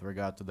governance with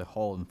regard to the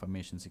whole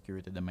information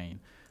security domain.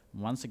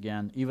 Once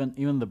again,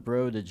 even the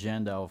broad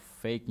agenda of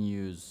fake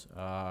news,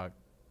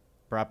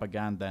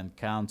 propaganda and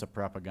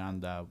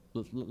counter-propaganda,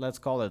 let's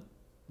call it,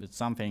 it's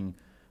something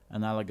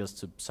analogous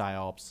to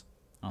psyops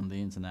on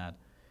the internet.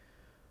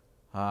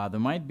 There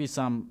might be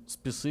some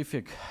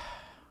specific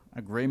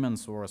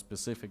agreements or a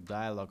specific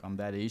dialogue on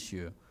that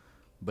issue,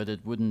 but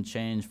it wouldn't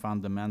change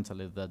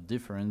fundamentally the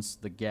difference,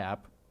 the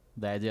gap,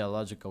 the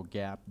ideological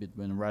gap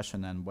between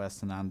Russian and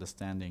Western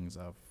understandings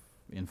of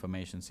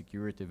information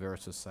security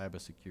versus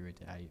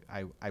cybersecurity.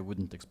 I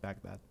wouldn't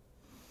expect that.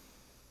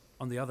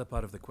 On the other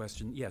part of the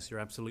question, yes, you're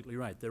absolutely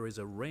right. There is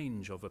a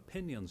range of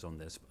opinions on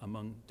this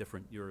among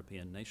different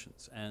European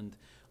nations. And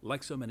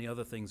like so many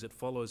other things, it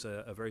follows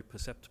a very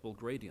perceptible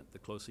gradient. The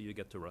closer you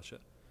get to Russia,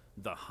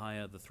 the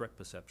higher the threat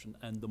perception,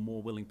 and the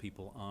more willing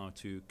people are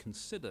to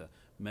consider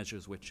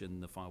measures which in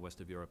the far west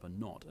of Europe are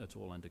not at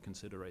all under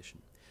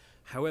consideration.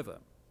 However,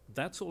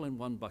 that's all in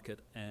one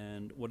bucket,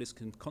 and what is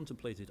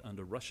contemplated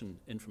under Russian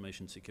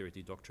information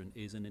security doctrine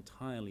is an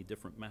entirely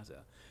different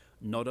matter,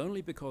 not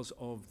only because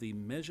of the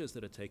measures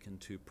that are taken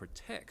to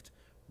protect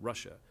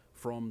Russia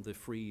from the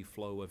free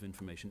flow of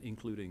information,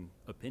 including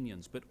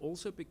opinions, but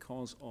also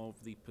because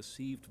of the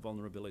perceived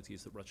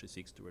vulnerabilities that Russia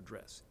seeks to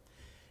address.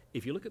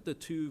 If you look at the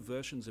two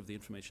versions of the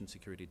information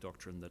security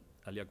doctrine that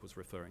Oleg was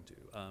referring to,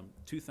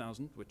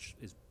 2000, which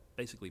is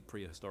basically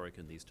prehistoric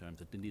in these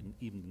terms, it didn't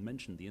even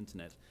mention the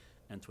internet,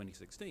 and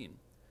 2016.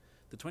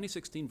 The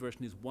 2016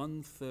 version is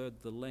 1/3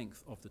 the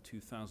length of the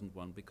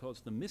 2001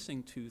 because the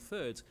missing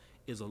 2/3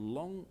 is a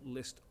long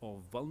list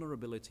of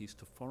vulnerabilities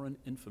to foreign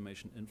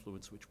information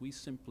influence which we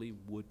simply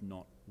would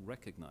not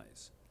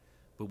recognize,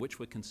 but which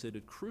were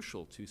considered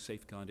crucial to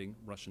safeguarding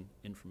Russian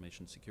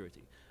information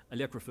security.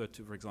 Oleg referred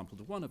to, for example,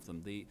 to one of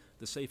them, the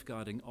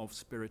safeguarding of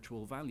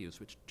spiritual values,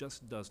 which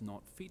just does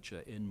not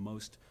feature in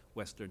most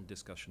Western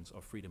discussions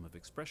of freedom of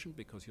expression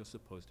because you're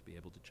supposed to be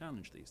able to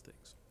challenge these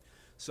things.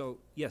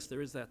 So yes,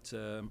 there is that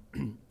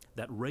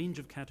that range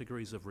of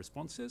categories of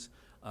responses,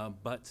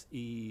 but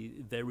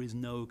there is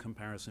no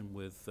comparison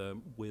with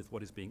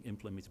what is being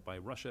implemented by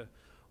Russia,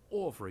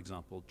 or for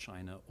example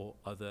China or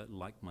other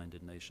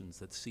like-minded nations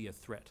that see a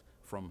threat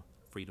from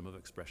freedom of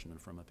expression and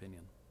from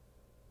opinion.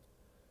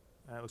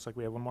 It looks like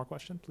we have one more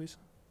question, please.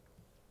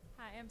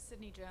 Hi, I'm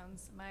Sydney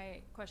Jones.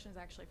 My question is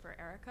actually for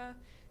Erica.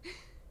 You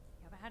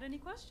haven't had any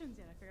questions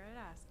yet. I figured I'd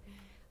ask.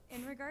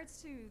 In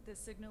regards to the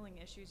signaling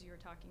issues you were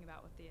talking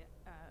about with the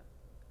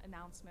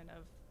announcement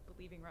of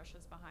believing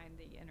Russia's behind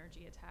the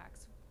energy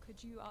attacks,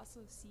 could you also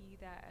see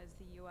that as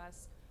the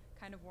U.S.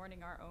 kind of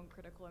warning our own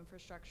critical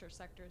infrastructure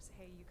sectors,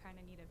 hey, you kind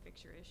of need to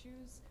fix your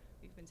issues?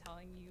 We've been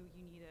telling you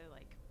you need to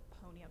like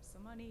pony up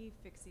some money,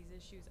 fix these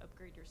issues,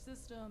 upgrade your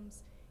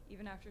systems.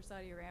 Even after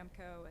Saudi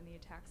Aramco and the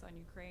attacks on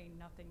Ukraine,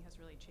 nothing has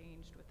really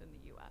changed within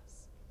the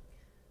U.S.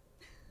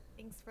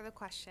 Thanks for the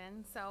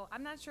question. So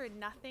I'm not sure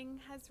nothing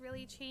has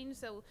really changed.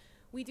 So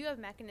we do have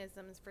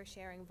mechanisms for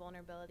sharing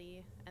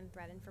vulnerability and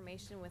threat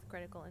information with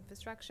critical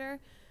infrastructure.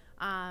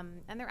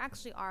 And there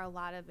actually are a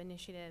lot of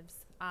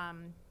initiatives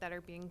that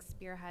are being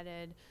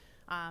spearheaded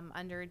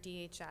under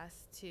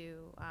DHS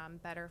to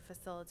better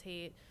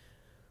facilitate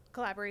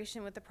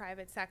collaboration with the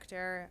private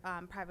sector,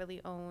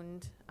 privately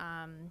owned.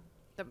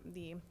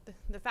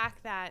 The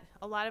fact that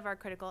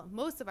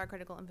most of our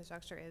critical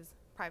infrastructure is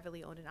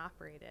privately owned and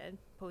operated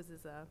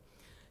poses a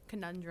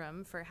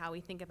conundrum for how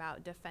we think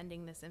about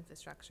defending this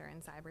infrastructure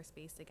in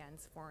cyberspace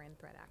against foreign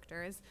threat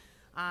actors.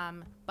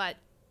 But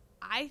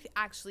I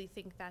actually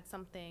think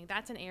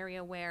that's an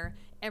area where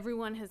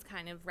everyone has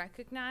kind of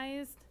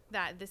recognized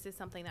that this is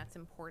something that's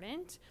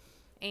important.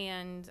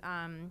 And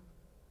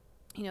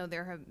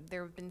there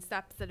have been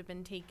steps that have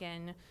been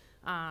taken,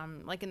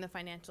 like in the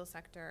financial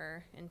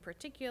sector in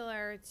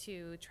particular,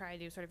 to try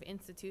to sort of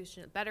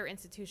better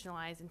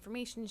institutionalize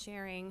information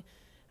sharing,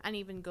 and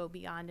even go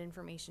beyond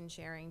information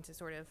sharing to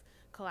sort of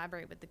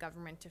collaborate with the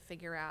government to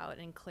figure out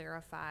and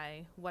clarify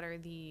what are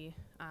the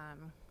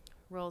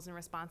roles and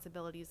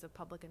responsibilities of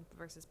public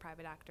versus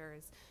private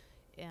actors,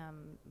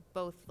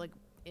 both like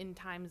in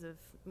times of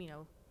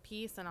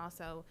peace and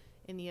also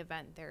in the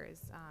event there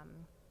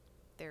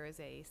is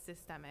a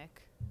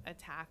systemic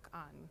attack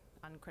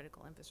on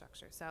critical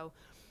infrastructure. So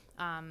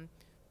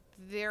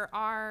there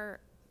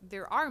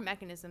are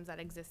mechanisms that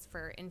exist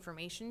for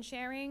information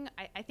sharing.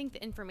 I think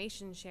the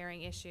information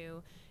sharing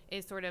issue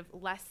is sort of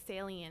less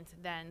salient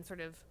than sort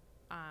of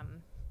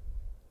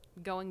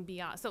going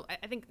beyond. So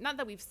I think not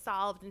that we've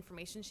solved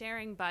information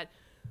sharing, but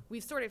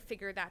we've sort of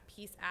figured that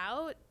piece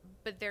out,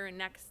 but there are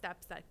next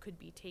steps that could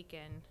be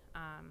taken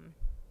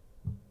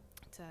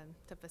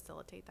to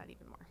facilitate that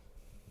even more.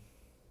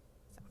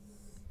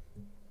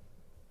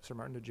 Sir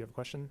Martin, did you have a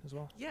question as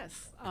well?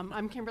 Yes,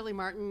 I'm Kimberly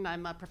Martin.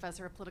 I'm a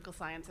professor of political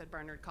science at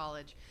Barnard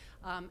College.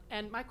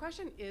 And my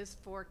question is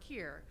for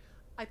Keir.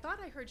 I thought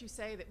I heard you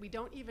say that we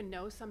don't even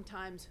know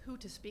sometimes who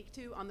to speak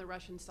to on the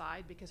Russian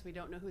side because we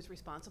don't know who's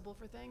responsible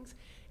for things.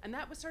 And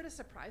that was sort of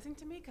surprising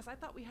to me because I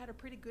thought we had a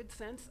pretty good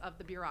sense of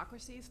the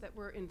bureaucracies that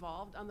were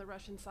involved on the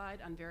Russian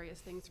side on various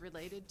things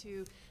related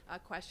to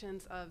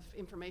questions of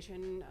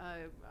information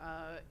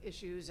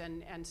issues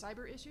and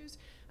cyber issues.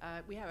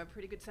 We have a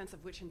pretty good sense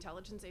of which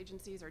intelligence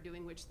agencies are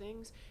doing which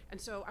things.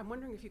 And so I'm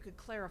wondering if you could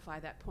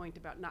clarify that point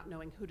about not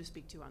knowing who to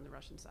speak to on the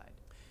Russian side.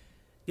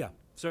 Yeah,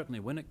 certainly.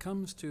 When it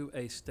comes to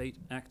a state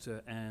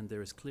actor and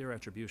there is clear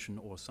attribution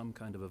or some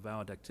kind of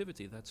avowed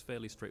activity, that's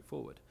fairly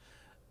straightforward.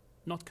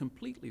 Not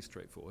completely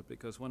straightforward,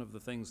 because one of the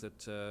things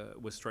that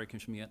was striking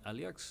to me at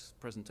Oleg's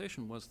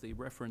presentation was the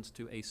reference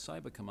to a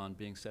cyber command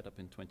being set up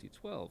in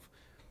 2012,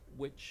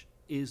 which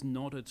is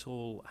not at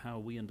all how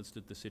we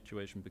understood the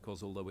situation,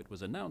 because although it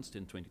was announced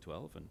in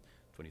 2012 and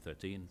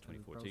 2013,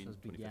 2014,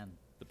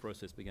 the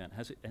process began.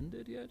 Has it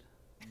ended yet?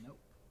 Nope.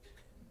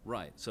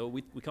 Right, so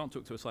we can't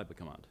talk to a cyber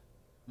command.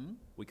 Hmm?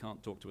 We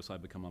can't talk to a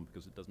cyber command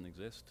because it doesn't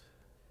exist.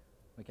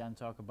 We can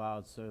talk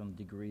about certain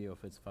degree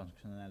of its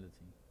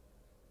functionality.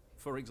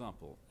 For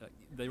example,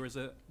 there is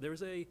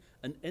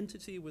an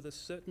entity with a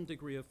certain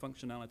degree of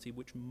functionality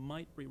which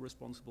might be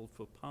responsible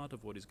for part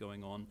of what is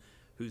going on,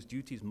 whose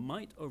duties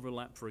might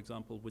overlap, for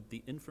example, with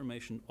the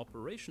information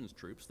operations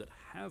troops that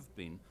have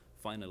been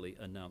finally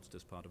announced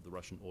as part of the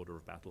Russian order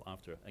of battle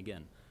after,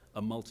 again,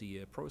 a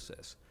multi-year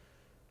process.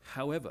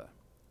 However,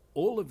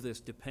 all of this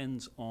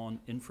depends on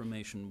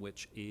information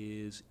which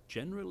is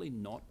generally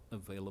not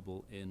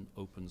available in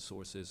open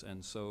sources.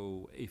 And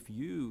so if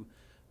you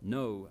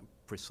know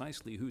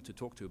precisely who to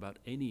talk to about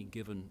any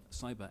given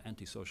cyber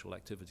antisocial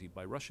activity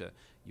by Russia,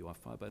 you are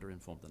far better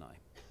informed than I.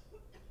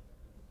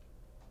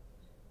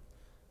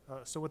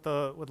 So with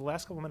the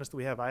last couple minutes that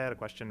we have, I had a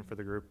question for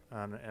the group,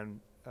 and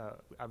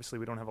obviously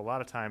we don't have a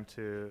lot of time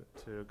to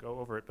go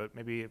over it, but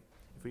maybe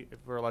if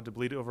we're allowed to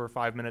bleed over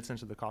 5 minutes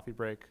into the coffee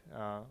break,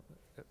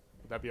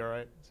 would that be all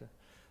right?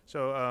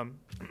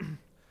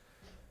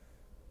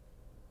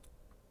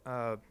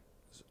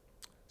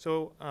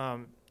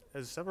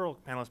 As several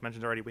panelists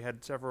mentioned already, we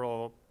had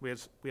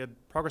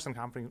progress on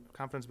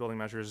confidence building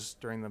measures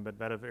during the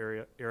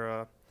Medvedev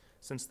era.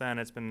 Since then,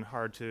 it's been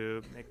hard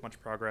to make much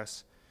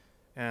progress.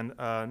 And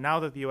now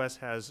that the U.S.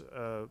 has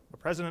a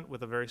president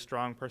with a very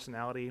strong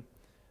personality,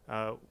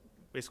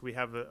 basically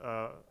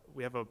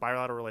we have a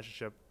bilateral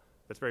relationship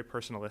that's very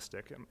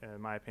personalistic, in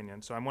my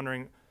opinion. So I'm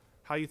wondering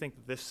how you think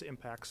this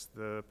impacts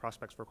the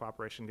prospects for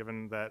cooperation,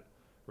 given that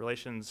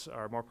relations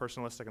are more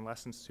personalistic and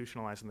less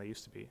institutionalized than they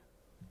used to be.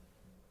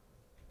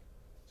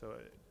 So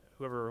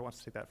whoever wants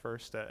to take that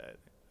first. I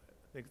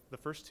think the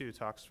first two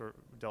talks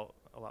dealt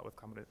a lot with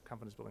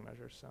confidence building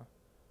measures. So.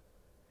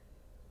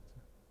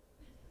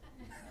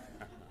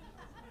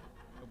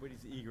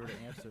 Nobody's eager to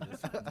answer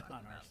this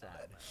on our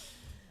side.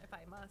 If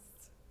I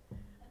must.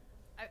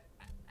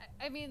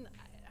 I mean,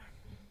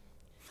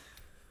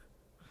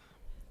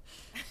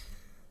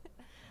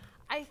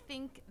 I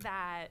think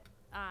that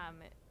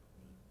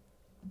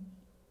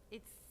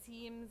it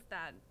seems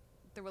that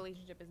the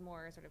relationship is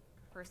more sort of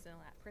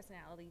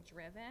personality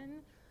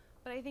driven,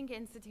 but I think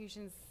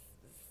institutions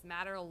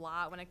matter a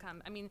lot when it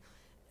comes. I mean,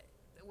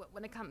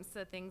 when it comes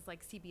to things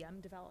like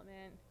CBM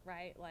development,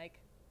 right? Like,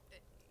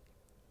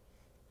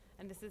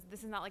 and this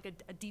is not like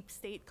a deep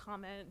state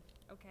comment,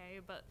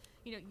 okay? But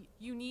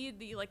you need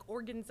the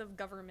organs of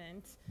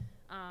government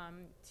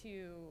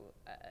to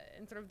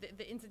and sort of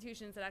the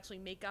institutions that actually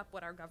make up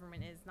what our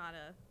government is, not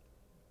a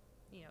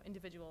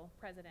individual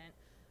president,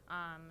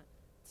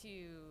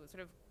 to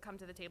sort of come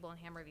to the table and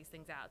hammer these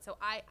things out. So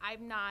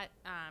I'm not.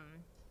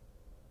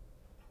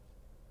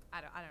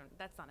 I don't.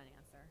 That's not an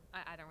answer.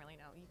 I don't really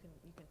know. You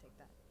can take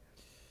that.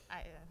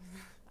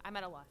 I'm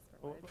at a loss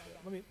for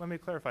words. Let me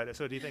clarify this.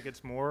 So do you think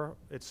it's more?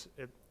 Do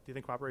you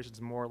think cooperation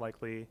is more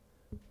likely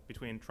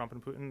between Trump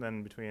and Putin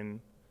than between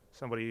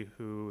somebody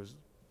who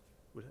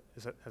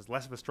has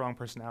less of a strong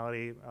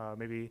personality?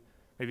 Maybe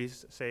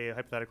say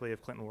hypothetically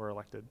if Clinton were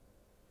elected.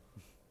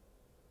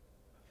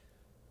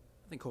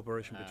 I think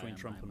cooperation between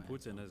Trump and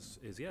Putin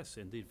is yes,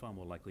 indeed, far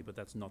more likely, but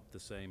that's not the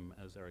same,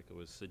 as Erica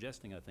was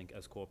suggesting, I think,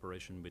 as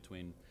cooperation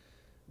between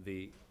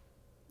the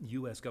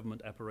U.S.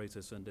 government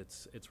apparatus and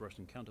its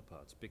Russian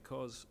counterparts.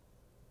 Because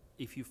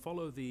if you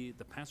follow the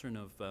pattern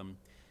of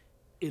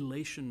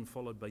elation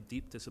followed by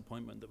deep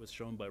disappointment that was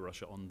shown by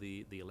Russia on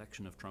the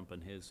election of Trump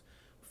and his,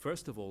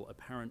 first of all,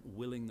 apparent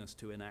willingness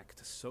to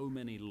enact so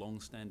many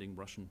long-standing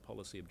Russian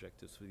policy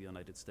objectives for the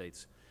United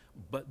States,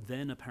 but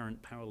then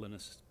apparent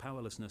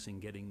powerlessness in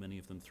getting many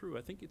of them through.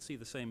 I think you'd see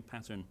the same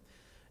pattern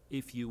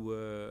if you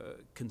were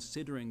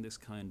considering this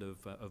kind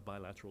of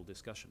bilateral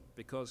discussion.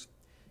 Because,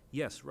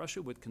 yes,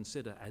 Russia would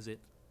consider, as it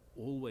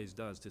always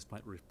does,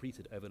 despite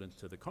repeated evidence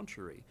to the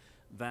contrary,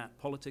 that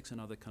politics in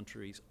other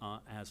countries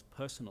are as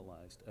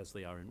personalized as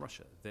they are in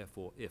Russia.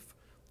 Therefore, if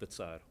the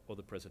Tsar or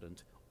the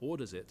president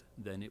orders it,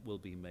 then it will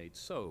be made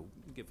so,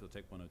 give or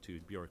take one or two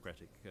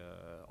bureaucratic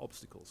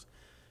obstacles.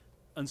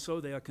 And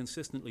so they are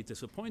consistently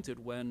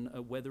disappointed when,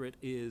 whether it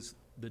is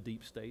the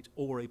deep state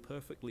or a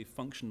perfectly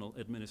functional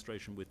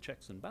administration with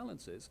checks and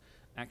balances,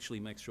 actually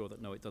makes sure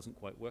that, no, it doesn't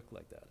quite work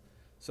like that.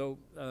 So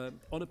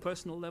on a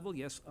personal level,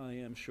 yes, I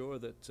am sure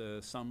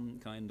that some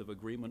kind of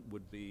agreement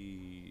would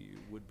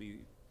be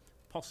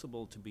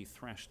possible to be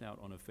thrashed out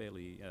on a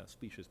fairly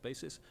specious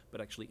basis, but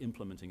actually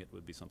implementing it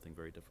would be something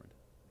very different.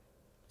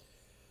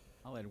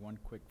 I'll add one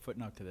quick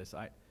footnote to this.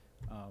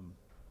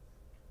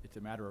 It's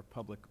a matter of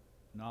public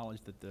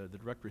knowledge that the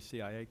director of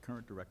CIA,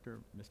 current director,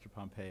 Mr.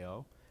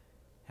 Pompeo,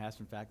 has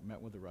in fact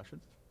met with the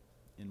Russians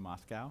in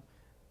Moscow.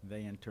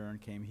 They in turn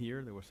came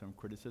here. There was some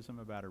criticism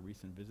about a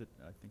recent visit,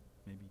 I think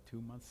maybe 2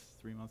 months,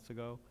 3 months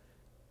ago,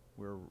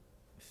 where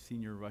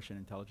senior Russian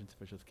intelligence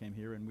officials came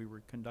here and we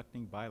were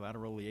conducting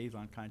bilateral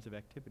liaison kinds of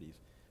activities,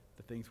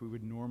 the things we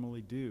would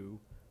normally do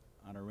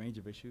on a range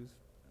of issues,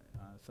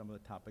 some of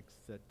the topics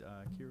that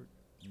Keir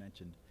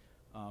mentioned.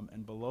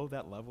 And below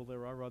that level,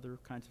 there are other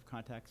kinds of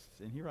contacts.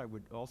 And here I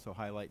would also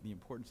highlight the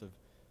importance of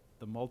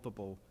the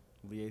multiple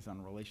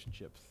liaison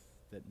relationships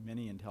that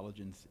many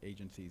intelligence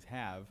agencies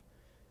have,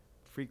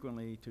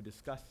 frequently to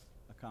discuss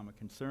a common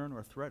concern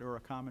or threat or a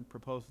common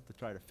proposal to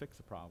try to fix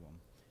a problem.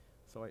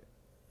 So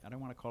I don't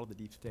want to call it the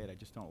deep state. I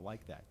just don't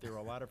like that. There are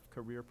a lot of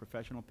career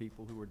professional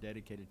people who are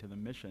dedicated to the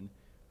mission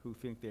who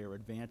think they are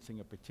advancing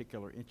a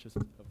particular interest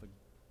of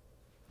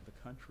the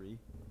country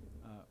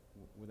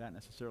without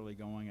necessarily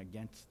going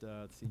against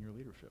senior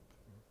leadership.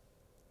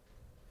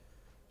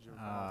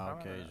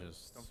 Okay,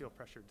 just don't feel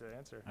pressured to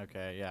answer.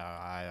 Okay,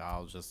 yeah,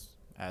 I'll just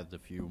add a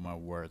few more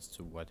words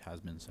to what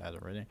has been said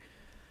already.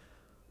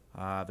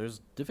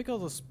 There's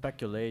difficult to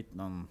speculate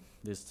on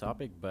this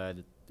topic, but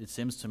it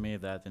seems to me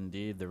that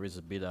indeed there is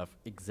a bit of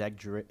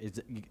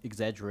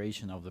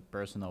exaggeration of the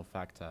personal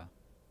factor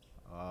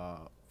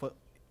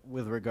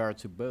with regard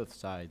to both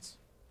sides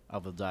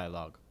of the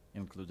dialogue,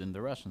 including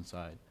the Russian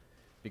side.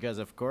 Because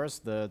of course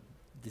the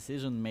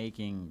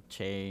decision-making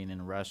chain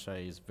in Russia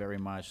is very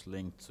much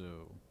linked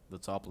to the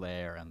top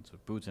layer and to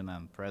Putin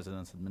and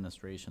President's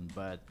administration,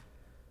 but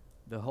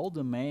the whole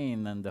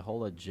domain and the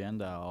whole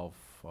agenda of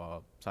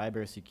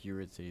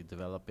cybersecurity,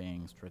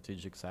 developing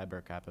strategic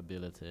cyber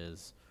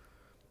capabilities,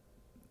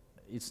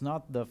 it's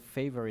not the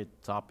favorite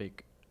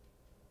topic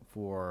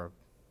for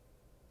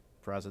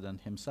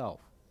President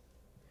himself.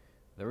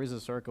 There is a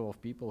circle of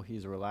people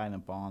he's relying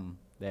upon,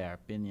 their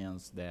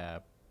opinions,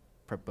 their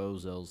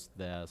proposals,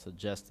 their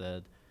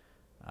suggested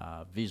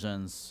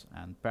visions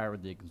and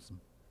paradigms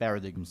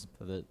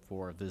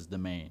for this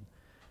domain.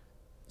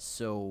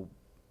 So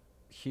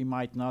he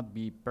might not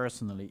be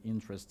personally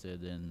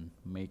interested in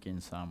making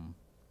some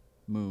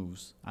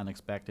moves,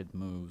 unexpected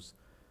moves,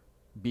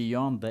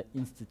 beyond the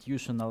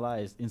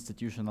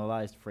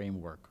institutionalized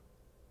framework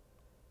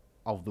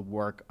of the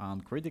work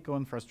on critical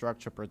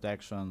infrastructure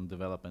protection,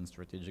 developing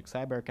strategic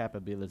cyber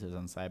capabilities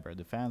and cyber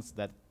defense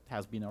that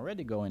has been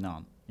already going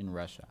on in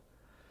Russia.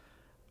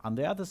 On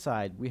the other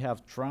side, we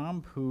have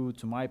Trump, who,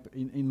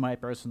 in my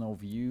personal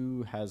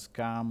view, has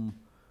come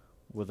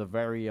with a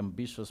very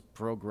ambitious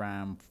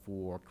program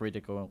for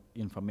critical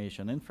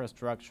information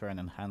infrastructure and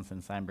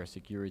enhancing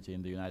cybersecurity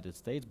in the United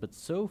States. But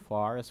so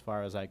far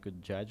as I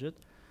could judge it,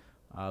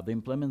 the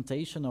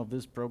implementation of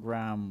this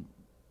program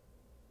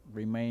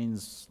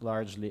remains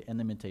largely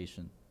an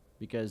imitation,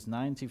 because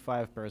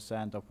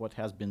 95% of what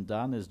has been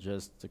done is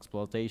just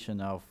exploitation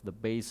of the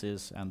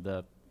basis and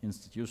the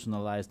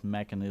institutionalized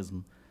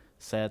mechanism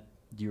set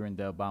during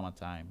the Obama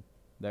time.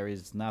 There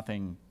is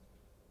nothing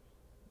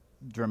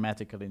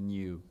dramatically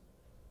new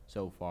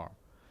so far.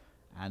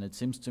 And it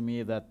seems to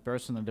me that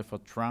personally for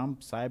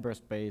Trump,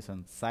 cyberspace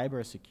and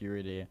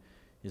cybersecurity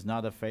is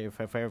not a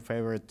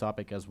favorite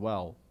topic as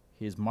well.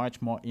 He's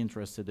much more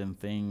interested in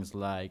things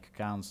like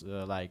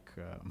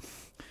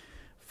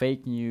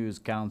fake news,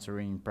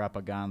 countering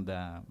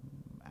propaganda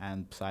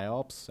and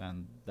psyops,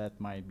 and that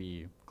might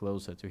be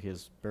closer to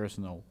his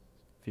personal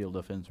field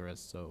of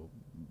interest. So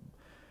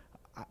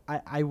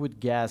I would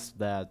guess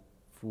that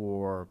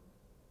for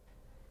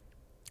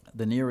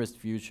the nearest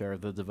future,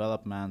 the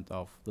development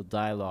of the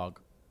dialogue,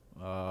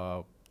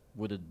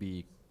 would it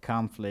be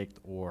conflict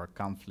or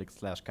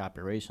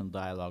conflict/cooperation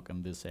dialogue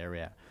in this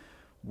area,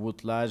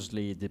 would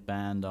largely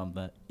depend on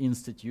the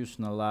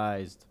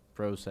institutionalized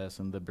process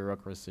in the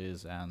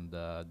bureaucracies and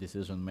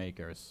decision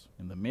makers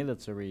in the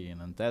military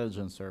and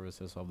intelligence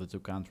services of the two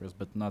countries,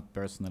 but not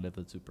personally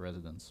the two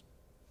presidents.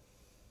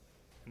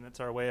 And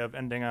that's our way of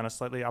ending on a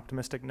slightly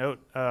optimistic note.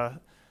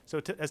 So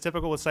as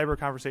typical with cyber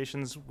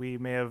conversations, we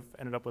may have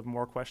ended up with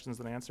more questions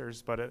than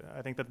answers, but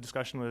I think that the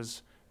discussion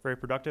was very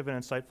productive and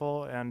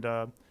insightful.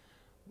 And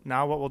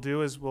now what we'll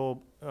do is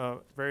we'll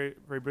very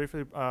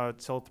briefly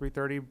till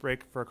 3:30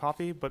 break for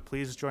coffee, but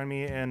please join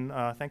me in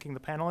thanking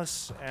the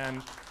panelists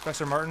and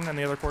Professor Martin and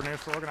the other coordinators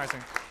for organizing.